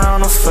myself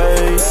around the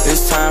fade.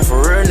 It's time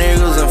for real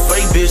niggas and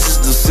fake bitches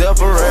to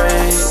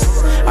separate.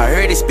 I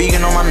heard they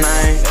speaking on my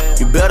name.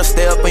 You better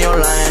stay up in your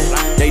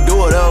lane. They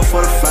do it up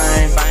for the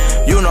fame.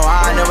 You know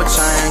I never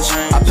change.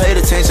 I paid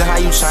attention how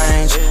you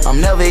change.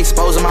 I'm never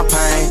exposing my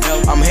pain.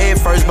 I'm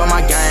head first by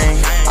my gang.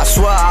 I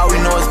swear all we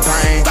know is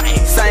pain.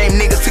 Same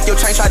niggas took your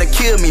chain, try to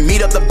kill me.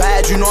 Meet up the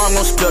badge, you know I'm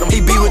gon' split them.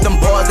 He be with them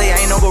boys, they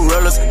ain't no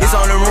gorillas. It's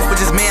on the roof with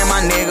just me and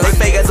my niggas. They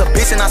fake as a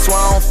bitch and I swear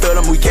I don't feel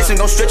them. We catch him,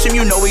 gon' stretch him,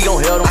 you know we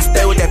gon' held them. I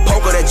stay with that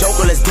poker, that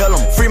joker, let's deal them.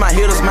 Free my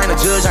hitters, man, the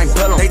judge ain't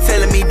bill them. They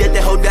telling me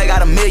that whole day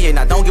got $1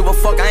 million. I don't give a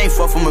fuck, I ain't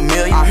fuck from $1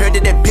 million. I heard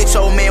that bitch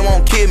old man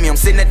won't kill me. I'm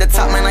sitting at the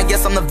top, man, I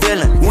guess I'm the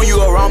villain. When you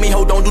around me,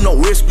 ho, don't do no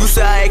risk. You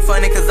say I act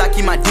funny cause I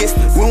keep my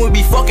distance. When we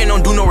be fucking,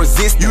 don't do no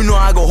resist. You know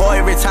I go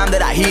hard every time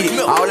that I hit it.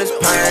 All this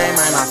pain,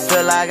 man, I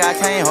feel like I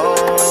can't hold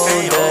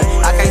it.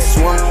 I can't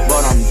swim,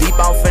 but I'm deep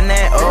off in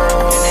that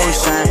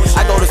ocean.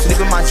 I go to sleep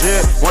in my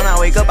drip. When I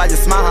wake up, I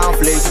just smile how I'm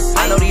flexing.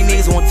 I know these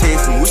niggas won't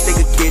text me, wish they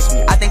could kiss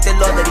me. I think that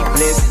Lord that he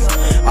bless me.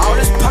 All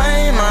this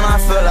pain, man, I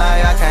feel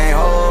like I can't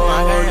hold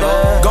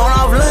it. Gone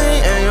off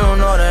late, and you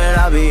know that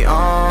I be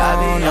on.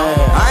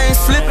 I ain't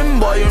slipping,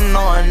 boy, you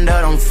knowin'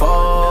 that I'm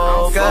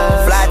focused.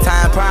 Flight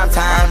time, prime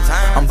time,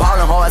 I'm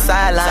ballin' hard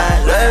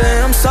sideline.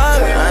 Baby, I'm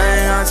sorry, I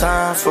ain't got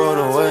time for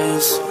the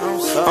waste.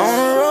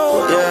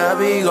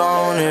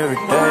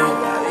 every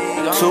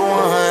day.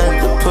 200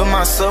 to put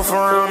myself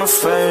around the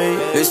fade.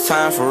 It's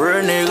time for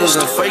real niggas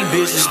and fake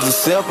bitches to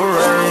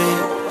separate.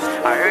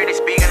 I heard they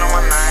speaking on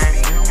my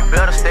name. You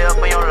better stay up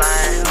in your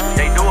lane.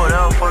 They do it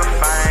up for the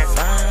fame.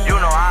 You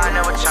know I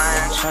never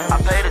change. I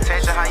paid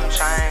attention how you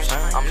change.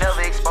 I'm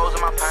never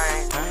exposing my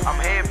pain. I'm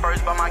head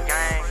first by my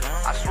game.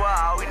 I swear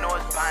all we know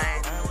is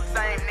pain.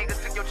 Same niggas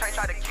took your chain,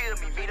 try to kill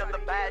me. Beat up the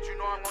badge, you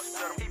know I'm gon'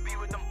 split them. He be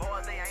with them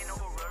boys, they ain't no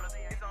gorillas.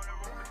 It's on the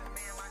roof with just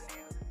me and my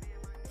niggas.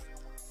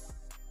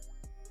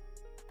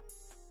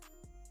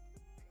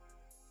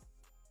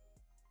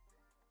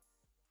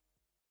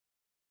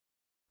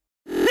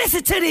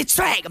 Listen to this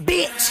track,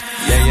 bitch.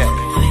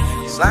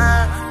 Yeah.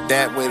 Slime.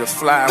 That way to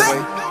fly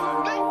away.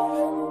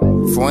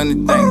 For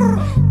anything.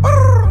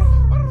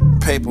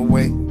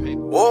 Paperweight.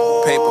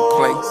 Paper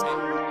plates.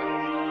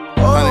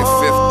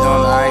 150 on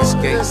the ice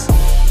skates.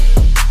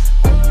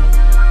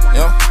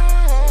 Yo.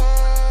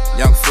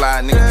 Young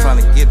fly nigga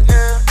tryna get it.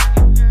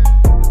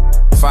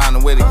 Find a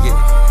way to get it.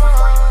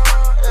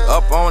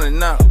 Up on it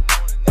now.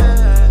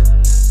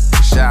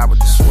 Shy with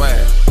the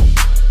swag.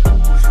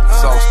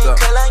 Sauced up.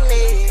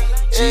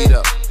 G'd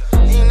up.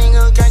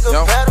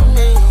 Yo,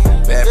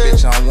 bad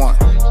bitch on one.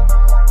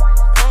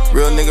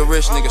 Real nigga,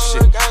 rich nigga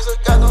shit.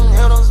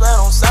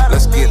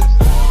 Let's get it.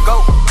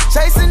 Go.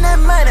 Chasing that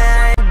money,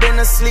 I ain't been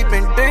asleep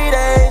in 3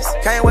 days.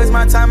 Can't waste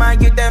my time, I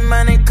get that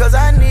money cause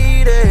I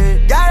need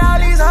it. Got all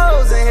these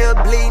hoes in here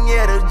bleeding,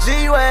 yeah, the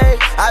G-way.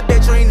 I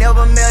bet you ain't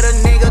never met a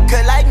nigga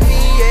cut like me,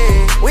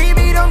 yeah. We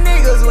be them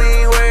niggas, we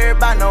ain't worried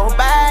about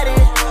nobody.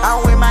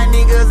 I'm with my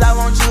niggas, I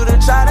want you to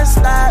try to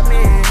stop me.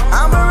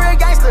 I'm a real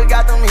gangster,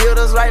 got them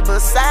hitters right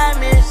beside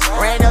me.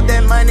 Ran up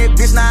that money,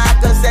 bitch, now I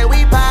can say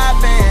we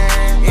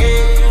poppin',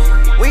 yeah.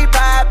 We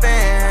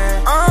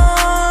poppin',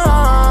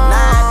 now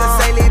I can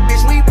say, little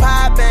bitch, we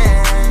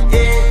poppin',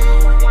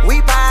 yeah.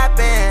 We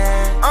poppin',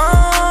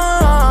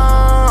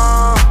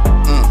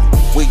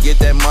 We get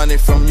that money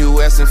from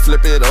US and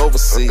flip it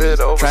overseas.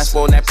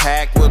 Transport that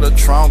pack with a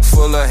trunk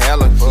full of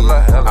hella keys.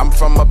 I'm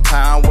from a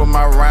pound with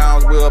my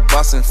rounds, we're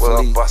bustin'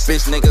 fleet.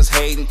 Bitch niggas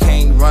hating,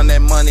 can't run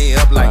that money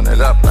up like me.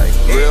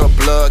 Real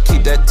blood,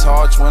 keep that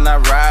torch when I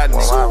ride me.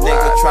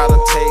 Nigga try to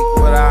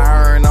take what I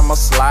earn, I'ma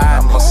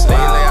slide me. Lately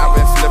I've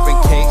been flipping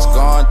cakes,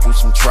 going through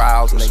some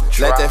trials.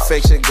 Let that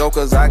fake shit go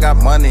cause I got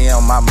money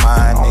on my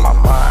mind, nigga.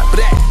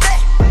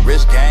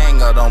 Rich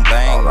gang or don't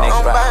bang,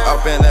 nigga.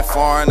 Up in that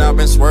foreign, I've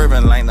been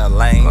swerving lane to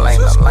lane.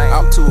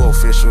 I'm too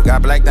official,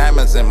 got black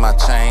diamonds in my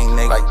chain,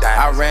 nigga.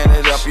 I ran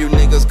it up, you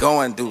niggas go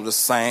and do the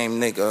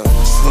same, nigga.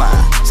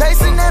 Slime.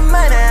 Chasing that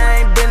money,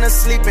 I ain't been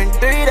asleep in 3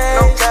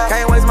 days.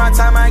 Can't waste my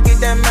time, I get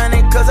that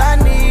money cause I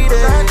need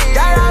it.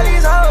 Got all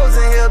these hoes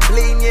in here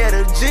bleeding, yeah,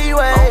 the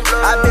G-way.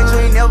 I bet you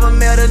ain't never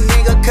met a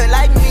nigga cut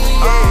like me,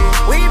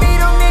 yeah. We be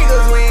them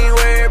niggas, we ain't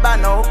worried about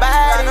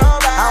nobody.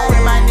 I'm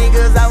with my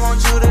niggas, I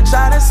want you to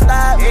try to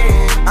stop me.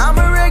 I'm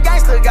a real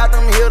gangster, got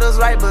them hitters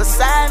right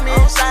beside me.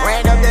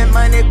 Ran up that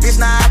money, bitch,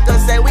 now I can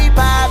say we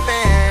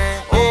poppin',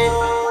 yeah.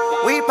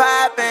 We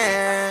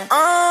poppin',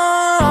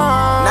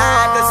 now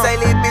I can say,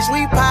 little bitch,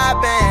 we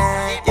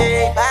poppin',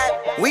 yeah.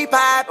 We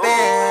poppin',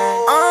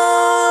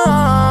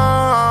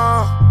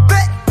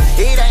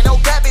 it ain't no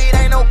cap, it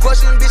ain't no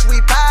question, bitch,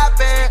 we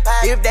poppin'.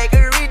 If they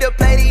could read the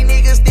play, these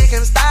niggas still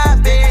can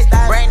stop it.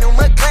 Brand new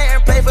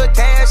McLaren, play for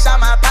cash out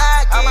my pocket.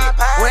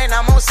 When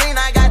I'm on scene,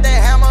 I got that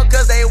hammer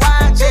cause they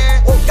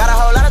watchin'. Got a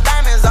whole lot of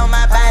diamonds on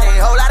my body,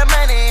 whole lot of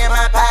money in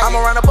my pocket. I'ma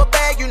run up a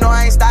bag, you know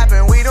I ain't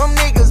stoppin'. We them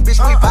niggas,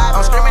 bitch, we poppin'.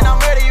 I'm screamin', I'm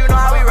ready, you know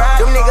how we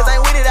ride. Them niggas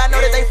ain't with it, I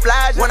know that they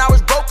fly. When I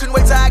was broke, couldn't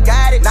wait till I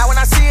got it. Now when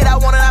I see it, I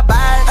want it, I buy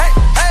it.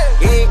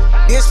 Yeah,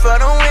 this for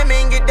them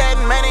women, get that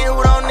money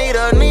who don't need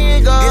a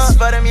nigga. This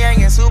for them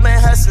youngins who been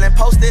hustlin',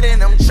 posted in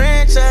them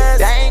trenches.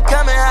 They ain't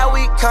comin' how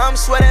we come,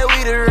 swear that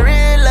we the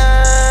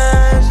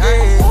realest,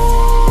 yeah.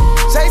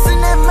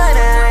 Chasing that money,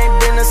 I ain't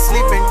been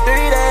asleep in 3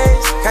 days.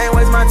 Can't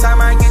waste my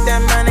time, I get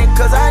that money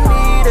cause I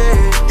need it.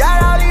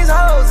 Got all these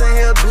hoes in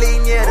here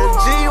bleeding, yeah, the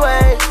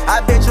G-way.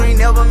 I bet you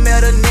ain't never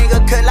met a nigga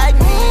cut like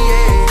me,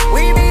 yeah.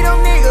 We be them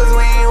niggas,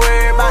 we ain't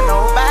worried about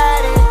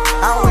nobody.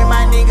 I'm with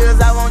my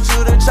niggas, I want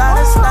you to try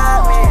to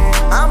stop me.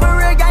 I'm a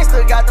real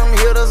gangster, got them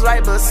hitters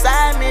right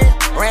beside me.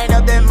 Ran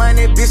up that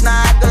money, bitch, now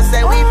I can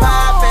say we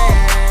poppin',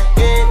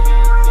 yeah.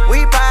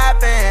 We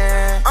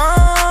poppin',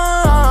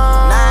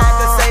 now I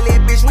can say,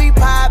 little bitch, we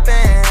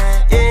poppin',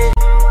 yeah.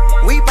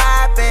 We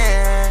poppin',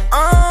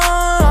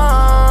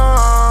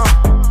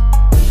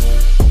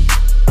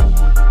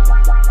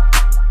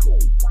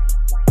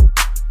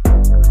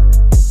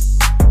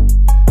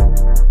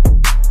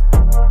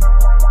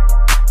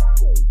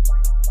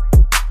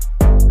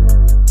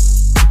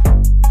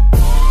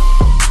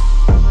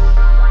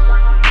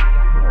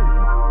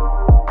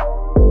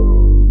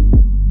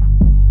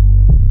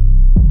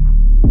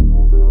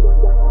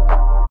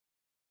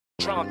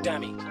 Trump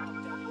dummy.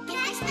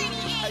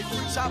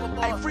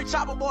 Hey, free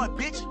chopper boy,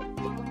 bitch.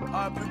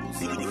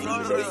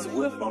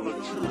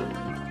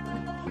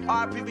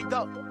 R.I.P. Big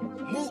Dope.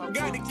 Mook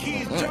got the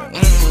keys, jump.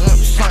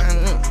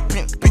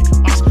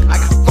 I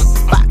got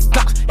 5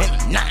 stocks and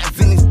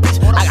 9s in this bitch.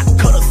 I got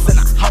cutters and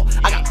a hoe.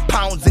 I got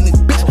pounds in this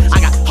bitch. I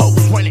got hoes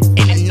running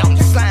in and out,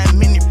 slime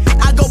in it.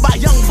 I go by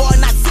Youngboy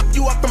and I zip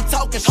you up from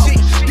talking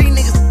shit. These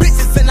niggas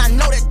bitches and I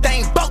know that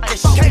they ain't bout that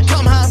shit. Can't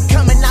come how I'm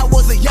coming, I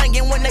was a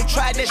youngin' when they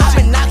tried that shit. I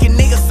been knocking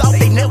niggas off,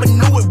 they never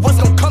knew it was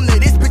gon' come to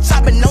this bitch.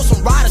 I been on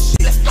some rider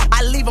shit.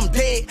 I leave them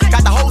dead,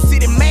 got the whole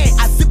city mad.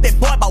 I zip that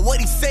boy by what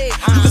he said.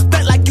 You can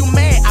stunt like you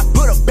mad, I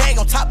put a bag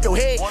on top your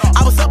head.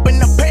 I was up in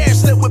the pair,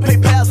 slept with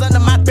PayPals under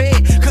my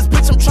bed. Cause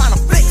bitch, I'm tryna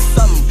flex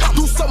something,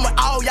 do something with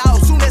all y'all.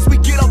 Soon as we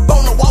get up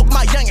on the walk,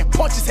 my youngin'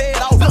 punch his head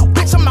off. Look,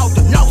 bitch, I'm out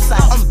the north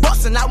side. I'm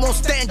bustin', I won't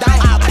stand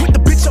down. I put the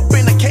bitch up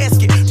in a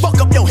casket,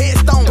 fuck up your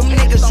headstone. Them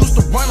niggas used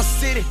to run a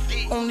city,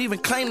 don't even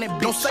claim that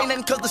bitch. Don't say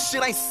nothing cause the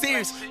shit ain't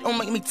serious. Don't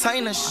make me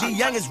tame that shit.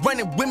 Youngins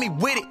running with me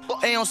with it,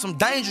 they on some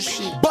dangerous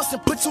shit. Bustin',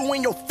 put you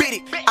in your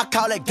fitted, I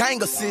call that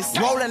gang assist.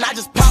 Rollin', I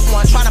just pop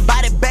one, tryna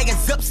buy that bag and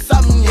zip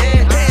something,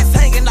 yeah. Pants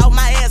hanging off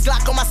my ass,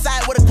 Glock on my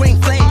side with a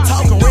green flame.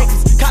 Talking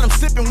records, caught him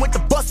sipping with the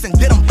bus and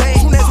did him bang.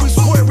 Soon as we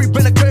swear, we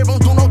been a curve,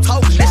 don't do no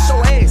talking. That's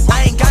your ass,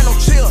 I ain't got no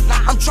chill.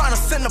 I'm tryna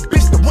send a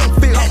bitch to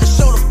Winfield. Had to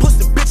show the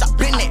pussy, bitch, I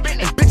been there,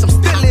 and bitch, I'm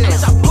still in.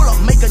 Bitch, I pull up,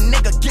 make a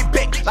nigga get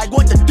back, like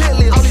what the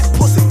deal is. All these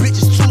pussy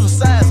bitches choosing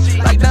sides,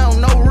 like they don't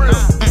know real.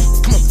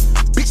 Come on,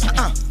 bitch,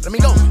 let me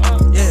go.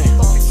 Yeah,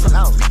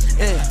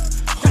 yeah.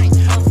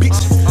 Bitch,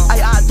 I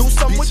do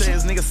something with you.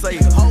 Nigga say,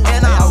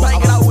 and I'll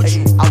bang it out with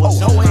you. I was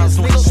no ass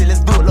nigga. Shit,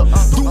 let's do it. Look,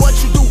 do what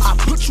you do. I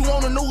put you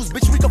on the news,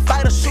 bitch. We can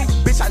fight or shoot.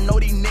 Bitch, I know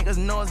these niggas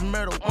know it's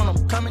murder when I'm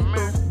coming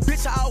through.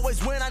 Bitch, I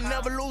always win, I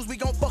never lose. We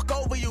gon' fuck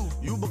over you.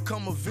 You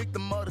become a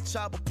victim of the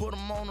chopper, put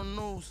them on the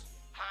news.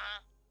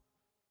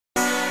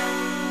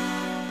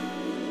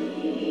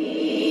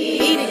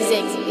 Beat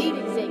executive.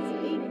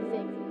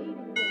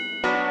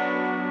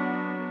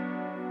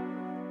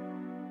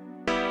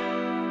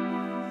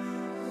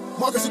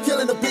 Marcus, you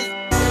killing the beat.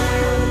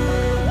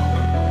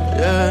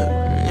 Yeah,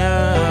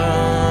 yeah.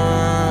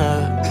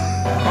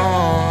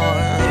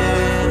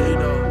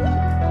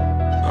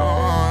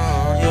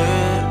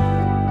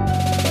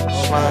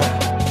 Yeah.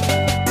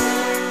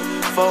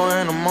 4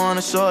 in the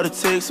morning, shorty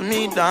texting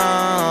me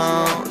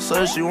down.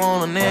 So she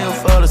want a nigga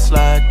for the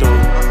slide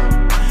through.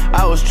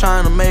 I was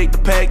trying to make the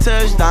pack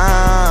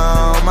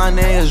touchdown. My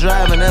niggas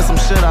driving, that's some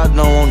shit I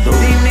don't do.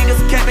 These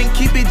niggas capping,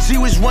 keep it G,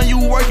 which one you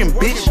working,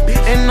 bitch?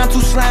 And I'm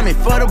too slimy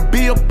for the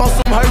bill, up on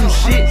some hurtin'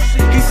 shit.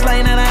 He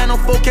slain that I ain't no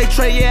 4K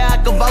tray, yeah, I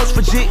can vouch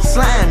for jit.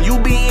 Slime, you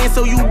be in,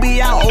 so you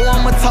be out, oh,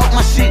 I'ma talk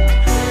my shit.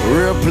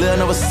 Real player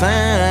never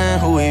sign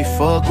who he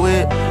fuck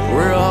with.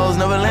 Real hoes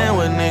never land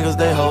with niggas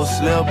they hoes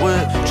slept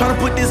with. Tryna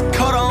put this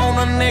cutter on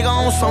a nigga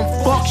on some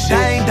fuck shit.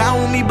 They ain't down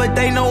with me, but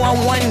they know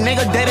I'm one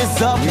nigga that is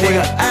up with.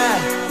 Nigga, I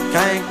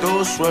came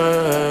through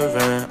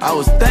swerving. I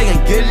was thinking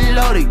getting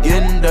loaded,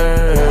 getting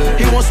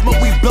dirty. He want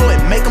smoke, we blow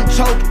it, make him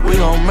choke it. We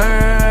gon'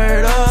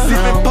 murder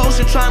sippin'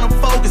 potion, tryna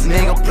focus.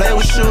 Nigga play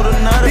with shoot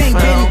another been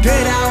getting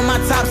good out on my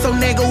top, so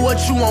nigga,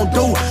 what you won't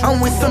do? I'm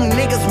with some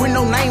niggas with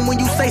no name. When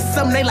you say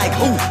something, they like,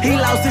 ooh. He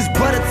lost his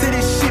brother to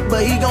this shit,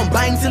 but he gon'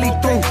 bang till he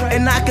through.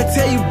 And I could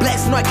tell you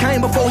Black Snout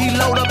came before he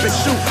load up and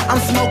shoot.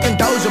 I'm smoking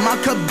Doja, my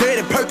cup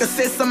dirty,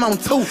 Percocets, I'm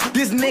on 2.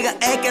 This nigga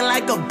acting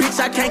like a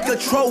bitch, I can't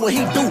control what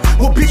he do.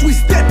 Well, bitch, we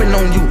steppin'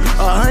 on you.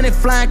 100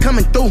 flying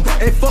coming through.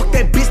 And fuck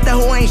that bitch, that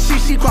hoe ain't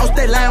shit, she crossed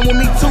that line with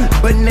me too.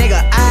 But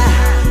nigga, I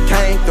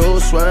came through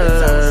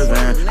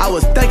swerving. I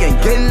was thinking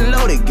getting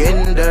loaded,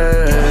 getting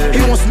dirty.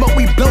 He want smoke,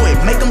 we blow it,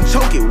 make him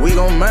choke it, we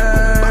gon'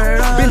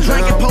 murder. Been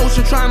drinking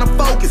potion, trying to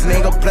focus.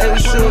 Nigga play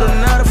with shoot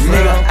another film.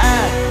 Nigga,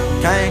 I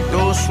came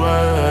through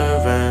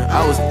swerving.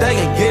 I was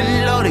thinking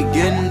getting loaded,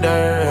 getting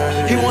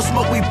dirty. He want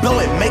smoke, we blow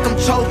it, make him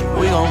choke it,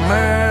 we gon'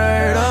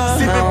 murder.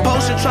 Sippin'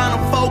 potion, trying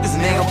to focus.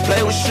 Nigga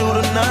play with shoot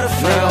another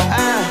film. Nigga, I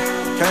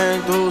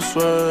came through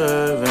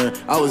swerving.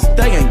 I was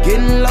thinking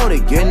getting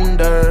loaded, getting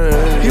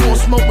dirty. He want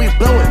smoke, we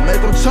blow it,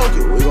 make him choke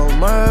it, we gon'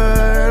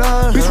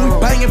 murder. Bitch, we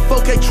bangin'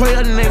 4K tray,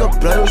 a nigga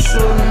play with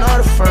shoot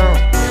another film.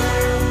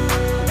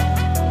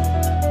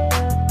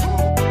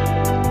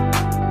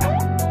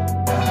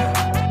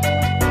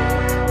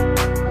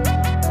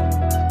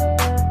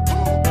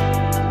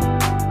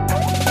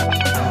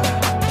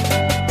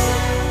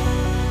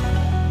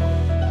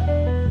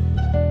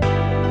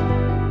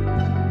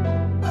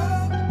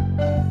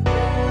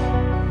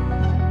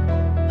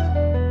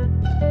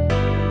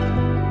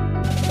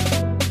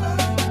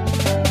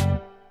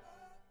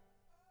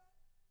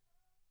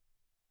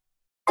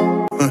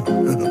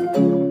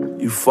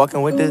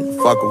 Fucking with this?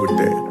 Fucking with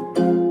that.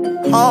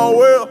 Oh,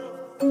 well.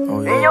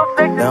 Oh, yeah. In your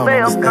section,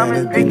 say I'm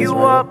coming, pick you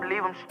up,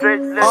 leave them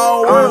straight, let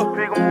come,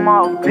 pick them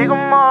up, pick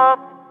them up.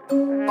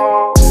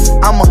 Oh.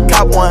 I'ma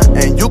cop one,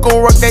 and you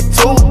gon' rock that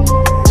too.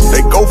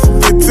 They go for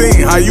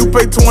 15, how you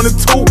pay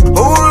 22? Hold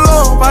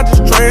up, I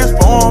just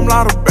transform,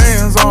 lot of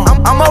bands on.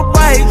 I'm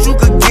alright, you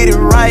could get it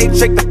right,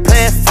 check the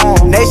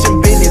platform.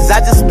 Nation business, I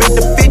just spent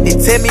the 50,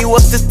 tell me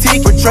what's the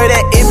ticket. Portray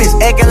that image,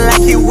 acting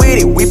like he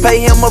with it, we pay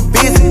him a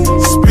visit.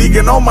 Speak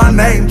Speaking on my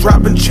name,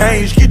 dropping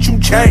change, get you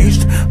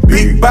changed.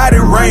 Big body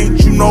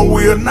range, you know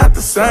we're not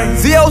the same.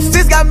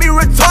 Z06 got me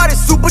retarded,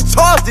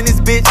 supercharged in this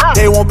bitch.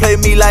 They won't play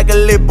me like a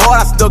little boy,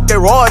 I stuck that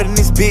rod in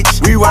this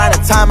bitch. Rewind the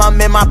time I'm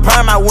in my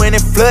prime, I went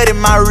and flooded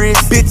my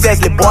wrist. Bitch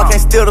ass little boy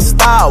can't steal the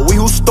style, we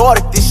who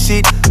started this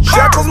shit.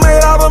 Shackles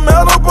made out of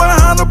metal,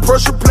 behind the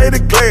pressure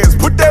plated glass.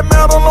 Put that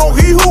metal on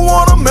he who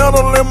want a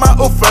medal in my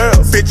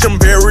affairs. Bitch, I'm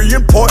very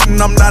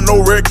important, I'm not no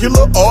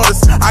regular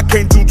artist. I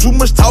can't do too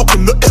much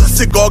talking, the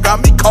cigar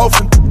got me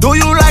coughing. Do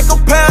you like a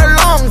pair of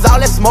lungs? All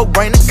that smoke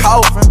bring the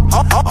coffin.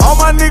 All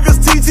my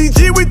niggas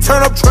TTG, we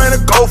turn up trying to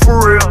go for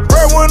real.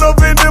 Bread went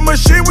up in the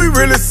machine, we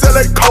really sell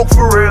that coke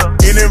for real.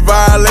 Any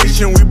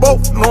violation, we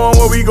both knowing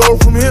where we go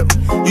from here.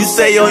 You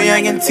say your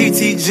young and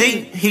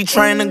TTG, he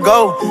train to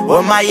go.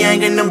 Well, my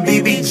young and them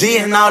BBG,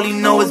 and all he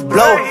know is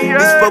blow.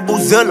 This for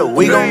Boozilla,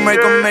 we gon'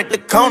 make him at the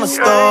corner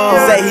store.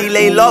 Say he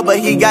lay low, but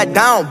he got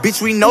down.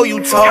 Bitch, we know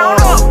you told.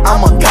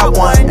 I'ma cop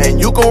one, and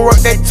you can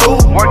work that too.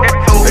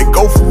 They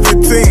go for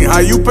 15, how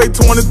you pay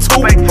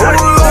 22? Hold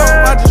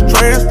up, I just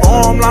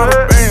transform, lot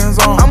of bands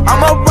on.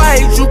 I'm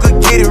alright, you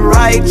could get it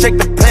right, check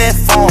the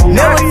platform.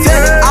 Never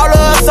tell it, all of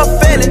us are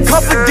failing.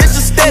 Confidential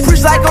step,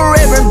 preach like a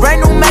reverend.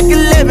 Brand new Mac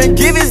 11,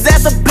 give his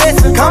ass a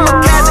blessing. Come a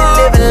Cali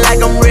living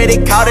like I'm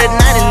ready, caught at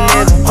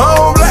 911.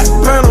 Whole black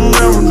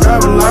Panamera,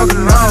 driving like a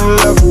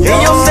 911. In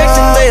your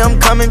section, babe, I'm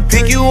coming,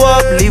 pick you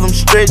up. Leave them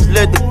stretched,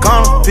 let the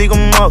corner pick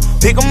them up,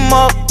 pick them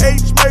up.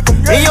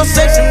 In your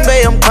section,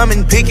 babe, I'm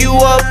coming, pick you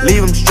up.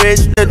 Leave them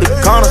stretched, let the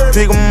corners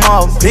pick them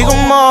up, pick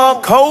them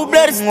up.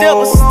 Cold-blooded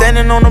steppers,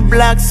 standing on the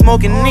block,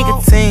 smoking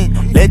nicotine.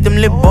 Let them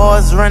little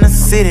boys run the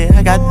city,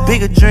 I got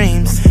bigger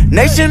dreams.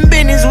 Nation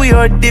business, we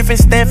are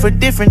different, stand for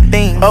different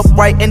things.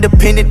 Upright,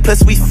 independent,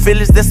 plus we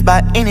feelers, that's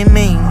by any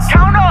means.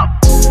 Count up!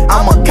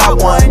 I'ma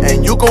cop one,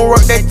 and you gon'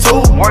 work that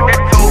too.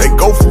 They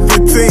go for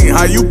 15,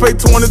 how you pay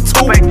 22?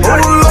 Hold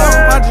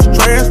up, I just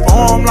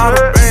transform, lot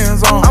of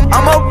bands on.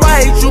 I'm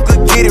alright, you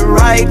could get it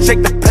right,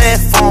 check the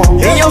platform.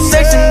 In your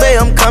section, babe,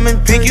 I'm coming,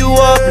 pick you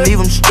up. Leave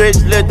them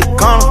stretched, let the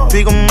corner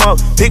pick them up,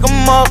 pick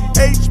them up.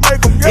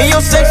 In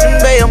your section,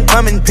 babe, I'm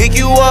coming, pick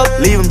you up.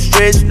 Leave them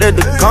stretched, let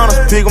the corners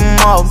pick them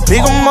up,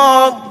 pick them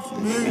up.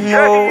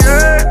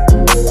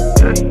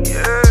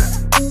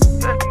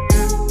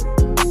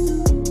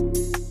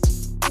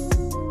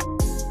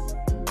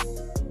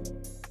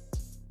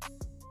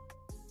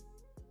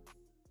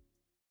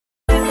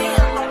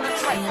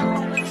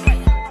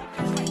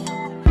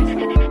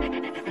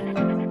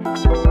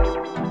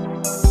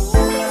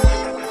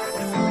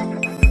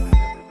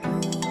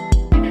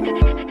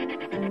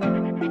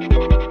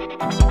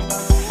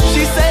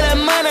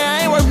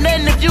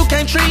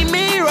 Treat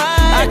me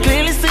right. I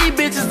clearly see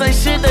bitches, they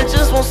shit, they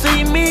just won't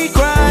see me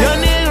cry.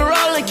 Young nigga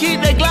rollin',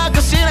 keep that Glock,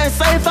 cause shit ain't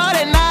safe all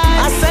that night.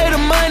 I say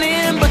the money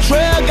in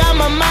betrayal, got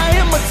my mind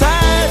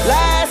hypnotized.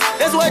 Lies,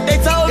 that's what they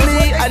told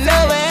me. I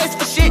never asked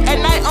for shit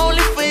at night,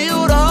 only for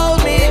you to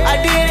hold me. I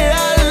did it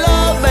out of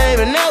love,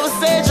 baby, never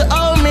said you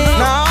owe me.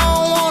 Now I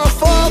don't wanna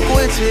fuck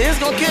with you, it's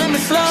gon' kill me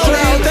slowly.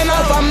 Then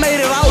if I made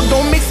it out,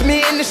 don't mix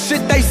me in the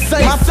shit they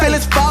say. My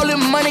feelings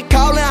falling, money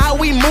calling, how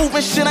we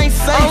moving, shit ain't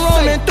safe.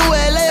 I'm roaming through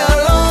LA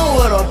alone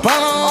with a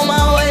burner on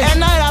my way. At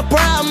night I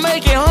pray I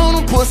make it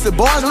home. Pussy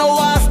boys know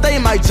why I stay,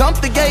 might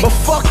jump the gate, but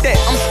fuck that,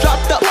 I'm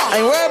strapped up,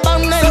 ain't worried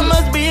about nothing.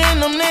 Must be in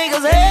them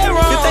niggas head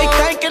wrong. If they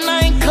thinking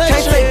I ain't clutch,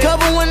 can't take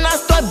cover when I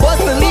start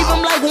busting. Leave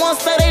them like one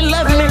say they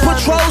love me.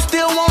 Patrol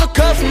still wanna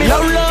cuff me. No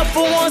love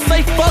for one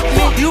say fuck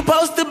me. You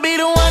supposed to be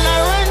the one I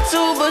run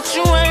to, but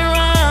you ain't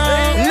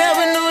right.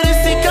 Never knew this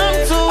he come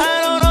to. I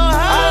don't know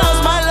how. I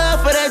lost my love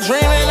for that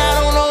dream, and I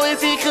don't know if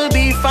he could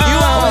be found. You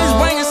always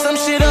bringing some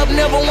shit up,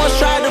 never once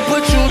tried to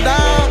put you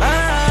down.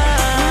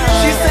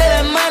 She said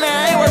that money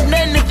ain't worth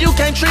nothing if you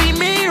can't treat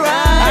me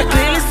right. I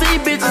clearly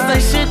see bitches, they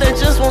shit, they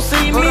just won't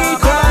see me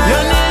cry.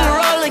 Young nigga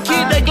rollin',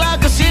 keep that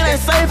Glock, cause shit ain't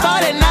safe all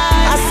that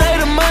night. I say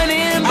the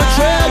money in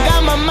betrayal,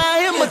 got my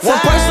mind hypnotized. One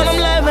person I'm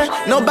loving,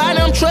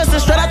 nobody I'm trusting.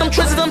 Straight out them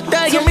trenches I'm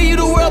thugging. Give me you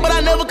the world, but I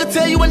never could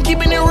tell you when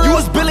keeping it real. You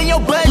was billing your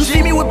budget. You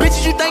see me with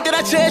bitches, you think that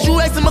I cherish. You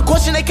ask them a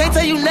question, they can't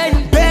tell you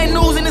nothing. Bad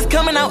news and it's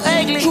coming out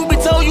ugly. Truth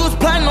be told, you was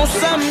plotting on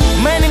something.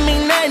 Money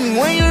mean nothing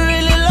when you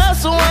really love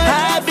someone.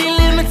 How I be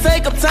living,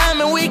 take up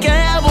time and we can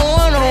have a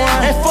one-on-one.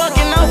 And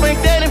fucking off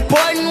ain't that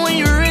important when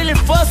you really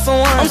fuck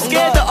someone. I'm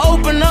scared to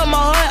open up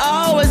my heart,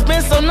 I always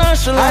been so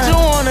nonchalant. I just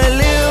wanna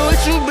live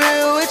with you,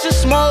 build with you,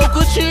 smoke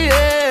with you,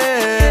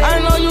 yeah. I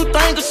know you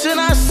think of shit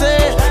I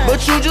said,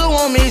 but you just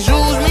want me, use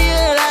me,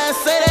 and I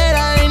say that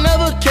I ain't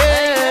never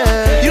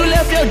cared. You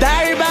left your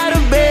diary by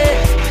the bed.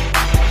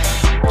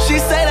 She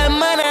say that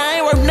money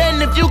ain't worth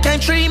nothing if you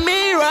can't treat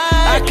me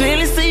right. I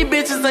clearly see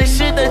bitches, they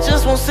shit, they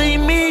just won't see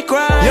me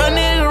cry. Young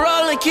nigga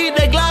rollin', keep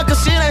that Glock,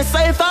 cause shit ain't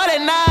safe all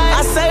that night.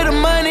 I say the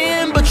money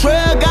in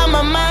betrayal, got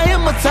my mind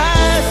hypnotized.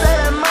 Say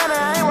that money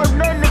ain't worth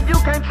nothing if you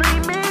can't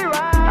treat me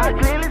right. I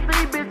clearly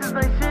see bitches,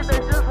 they shit,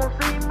 they just won't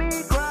see me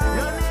cry.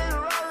 Young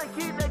nigga rollin',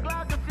 keep that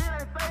Glock, cause shit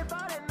ain't safe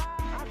all that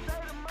night. I say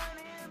the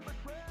money in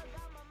betrayal,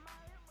 got my mind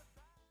hypnotized.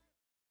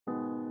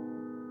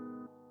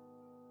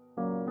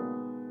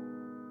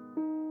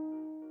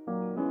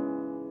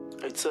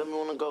 Hey, tell me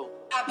when to go.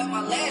 I bet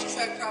my last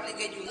track probably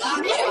get you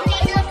locked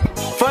up.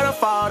 For the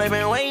fall, they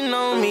been waiting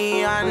on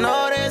me. I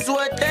know that's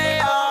what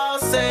they all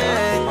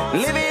say.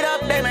 Live it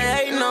up, they been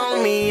hating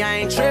on me. I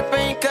ain't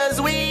tripping,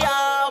 cause we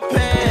all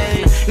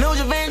pay. New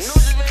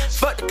Juventus,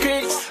 fuck the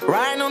critics.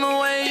 Riding on the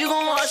way, you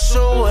gon' wash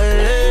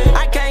away.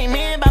 I came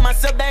in by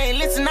myself, they ain't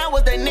listen. I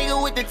was that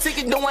nigga with the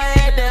ticket, doing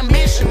had the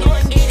ambition.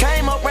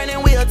 Came up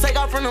running, we'll take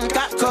off from them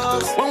cop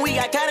cars. When we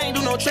got caught, ain't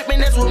do no tripping,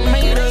 that's what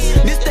made us.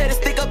 This steady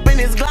stick up in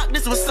his Glock,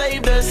 this what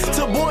saved us.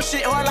 To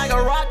bullshit hard like a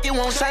rock, it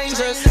won't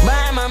change us.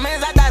 Behind my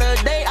mans, I got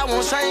a day, I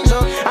won't change her.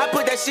 I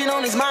put that shit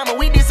on his mama,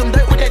 we did some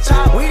dirt with that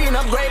chop. We didn't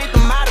upgrade it,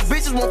 the models,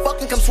 bitches won't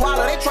fucking come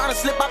swallow. They tryna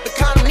slip out the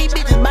condom, these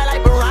bitches bad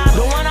like piranha.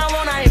 The one I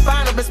want, I ain't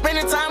find her, been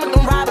spending time with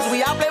them robbers.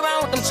 We all play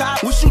around with them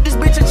chops. We shoot this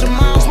bitch at your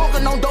mom,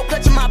 smoking on dope,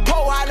 clutching my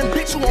pole, hiding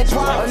bitch, you won't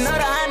problem.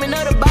 Another hymen,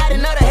 another body,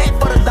 another head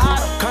for the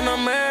dollar. Come to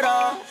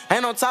murder,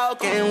 ain't no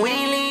talking, we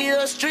leave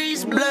the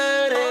streets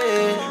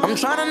bloody. I'm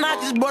tryna knock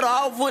this brother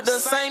off with the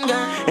same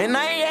gun. And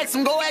I ain't ask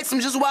him, go ask him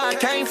just where I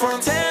came from.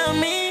 Tell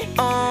me,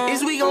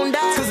 is we gon'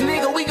 die? Cause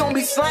nigga, we gon'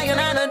 be slanging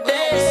out of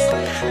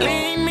death.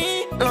 Leave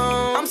me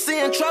alone, I'm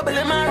seeing trouble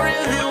in my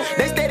rear view.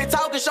 They steady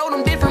talking, show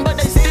them different, but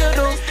they still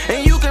do.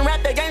 And you can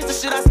rap that gangster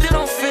shit, I still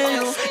don't feel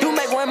you. You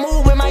make one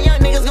move and my young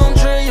niggas gon'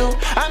 drill you.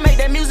 I make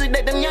that music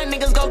that them young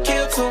niggas go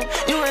kill too.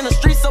 You in the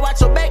street, so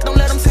watch your back, don't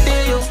let them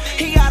steal you.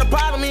 He got a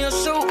problem, he'll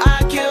shoot, I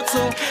kill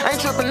too. I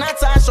ain't tripping, not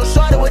tired, so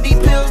shorty what these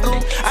pills do.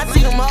 I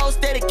see them hoes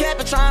steady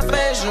capping, trying to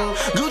phase you.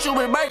 Gucci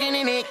with Birkin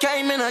and it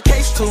came in a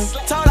case too.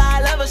 Told her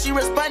I love her, she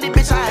responded,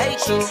 bitch, I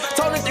hate you.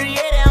 Told her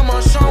 380, I'm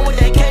on show what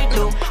that cake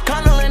do.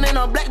 Condoling in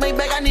a black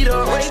Maybach, I need a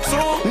rate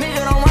too.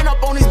 Nigga, don't run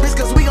up on these bitch,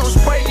 cause we gon'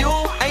 spray you.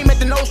 Aim at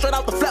the nose, straight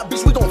out the flap,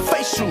 bitch, we gon'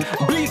 face you.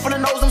 Bleed from the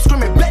nose, I'm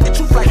screaming black the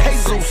truth like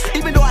Jesus.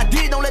 Even though I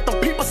did, don't let them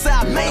people say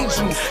I made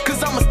you.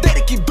 Cause I'ma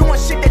steady keep doing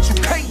shit that you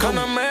can't do. Come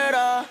to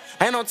murder,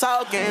 ain't no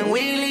talking, we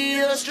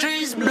leave the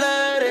streets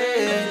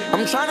bloody.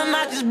 I'm tryna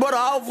knock this brother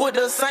off with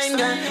the same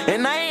gun.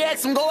 And I ain't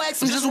ask him, go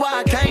ask him just where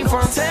I came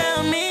from.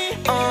 Tell me,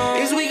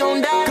 is we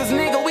gon' die? Cause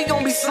nigga, we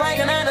gon' be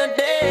slanging out of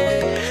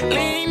dead.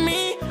 Leave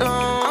me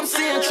alone, I'm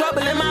seeing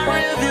trouble in my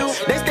rear view.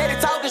 They steady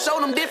talking, show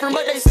them different,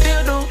 but they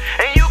still do.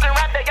 And you can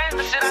rap that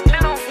gangster shit, I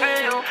still don't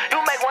feel you. You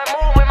make one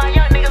move and my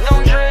young niggas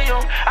gon' drill you.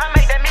 I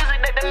make that music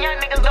that them young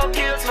niggas gon'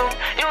 kill too.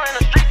 You in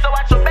the street, so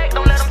watch your back,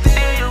 don't let them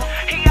steal you.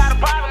 He got a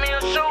problem,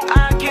 he'll shoot,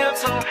 I kill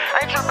too.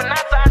 I ain't tripping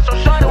outside, so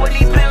shorty what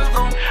these pills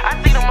do. I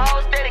see them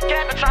hoes steady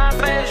capping, trying to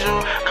phase you.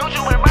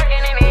 Gucci with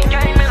Birkin and it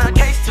came in a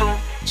case too.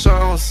 So I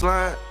don't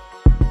slide.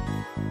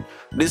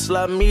 This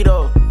like me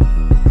though.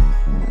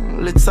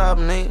 Little top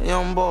nigga,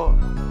 Youngboy.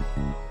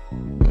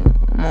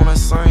 I'm on that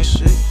same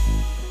shit.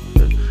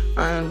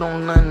 I ain't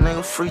doing nothing,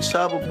 nigga. Free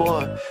chopper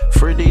boy.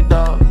 Free D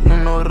dog. You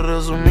know what it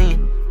is with me.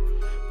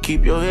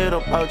 Keep your head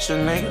up out your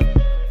nigga.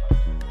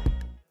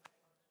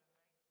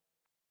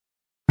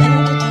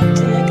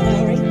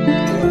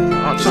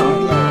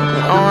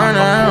 I'm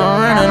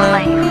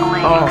running.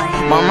 Oh,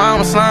 my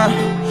mama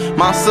slime,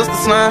 my sister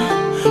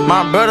slime,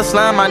 my brother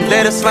slime, my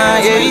daddy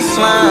slime, yeah, he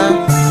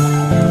slime.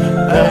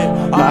 Hey,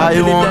 how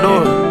you wanna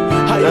do it?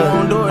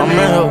 I'm in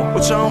here.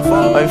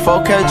 Hey,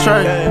 4K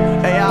Trey.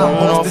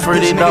 I'm on free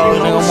D dog,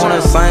 nigga. I'm on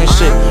that same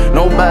shit.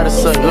 Nobody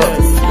say, look,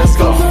 let's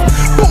go.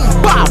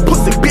 Boom, bow,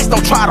 pussy bitch,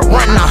 don't try to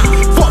run now.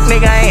 Fuck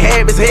nigga ain't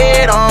have his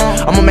head on.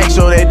 I'ma make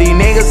sure that these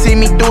niggas see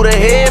me through the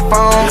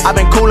headphones. I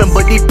been coolin',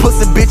 but these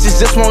pussy bitches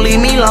just won't leave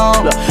me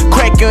alone. Look,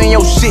 crack you in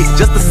your shit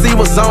just to see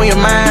what's on your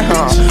mind,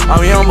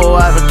 I'm Youngboy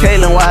wiping,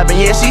 Kaylin wiping,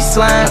 yeah, she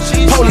slime.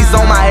 Police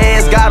on my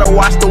ass, gotta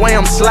watch the way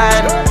I'm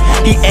sliding.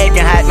 He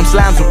acting hot, them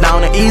slimes so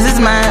down to ease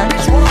his mind.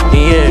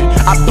 Yeah,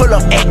 I pull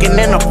up acting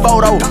in a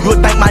photo. You'll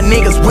think my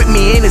niggas with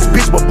me in this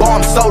bitch, but boy,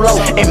 I'm solo.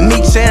 And me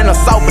sharing a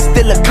sofa,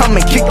 still a come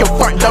and kick your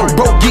front door.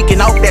 Bro,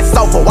 geeking off that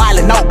sofa,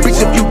 wildin' out, bitch,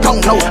 if you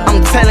don't know.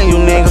 I'm telling you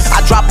niggas,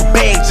 I drop a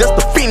bag just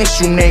to finish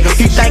you niggas.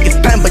 He think it's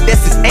done, but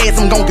that's his ass,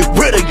 I'm gon' get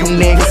rid of you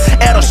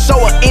niggas. At a show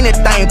or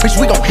anything, bitch,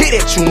 we gon' hit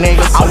at you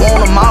niggas. I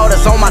want them all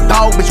that's on my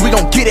dog, bitch, we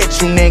gon' get at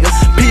you niggas.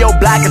 P.O.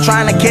 Block and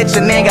trying to catch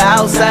a nigga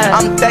outside.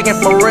 I'm thinking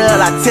for real,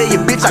 I tell you,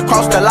 bitch, I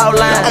crossed the law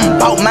line. I'm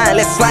about mine,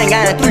 let's slang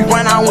iron. 3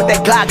 run on with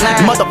that Glock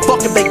 9.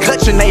 Motherfucker, they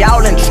clutching, they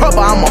all in trouble,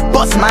 I'ma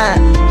bust mine.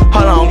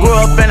 Hold on, grew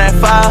up in that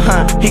fire,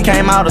 he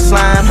came out of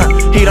slime,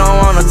 he don't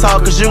wanna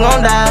talk cause you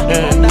gon' die.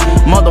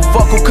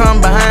 Motherfucker come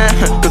behind,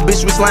 cause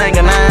bitch we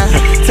slangin'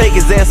 9. Take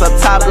his ass up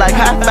top like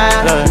high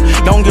five.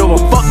 Don't give a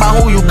fuck about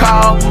who you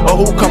call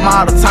or who come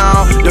out of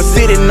town. The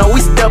city know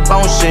we step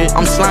on shit,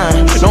 I'm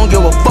slime. Don't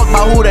give a fuck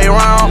about who they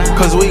wrong,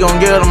 cause we gon'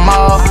 get them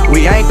all.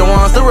 We ain't the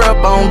ones to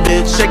rep on,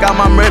 bitch. Check out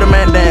my murder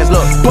man dance,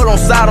 look. Pull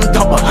on side, I'm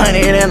dump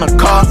 100 in a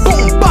car.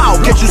 Boom, bow,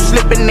 catch you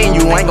slippin' in,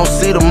 you ain't gon'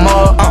 see the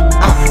mud.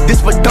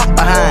 This for dump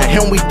behind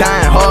him, we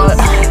dying hard.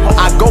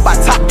 I go by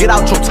top, get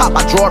out your top,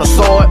 I draw the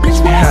sword.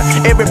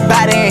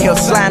 Everybody in here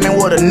slamming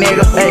with a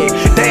nigga. Hey,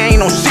 they ain't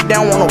no shit, they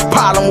don't want no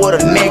problem with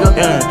a nigga.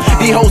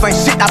 These hoes ain't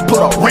shit, I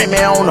put a Remy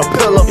on a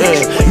pillow.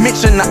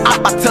 Mention the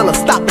op, I tell her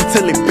stop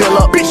until it bill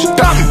up. Bitch,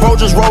 stop. Bro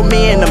just wrote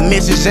me in the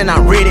message and I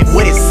read it,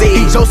 what it said.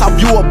 He jokes off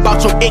you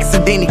about your ex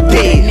and then he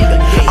dead.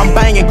 I'm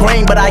banging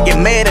green, but I get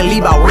mad and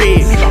leave out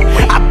red.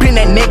 I been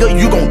that nigga,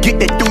 you gon' get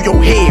that through your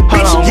head,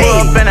 bitch. Hold on,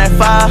 Yeah. up in that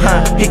fire,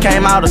 he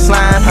came out of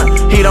slime,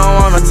 he don't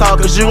wanna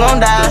talk cause you gon'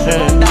 die.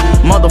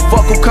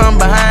 Motherfucker come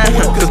behind,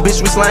 cause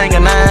bitch we slang a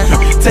 9.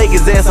 Take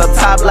his ass up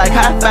top like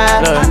high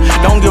five.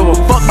 Don't give a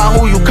fuck about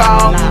who you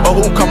call or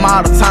who come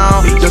out of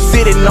town. The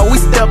city know we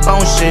step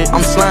on shit,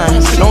 I'm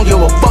slime. Don't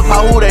give a fuck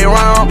about who they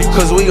wrong,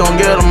 cause we gon'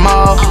 get them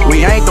all.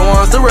 We ain't the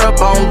ones to rip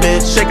on,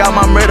 bitch. Check out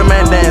my murder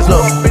man dance,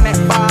 look. Up in that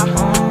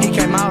fire, he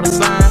came out of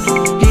slime.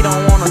 He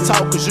don't wanna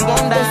talk cause you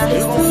gon' die.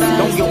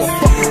 Don't give a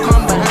fuck who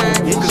come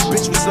behind, cause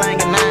bitch we slang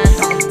a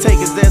 9. Take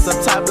his ass up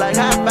top like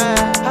high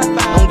five.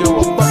 Don't give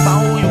a fuck about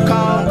who you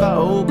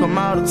call or who come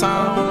out of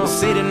town. The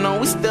city know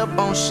we step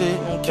on shit,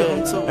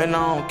 and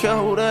I don't care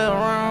who they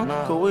around,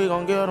 cause we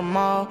gon' get them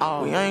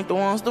all. We ain't the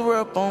ones to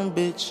rip on,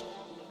 bitch.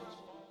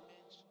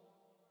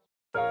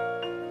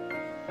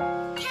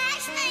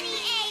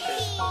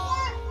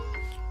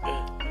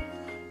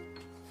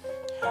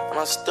 And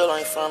I still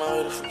ain't found a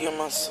way to forgive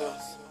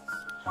myself.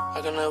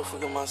 I can never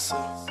forgive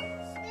myself.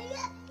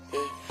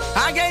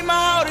 I gave my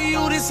all to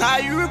you, this how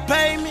you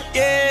repay me,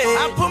 yeah.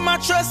 I put my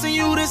trust in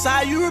you, this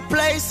how you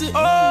replace it.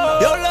 Oh,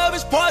 your love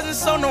is poison,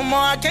 so no more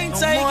I can't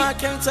take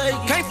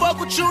it. Can't fuck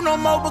with you no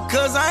more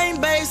because I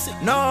ain't basic.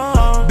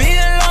 No, being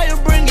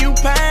loyal bring you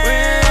pain.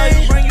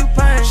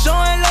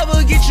 Showing love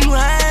will get you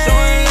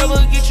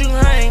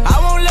hang. I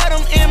won't let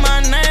them in my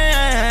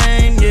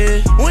name,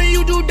 yeah. When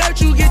you do dirt,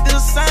 you get the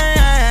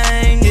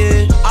same,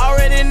 yeah.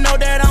 Already know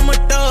that I'm a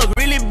thug,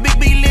 really big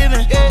be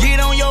living. Get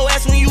on your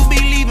ass when you be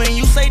leaving.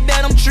 You say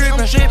that I'm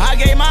tripping. I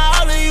gave my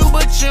all to you,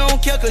 but you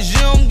don't care cause you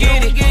don't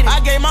get it. I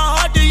gave my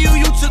heart to you,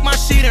 you took my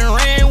shit and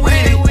ran with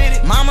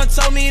it. Mama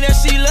told me that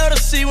she love to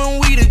see when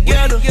we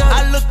together.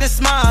 I looked and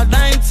smiled,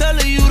 I ain't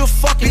telling you the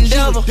fucking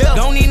devil.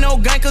 Don't need no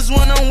gang cause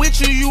when I'm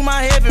with you, you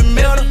my heavy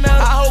metal.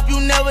 I hope you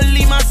never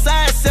leave my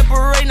side,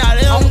 separate, not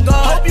ever.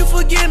 Hope you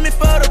forgive me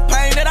for the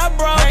pain that I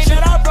brought you.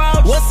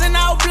 What's in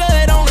our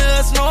blood, only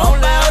us know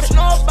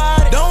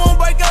about it. Don't wanna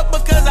break up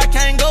because I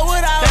can't go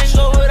without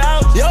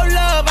you. Your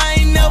love, I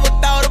ain't never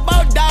thought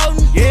about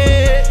doubting.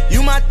 Yeah,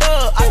 you my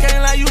thug, I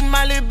can't lie, you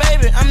my little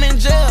baby. I'm in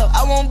jail,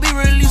 I won't be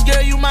released,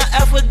 girl, you my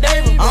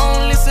affidavit. I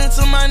don't listen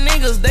to my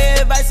niggas,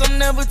 their advice I'm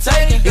never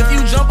taking. If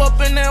you jump up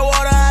in that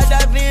water, I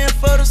dive in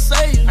for the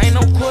save. Ain't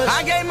no question.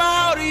 I gave my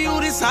all to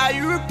you, this how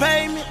you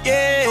repay me,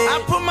 yeah.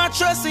 I put my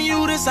trust in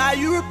you, this how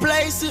you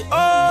replace it.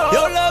 Oh,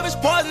 your love is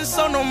poison,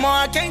 so no more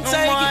I can't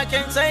take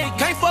it.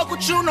 Can't fuck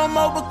with you no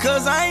more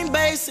because I ain't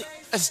basic.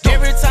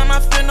 Every time I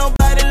feel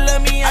nobody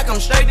love me, I come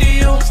straight to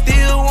you.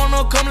 Still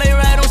wanna come lay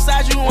right on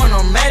side you when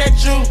I'm mad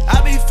at you.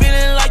 I be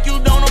feeling like you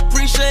don't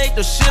appreciate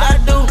the shit I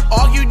do.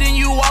 Argue then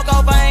you walk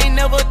off, I ain't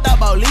never thought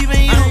about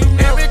leaving you.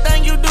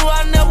 Everything you do,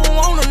 I never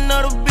want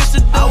another bitch to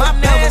do. My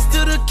past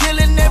to the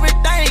killing,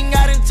 everything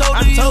I done told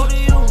to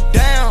you.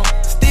 Damn,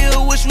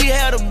 still wish we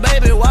had a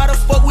baby. Why the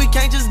fuck we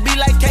can't just be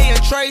like K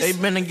and Trace? They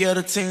been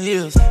together 10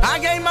 years. I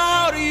gave my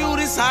all to you,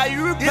 this how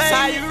you repay.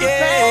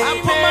 Yeah.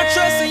 I put my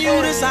trust in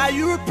you, this how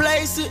you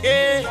replace it.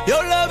 Yeah.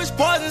 Your love is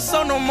poison,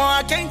 so no more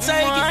I can't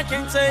take it.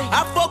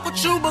 I fuck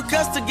with you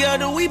because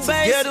together we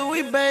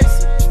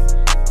base.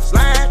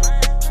 Slime.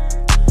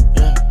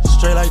 Yeah,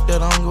 straight like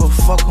that, I don't give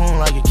a fuck on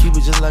like it. Keep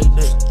it just like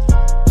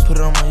that. Put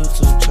it on my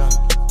YouTube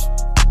channel.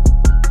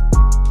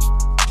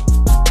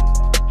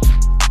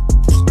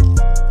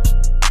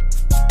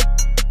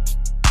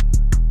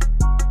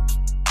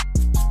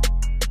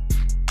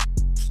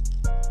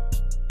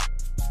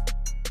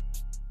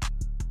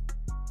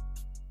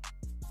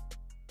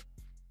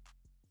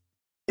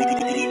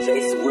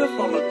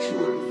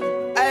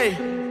 Hey,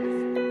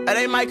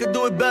 they might could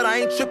do it better.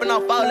 I ain't tripping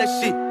off all that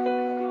shit.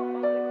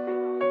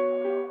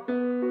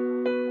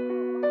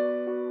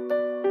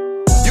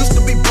 Used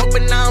to be broke,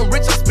 but now I'm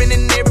rich. I'm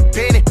spending every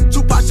penny.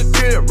 Tupac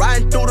Shakur,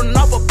 riding through the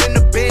north up in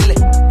the Bentley.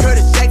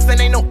 Curtis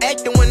Jackson ain't no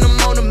acting when I'm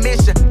on a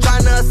mission.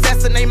 Trying to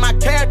assassinate my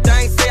character,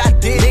 I ain't say I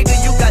did. Nigga,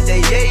 you got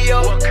that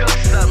yayo. What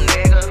cuss up,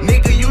 nigga?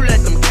 Nigga, you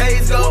let them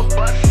K's go.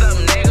 Bust up,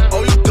 nigga.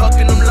 Oh, you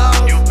ducking them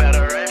lows. You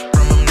better rest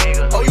from them,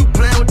 nigga. Oh, you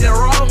playing with that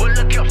roll. Well,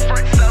 look your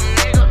friends up,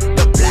 nigga.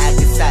 The black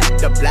is hot,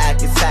 the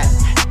black is hot.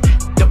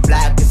 The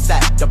black is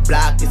hot, the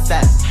black is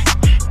hot.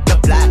 The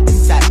black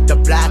is hot, the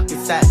black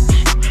is hot.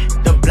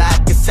 The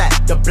black is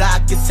hot, the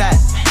black is hot.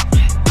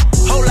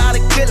 Whole lot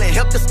of killing,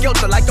 help the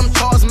skelter like I'm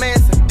Charles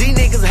Manson. These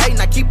niggas hating,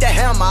 I keep that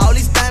hammer, all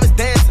these diamonds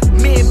dancing.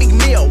 Me and Meek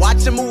Mill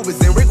watching movies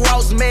in Rick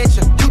Ross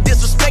mansion. You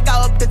disrespect,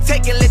 I up the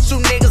take and let you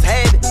niggas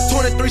have it.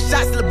 23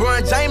 shots,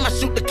 LeBron James, I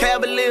shoot the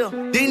Cavalier.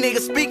 These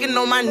niggas speaking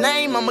on my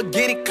name, I'ma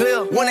get it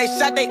clear. When they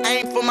shot, they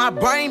aim for my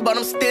brain, but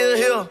I'm still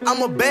here.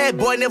 I'm a bad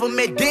boy, never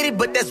met Diddy,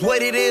 but that's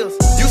what it is.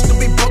 Used to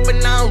be broke,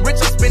 but now I'm rich,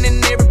 I'm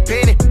spending every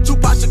penny.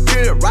 Tupac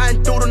Shakur,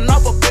 riding through the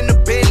north up in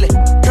the Bentley.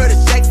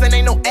 Curtis Jackson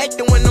ain't no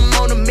acting when I'm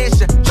on a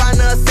mission. Trying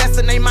to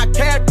assassinate my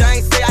character, I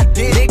ain't say I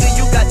did. Nigga,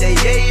 you got that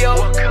yayo.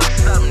 What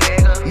cuss up,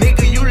 nigga?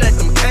 Nigga, you let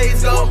them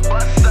K's go.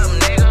 Bust up,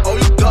 nigga. Oh,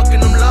 you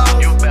ducking them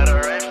lows. You better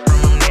rest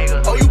from them,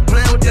 nigga. Oh, you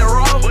playing with that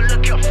roll. Well,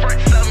 look your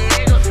friends up,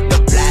 nigga. The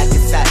black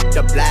is hot,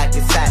 the black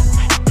is hot.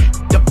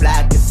 The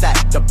black is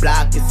hot, the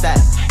block is at.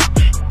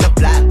 The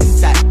block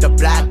is at, the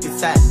block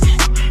is at.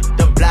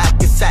 The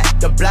block is at,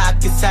 the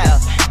block is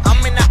at.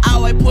 I'm in the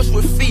highway push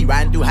with feet,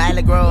 riding through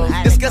Highland Grove.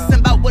 Discussing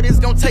about what it's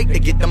gonna take to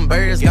get them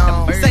birds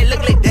gone. Say, look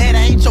like that, I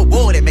ain't your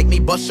boy that make me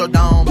bust your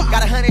dome. Got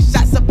 100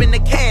 shots up in the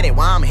caddy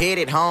while I'm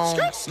headed home.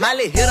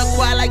 Smiley hit a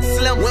quad like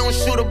Slim, we don't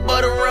shoot a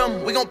butter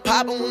rim. We gon'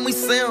 pop him when we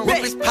see him.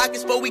 Rip his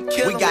pockets before we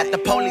kill him. We got the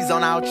police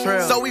on our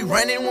trail, so we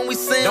running when we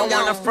see him. Don't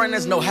want a friend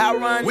that's no how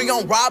run. We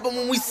gon' rob him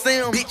when we see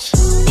him. Bitch,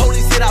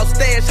 police hit our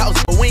stash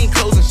house, but we ain't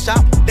closing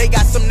shop. They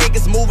got some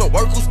niggas moving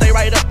work who stay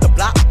right up the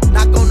block.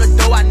 Knock on the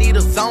door, I need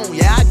a zone,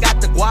 yeah, I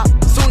got the guap.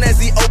 Soon as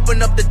he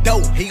open up the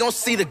door, he gon'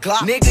 see the Glock.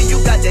 Nigga,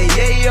 you got that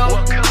yayo.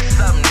 What's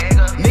up,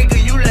 nigga?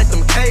 Nigga, you let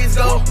them K's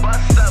go.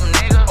 What's up,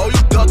 nigga? Oh,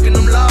 you ducking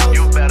them laws.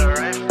 You better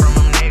run from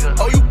them, nigga.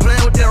 Oh, you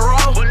playing with that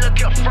raw. Well, look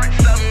your front,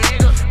 something,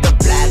 nigga. The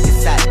block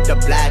is at, the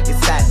block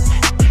is at.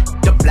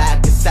 The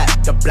block is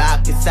at, the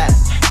block is at.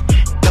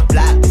 The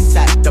block is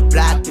at, the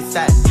block is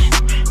at.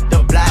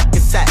 The block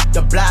is at,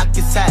 the block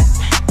is at.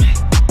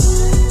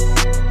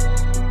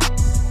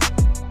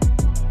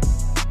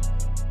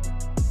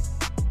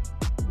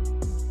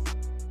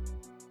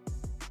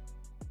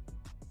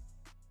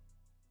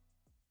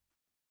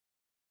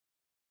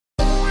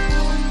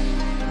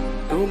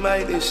 Who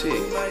made this shit?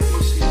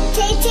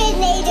 KT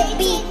made the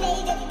beat.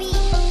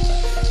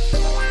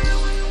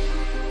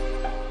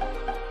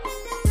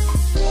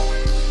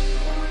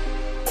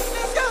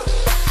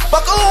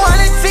 Fuck a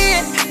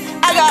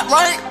 110, I got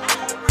money.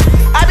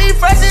 I be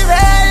fresh as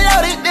hell,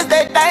 loaded, this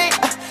that thing.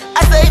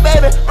 I say,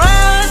 baby,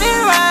 run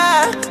and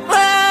round,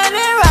 run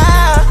and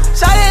round.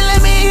 Shawty,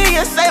 let me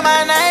hear you say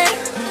my name.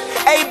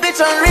 Hey,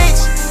 bitch, I'm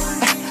rich,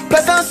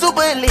 plus I'm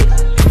super lit.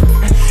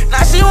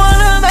 Now she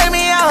wanna make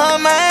me out her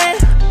man.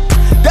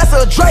 That's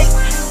a Drake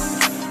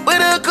with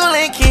a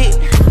cooling kit.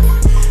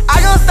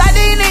 I gon' stop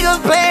these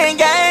niggas playing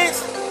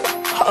games.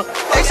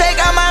 They check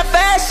out my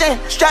fashion,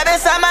 strap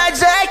inside my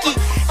jacket.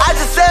 I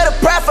just said a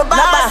prayer for Bob.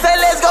 I said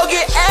let's go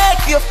get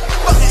active.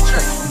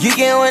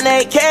 Geeking when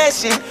they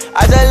cashin'.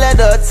 I just let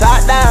the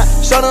top down,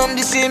 show them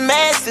this shit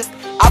massive.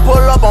 I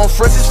pull up on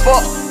fresh as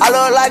fuck, I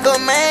look like a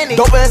manny.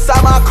 Dope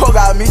inside my coat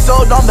got me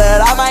so dumb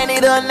that I might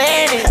need a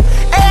nanny.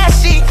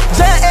 Ashy,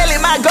 John Ellie,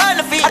 my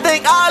gun to feet. I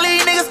think all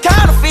these niggas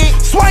counterfeit.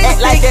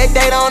 Act like that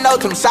they don't know,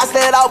 them shots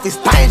let off is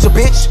danger,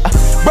 bitch.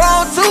 Bro,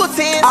 on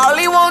 210, all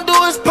he won't do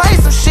is play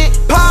some shit.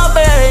 Paul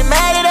Berry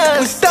mad at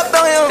us, we stepped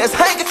on him, that's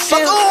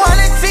handkerchief. Fuck a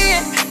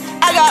 110,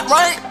 I got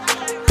money.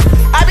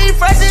 I be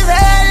fresh as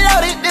hell,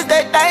 loaded, this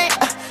that thing.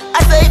 I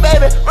say,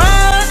 baby,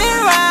 run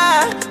and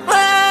round,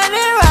 run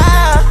and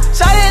round.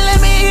 Shawty, let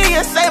me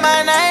hear you say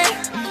my name.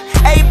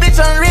 Hey,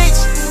 bitch, I'm rich,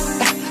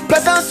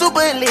 plus I'm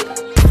super lit.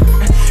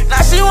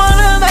 Now she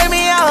wanna make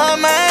me out her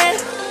man.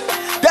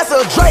 That's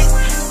a Drake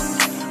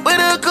with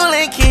a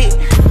cooling kit.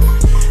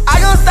 I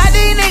gon' stop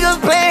these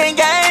niggas playing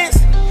games.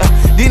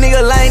 These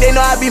niggas lame, they know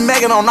I be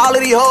making on all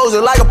of these hoes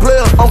just like a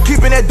player. I'm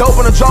keeping that dope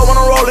in the jar when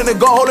I'm rolling and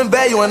go holding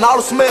value and all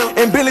the smell.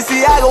 And Billy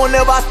Ciago,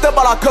 whenever I step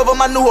out, I cover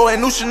my new hoe and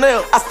new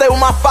Chanel. I stay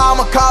with my fire,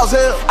 I'ma cause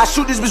hell. I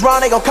shoot this bitch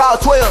round, they gon'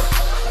 call 12.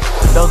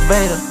 Those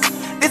Vader,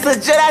 this a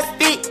jet I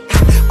stick.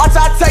 I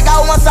try to take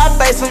out once I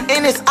face him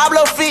in this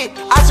Oblo fit.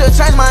 I should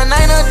change my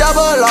name to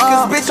double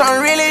R, cause bitch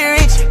I'm really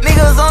rich.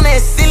 Niggas on that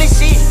silly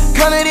shit.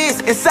 Come to this,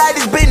 inside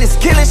this business,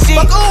 killing shit.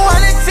 Fuck a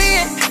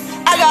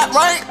 110, I got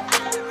money.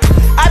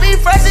 I be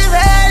fresh as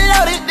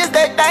hell, loaded, this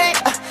that thing.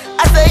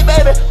 I say,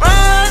 baby,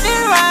 run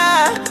and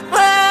round,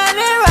 run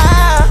and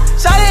round.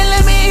 Shawty,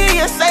 let me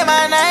hear you say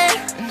my name.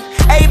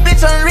 Hey,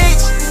 bitch, I'm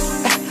rich,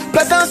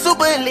 plus I'm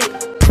super lit.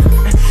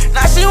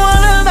 Now she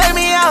wanna make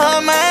me out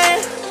her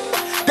man.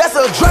 That's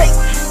a Drake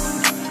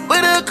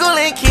with a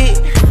cooling kit.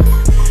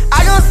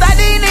 I gon' stop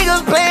these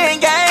niggas playing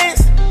games.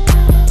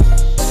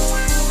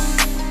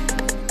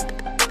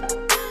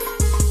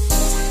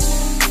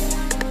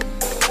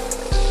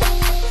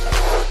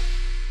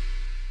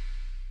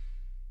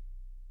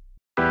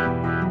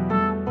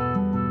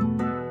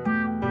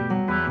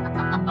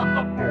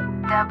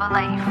 Double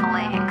A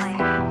flicks.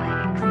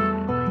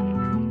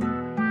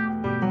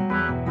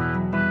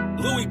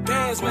 Louis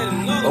Pants made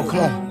another. Oh, come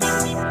on.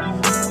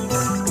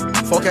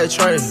 4K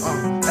trade.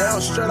 Hey,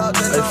 I'm straight out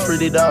there. Hey, free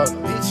the dog.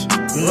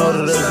 You know what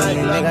it is,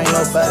 nigga ain't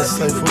nobody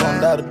safe. Who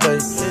gon' die today?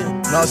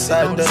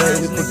 Northside today,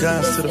 we put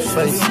guns to the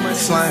face.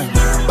 Slam.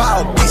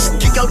 Bow, bitch,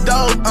 kick your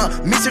dog.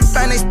 Mission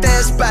find they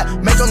stand spot,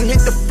 make them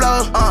hit the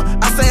floor.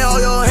 I say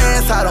hold your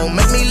hands, I don't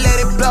make me let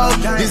it blow.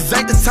 This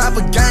ain't the time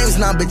for games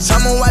now, bitch.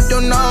 I'ma wipe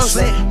your nose.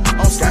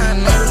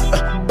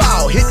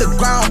 Bow, hit the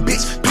ground,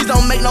 bitch. Please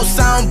don't make no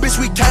sound, bitch.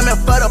 We came in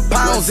for the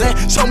pounds,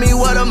 show me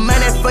what a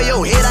money for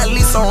your head, at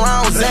least some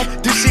rounds,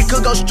 This shit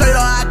could go straight or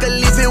I could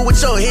leave it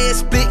with your head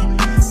split.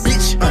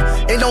 Bitch,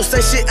 And don't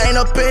say shit ain't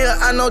up in here,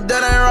 I know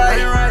that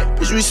ain't right.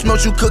 Bitch, we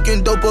smoked you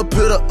cooking dope up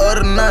here the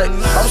other night.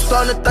 I'm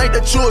starting to think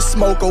that you a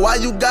smoker, why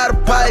you got a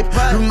pipe?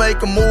 You make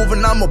a move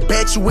and I'ma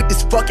bet you with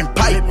this fucking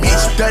pipe,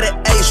 bitch. 38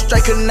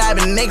 straight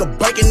conniving, nigga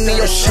breaking in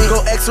your shit.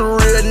 Go ex a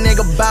real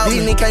nigga bout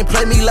me, nigga can't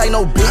play me like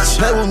no bitch.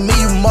 Play with me,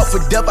 you mark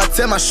for death, I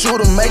tell my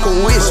shooter make a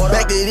wish.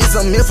 Back to this,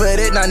 I'm here for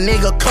that, now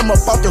nigga come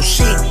up off your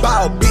shit.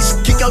 Bow,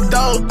 bitch, kick your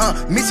dog,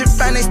 meet your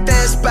fan, they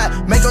stand spot,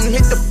 make them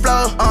hit the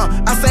floor,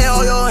 I say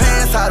hold your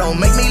hands, I don't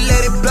make me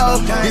let it blow.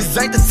 This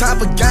ain't the time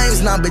for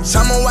games now, bitch,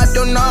 I'ma wipe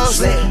your nose.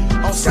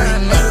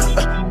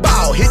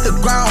 Bow, hit the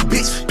ground,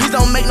 bitch, please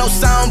don't make no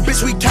sound,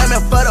 bitch, we came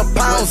in for the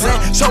pounds,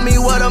 show me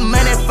what a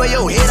minute for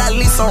your head, I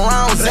leave some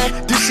rounds,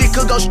 this shit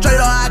could go straight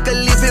or I could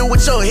leave it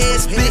with your head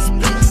split.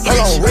 Hold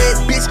on, red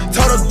bitch,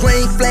 told her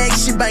green flag,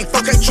 she bang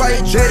fucking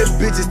trade. Jaded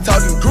bitches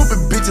talking, groupie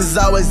bitches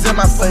always in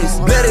my face.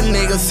 Better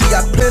niggas, see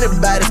got plenty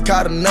bodies,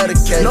 caught another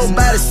case.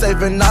 Nobody safe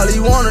and all he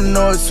wanna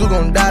know is who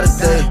gon' die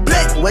today.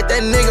 Black, wet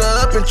that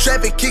nigga up in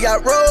traffic, he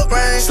got road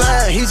rage.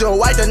 Slime, he just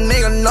wipe the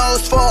nigga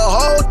nose for a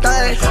whole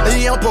thing.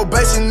 He on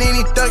probation, and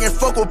he thuggin',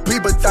 fuck what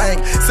people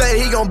think.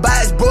 Say he gon'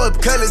 buy his boy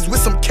colors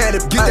with some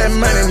candy. Get that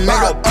money,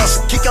 nigga,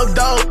 kick your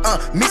dog,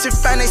 meet your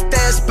fan, they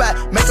stand spot,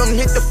 make them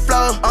hit the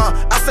floor,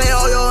 I say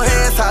hold your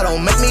hands, I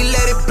don't make me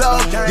let it blow.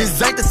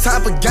 This ain't the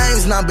time for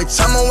games now, bitch,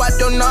 I'ma wipe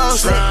your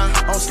nose.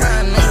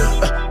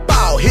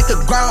 Bow, hit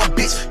the ground,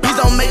 bitch, please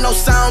don't make no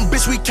sound,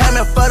 bitch, we came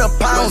in for the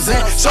pounds,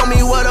 show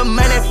me what a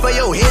minute for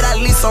your head, I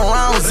leave some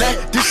rounds,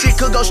 this shit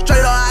could go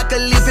straight or I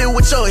could leave it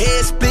with your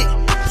head split,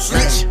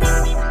 bitch.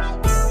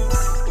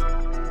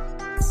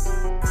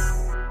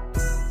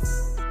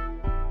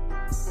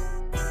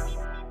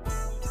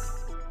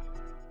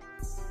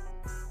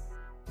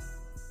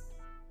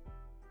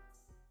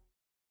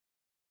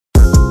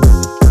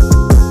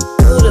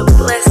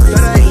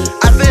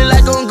 I feel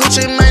like I'm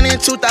Gucci Mane in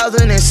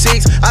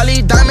 2006. All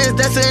these diamonds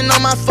dancing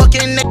on my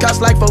fucking neck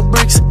cost like 4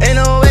 bricks. Ain't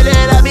no way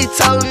that I be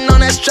toting on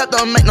that strap,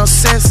 don't make no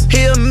sense.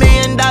 He $1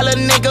 million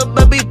nigga,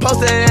 but be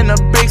posted in the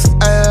bricks.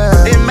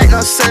 It make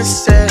no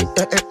sense, yeah.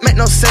 It make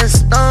no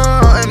sense,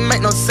 no. It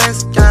make no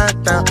sense, yeah.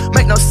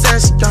 Make no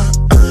sense, yeah.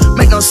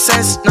 Make no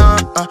sense, no.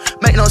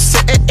 Make no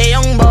sense,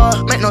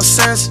 Youngboy. Make no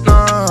sense, no.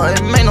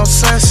 It make no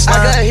sense.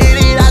 I could hit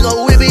it, I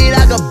could whip it,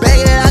 I could bag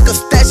it, I could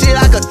stash it,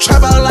 I could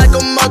trap out like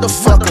a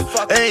motherfucker.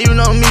 And you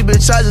know me,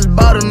 bitch, I just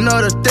bought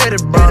another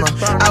 30 burner.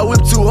 I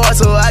whip too hard,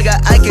 so I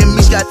got Ike and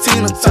Mitch got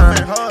Tina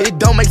Turner. It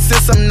don't make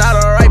sense, I'm not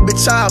alright,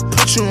 bitch, I'll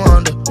put you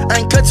under. I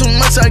ain't cut too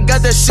much, I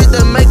got that shit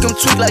that make them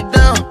tweak like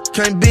down.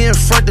 Can't be in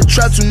front to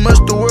trap too much,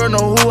 the world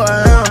know who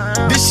I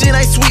am. This shit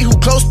ain't sweet, who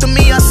close to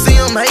me, I see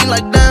him hating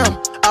like damn.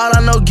 All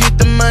I know, get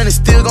the money,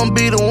 still gon'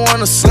 be the one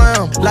to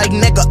slam. Like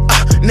nigga,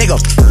 nigga,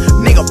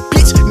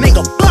 bitch,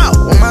 nigga,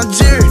 blow on my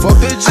jury. Fuck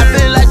the jury. I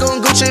feel like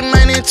I'm Gucci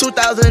Mane in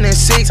 2006.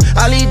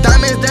 All these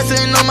diamonds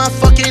dancing on my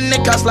fucking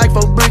neck cost like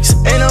 4 bricks.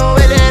 Ain't no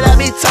way that I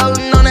be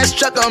toting on that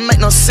strap, don't make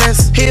no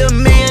sense. He $1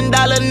 million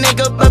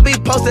nigga, but be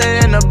posted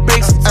in the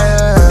bricks.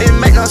 It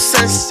make no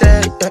sense, yeah.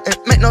 It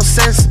make no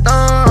sense, no.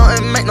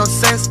 It make no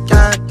sense,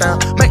 yeah.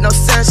 Make no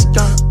sense,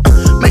 yeah.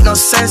 Make no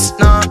sense,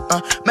 no.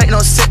 Make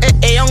no sense,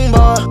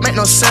 Youngboy. Make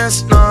no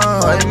sense, no.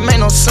 It make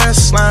no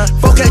sense, man.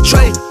 4K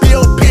trade,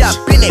 B.O.P. I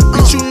been that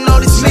bitch, you know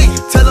this me.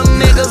 Tell them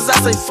niggas I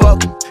say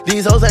fuck em.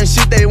 These hoes ain't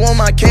shit, they want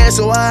my cash,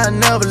 so I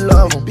never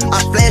love them.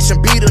 I flash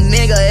and beat a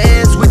nigga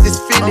ass with this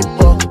 50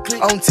 buck.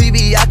 On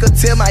TV, I could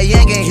tell my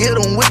yank and hit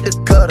him with the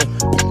cutter.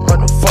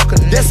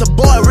 Motherfucker, that's a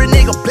boy, real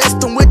nigga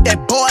blessed him with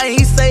that boy, and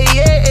he say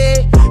yeah,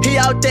 yeah. He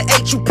out there,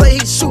 ate you play,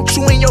 he shoot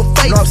you in your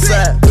face.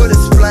 Northside,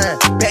 bullets flying,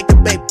 back to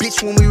back,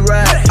 bitch, when we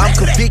ride. I'm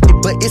convicted,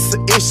 but it's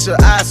an issue.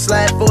 I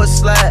slide for a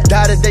slide.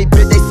 Die today,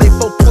 bitch, they say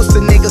 4 pussy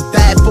niggas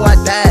died before I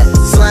died.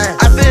 Slime.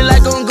 I feel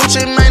like I'm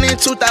Gucci Mane in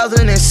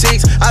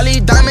 2006. All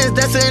these diamonds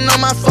dancing on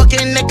my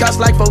fucking neck cost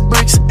like 4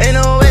 bricks. Ain't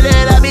no way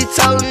that I be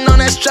toting on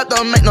that strap,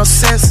 don't make no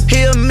sense.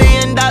 He $1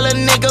 million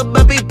nigga,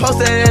 but be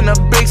posted in the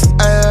bricks.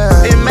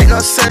 It make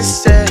no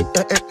sense, yeah.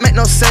 It make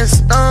no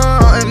sense, no.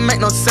 It make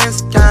no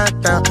sense, yeah.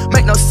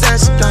 Make no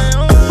sense,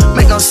 yeah.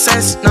 Make no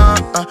sense, no.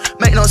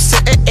 Make no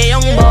sense,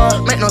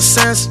 Youngboy. Make no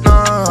sense, no.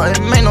 It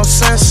make no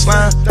sense,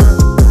 man.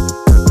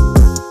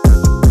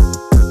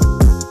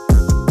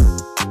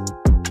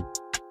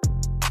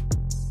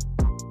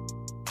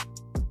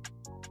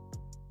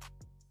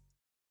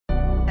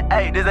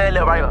 Hey, this ain't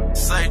little right here.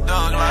 Say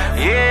dog life.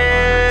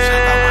 Yeah.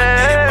 Check out my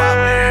Diddy Pop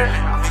here.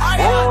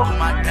 Oh.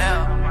 My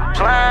damn.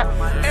 Slime.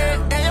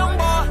 Hey, young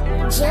boy.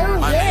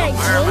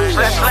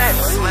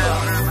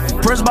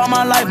 Press by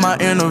my life, my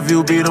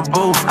interview be the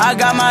booth. I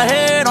got my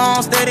head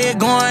on, steady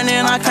going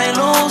and I can't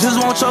lose. Just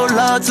want your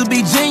love to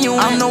be genuine,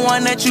 I'm the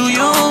one that you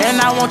use. And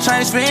I won't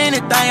change for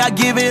anything, I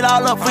give it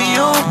all up for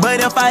you.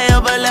 But if I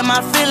ever let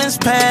my feelings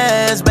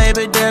pass,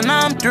 baby, then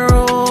I'm through.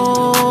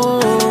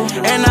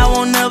 And I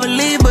won't never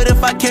leave, but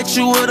if I catch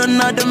you with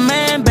another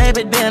man,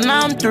 baby, then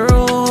I'm through.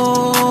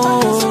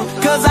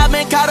 Cause I've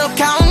been caught up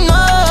counting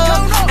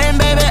up, and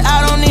baby,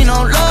 I don't need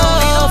no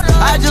love.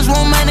 I just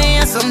want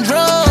money and some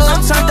drugs.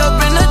 I'm turned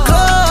up in the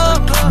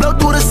club, blow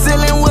through the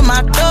ceiling with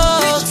my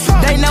thugs.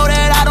 They know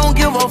that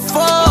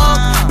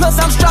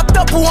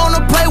who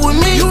wanna play with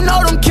me. You know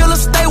them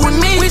killers stay with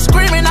me. We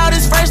screaming out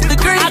this first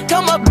degree. I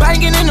come up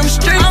banging in them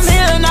streets. I'm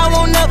here and I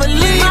won't never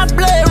leave. My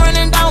blood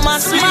running down my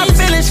sleeve. My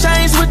feelings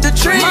changed with the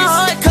trees. My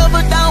heart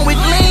covered down with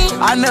lean.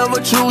 I never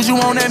choose, you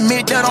won't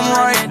admit that I'm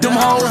right. Them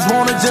hoes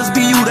wanna just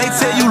be you, they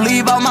tell you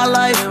leave out my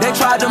life. They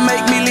tried to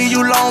make me leave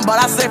you alone, but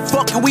I said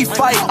fuck it, we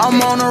fight.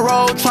 I'm on the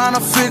road trying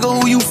to figure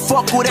who you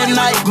fuck with at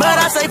night. But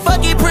I say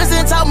fuck it,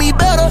 prison taught me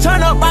better.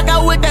 Turn up, rock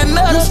out with that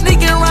metal.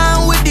 Sneaking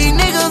around with these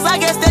niggas, I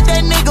guess that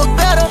nigga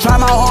better. Try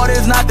my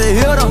hardest not to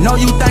hit her. Know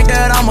you think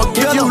that I'm a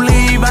killer. If you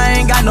leave, I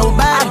ain't got no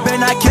back. I better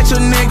not catch a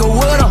nigga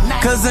with her.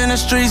 Cause in the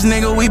streets,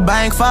 nigga, we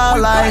bang for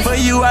life. For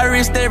you, I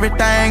risked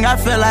everything. I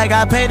feel like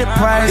I paid the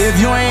price. If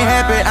you ain't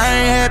happy, I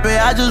ain't happy.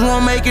 I just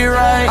wanna make it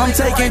right. I'm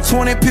taking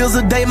 20 pills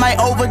a day, might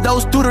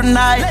overdose through the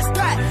night.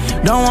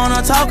 Don't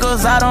wanna talk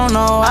cause I don't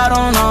know.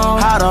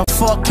 How the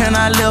fuck can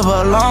I live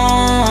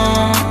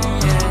alone?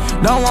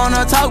 Don't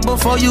wanna talk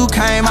before you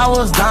came, I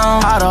was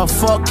down. How the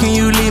fuck can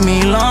you leave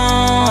me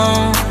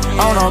alone?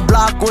 On a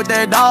block with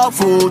that dog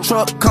food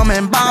truck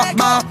coming, bump,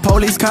 bump,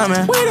 police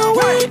coming.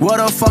 What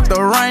the fuck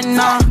to run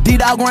now?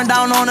 D-Dog run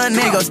down on a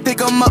nigga, stick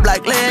him up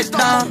like legs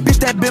down. Bitch,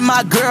 that been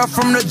my girl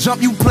from the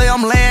jump, you play,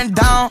 I'm laying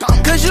down.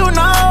 Cause you know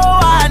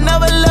I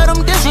never let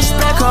them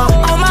disrespect her.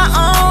 On my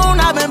own,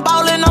 I've been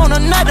ballin' on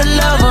another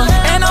level.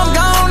 And I'm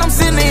gone, I'm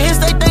sitting in hits,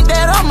 they think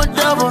that I'm a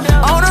devil.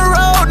 On the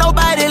road,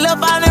 nobody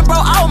left, I done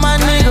broke all my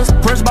niggas.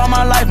 Pressed by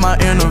my life, my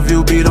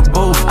interview be the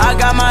booth. I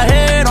got my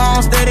head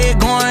on, steady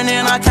going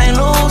in, I can't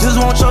lose. Just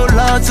want your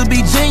love to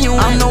be genuine,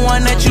 I'm the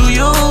one that you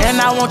use.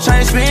 And I won't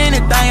change for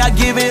anything, I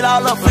give it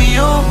all up for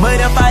you. But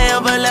if I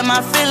ever let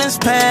my feelings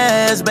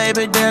pass,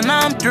 baby, then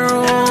I'm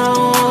through.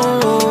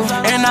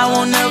 And I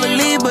won't never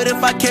leave, but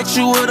if I catch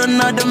you with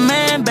another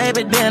man,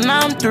 baby, then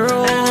I'm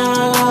through.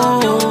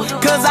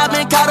 Cause I've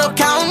been caught up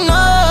counting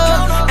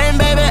up, and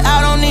baby,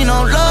 I don't need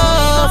no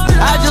love.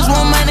 I just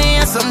want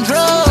money and some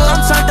drugs.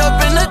 I'm turned up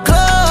in the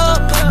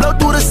club, blow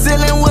through the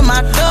ceiling with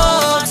my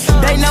thugs.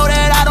 They know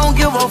that I don't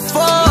give a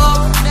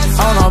fuck.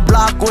 On a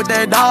block with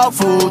that dog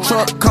food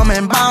truck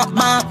coming, bump,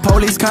 bump,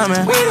 police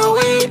coming.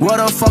 What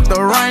the fuck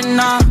to run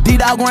now?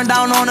 D-Dog run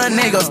down on a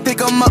nigga,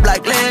 stick him up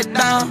like legs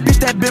down. Bitch,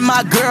 that been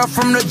my girl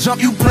from the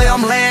jump, you play,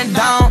 I'm laying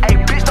down. Hey,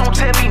 bitch, don't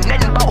tell me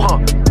nothing about her.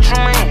 What you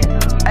mean?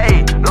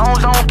 Hey, long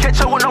as I don't catch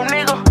her with no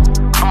nigga,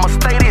 I'ma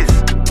stay this.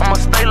 I'ma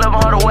stay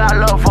loving her the way I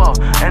love her.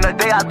 And the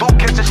day I do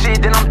catch the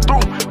shit, then I'm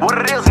through. What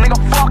it is, nigga,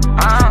 fuck,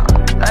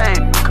 Hey,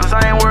 cause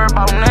I ain't worried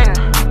about nothing.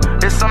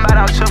 There's somebody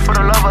out here for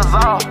the love us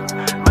all.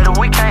 But if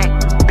we can't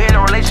be in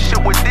a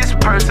relationship with this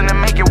person and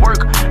make it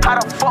work, how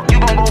the fuck you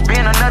gon' go be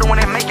in another one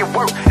and make it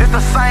work? It's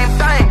the same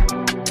thing.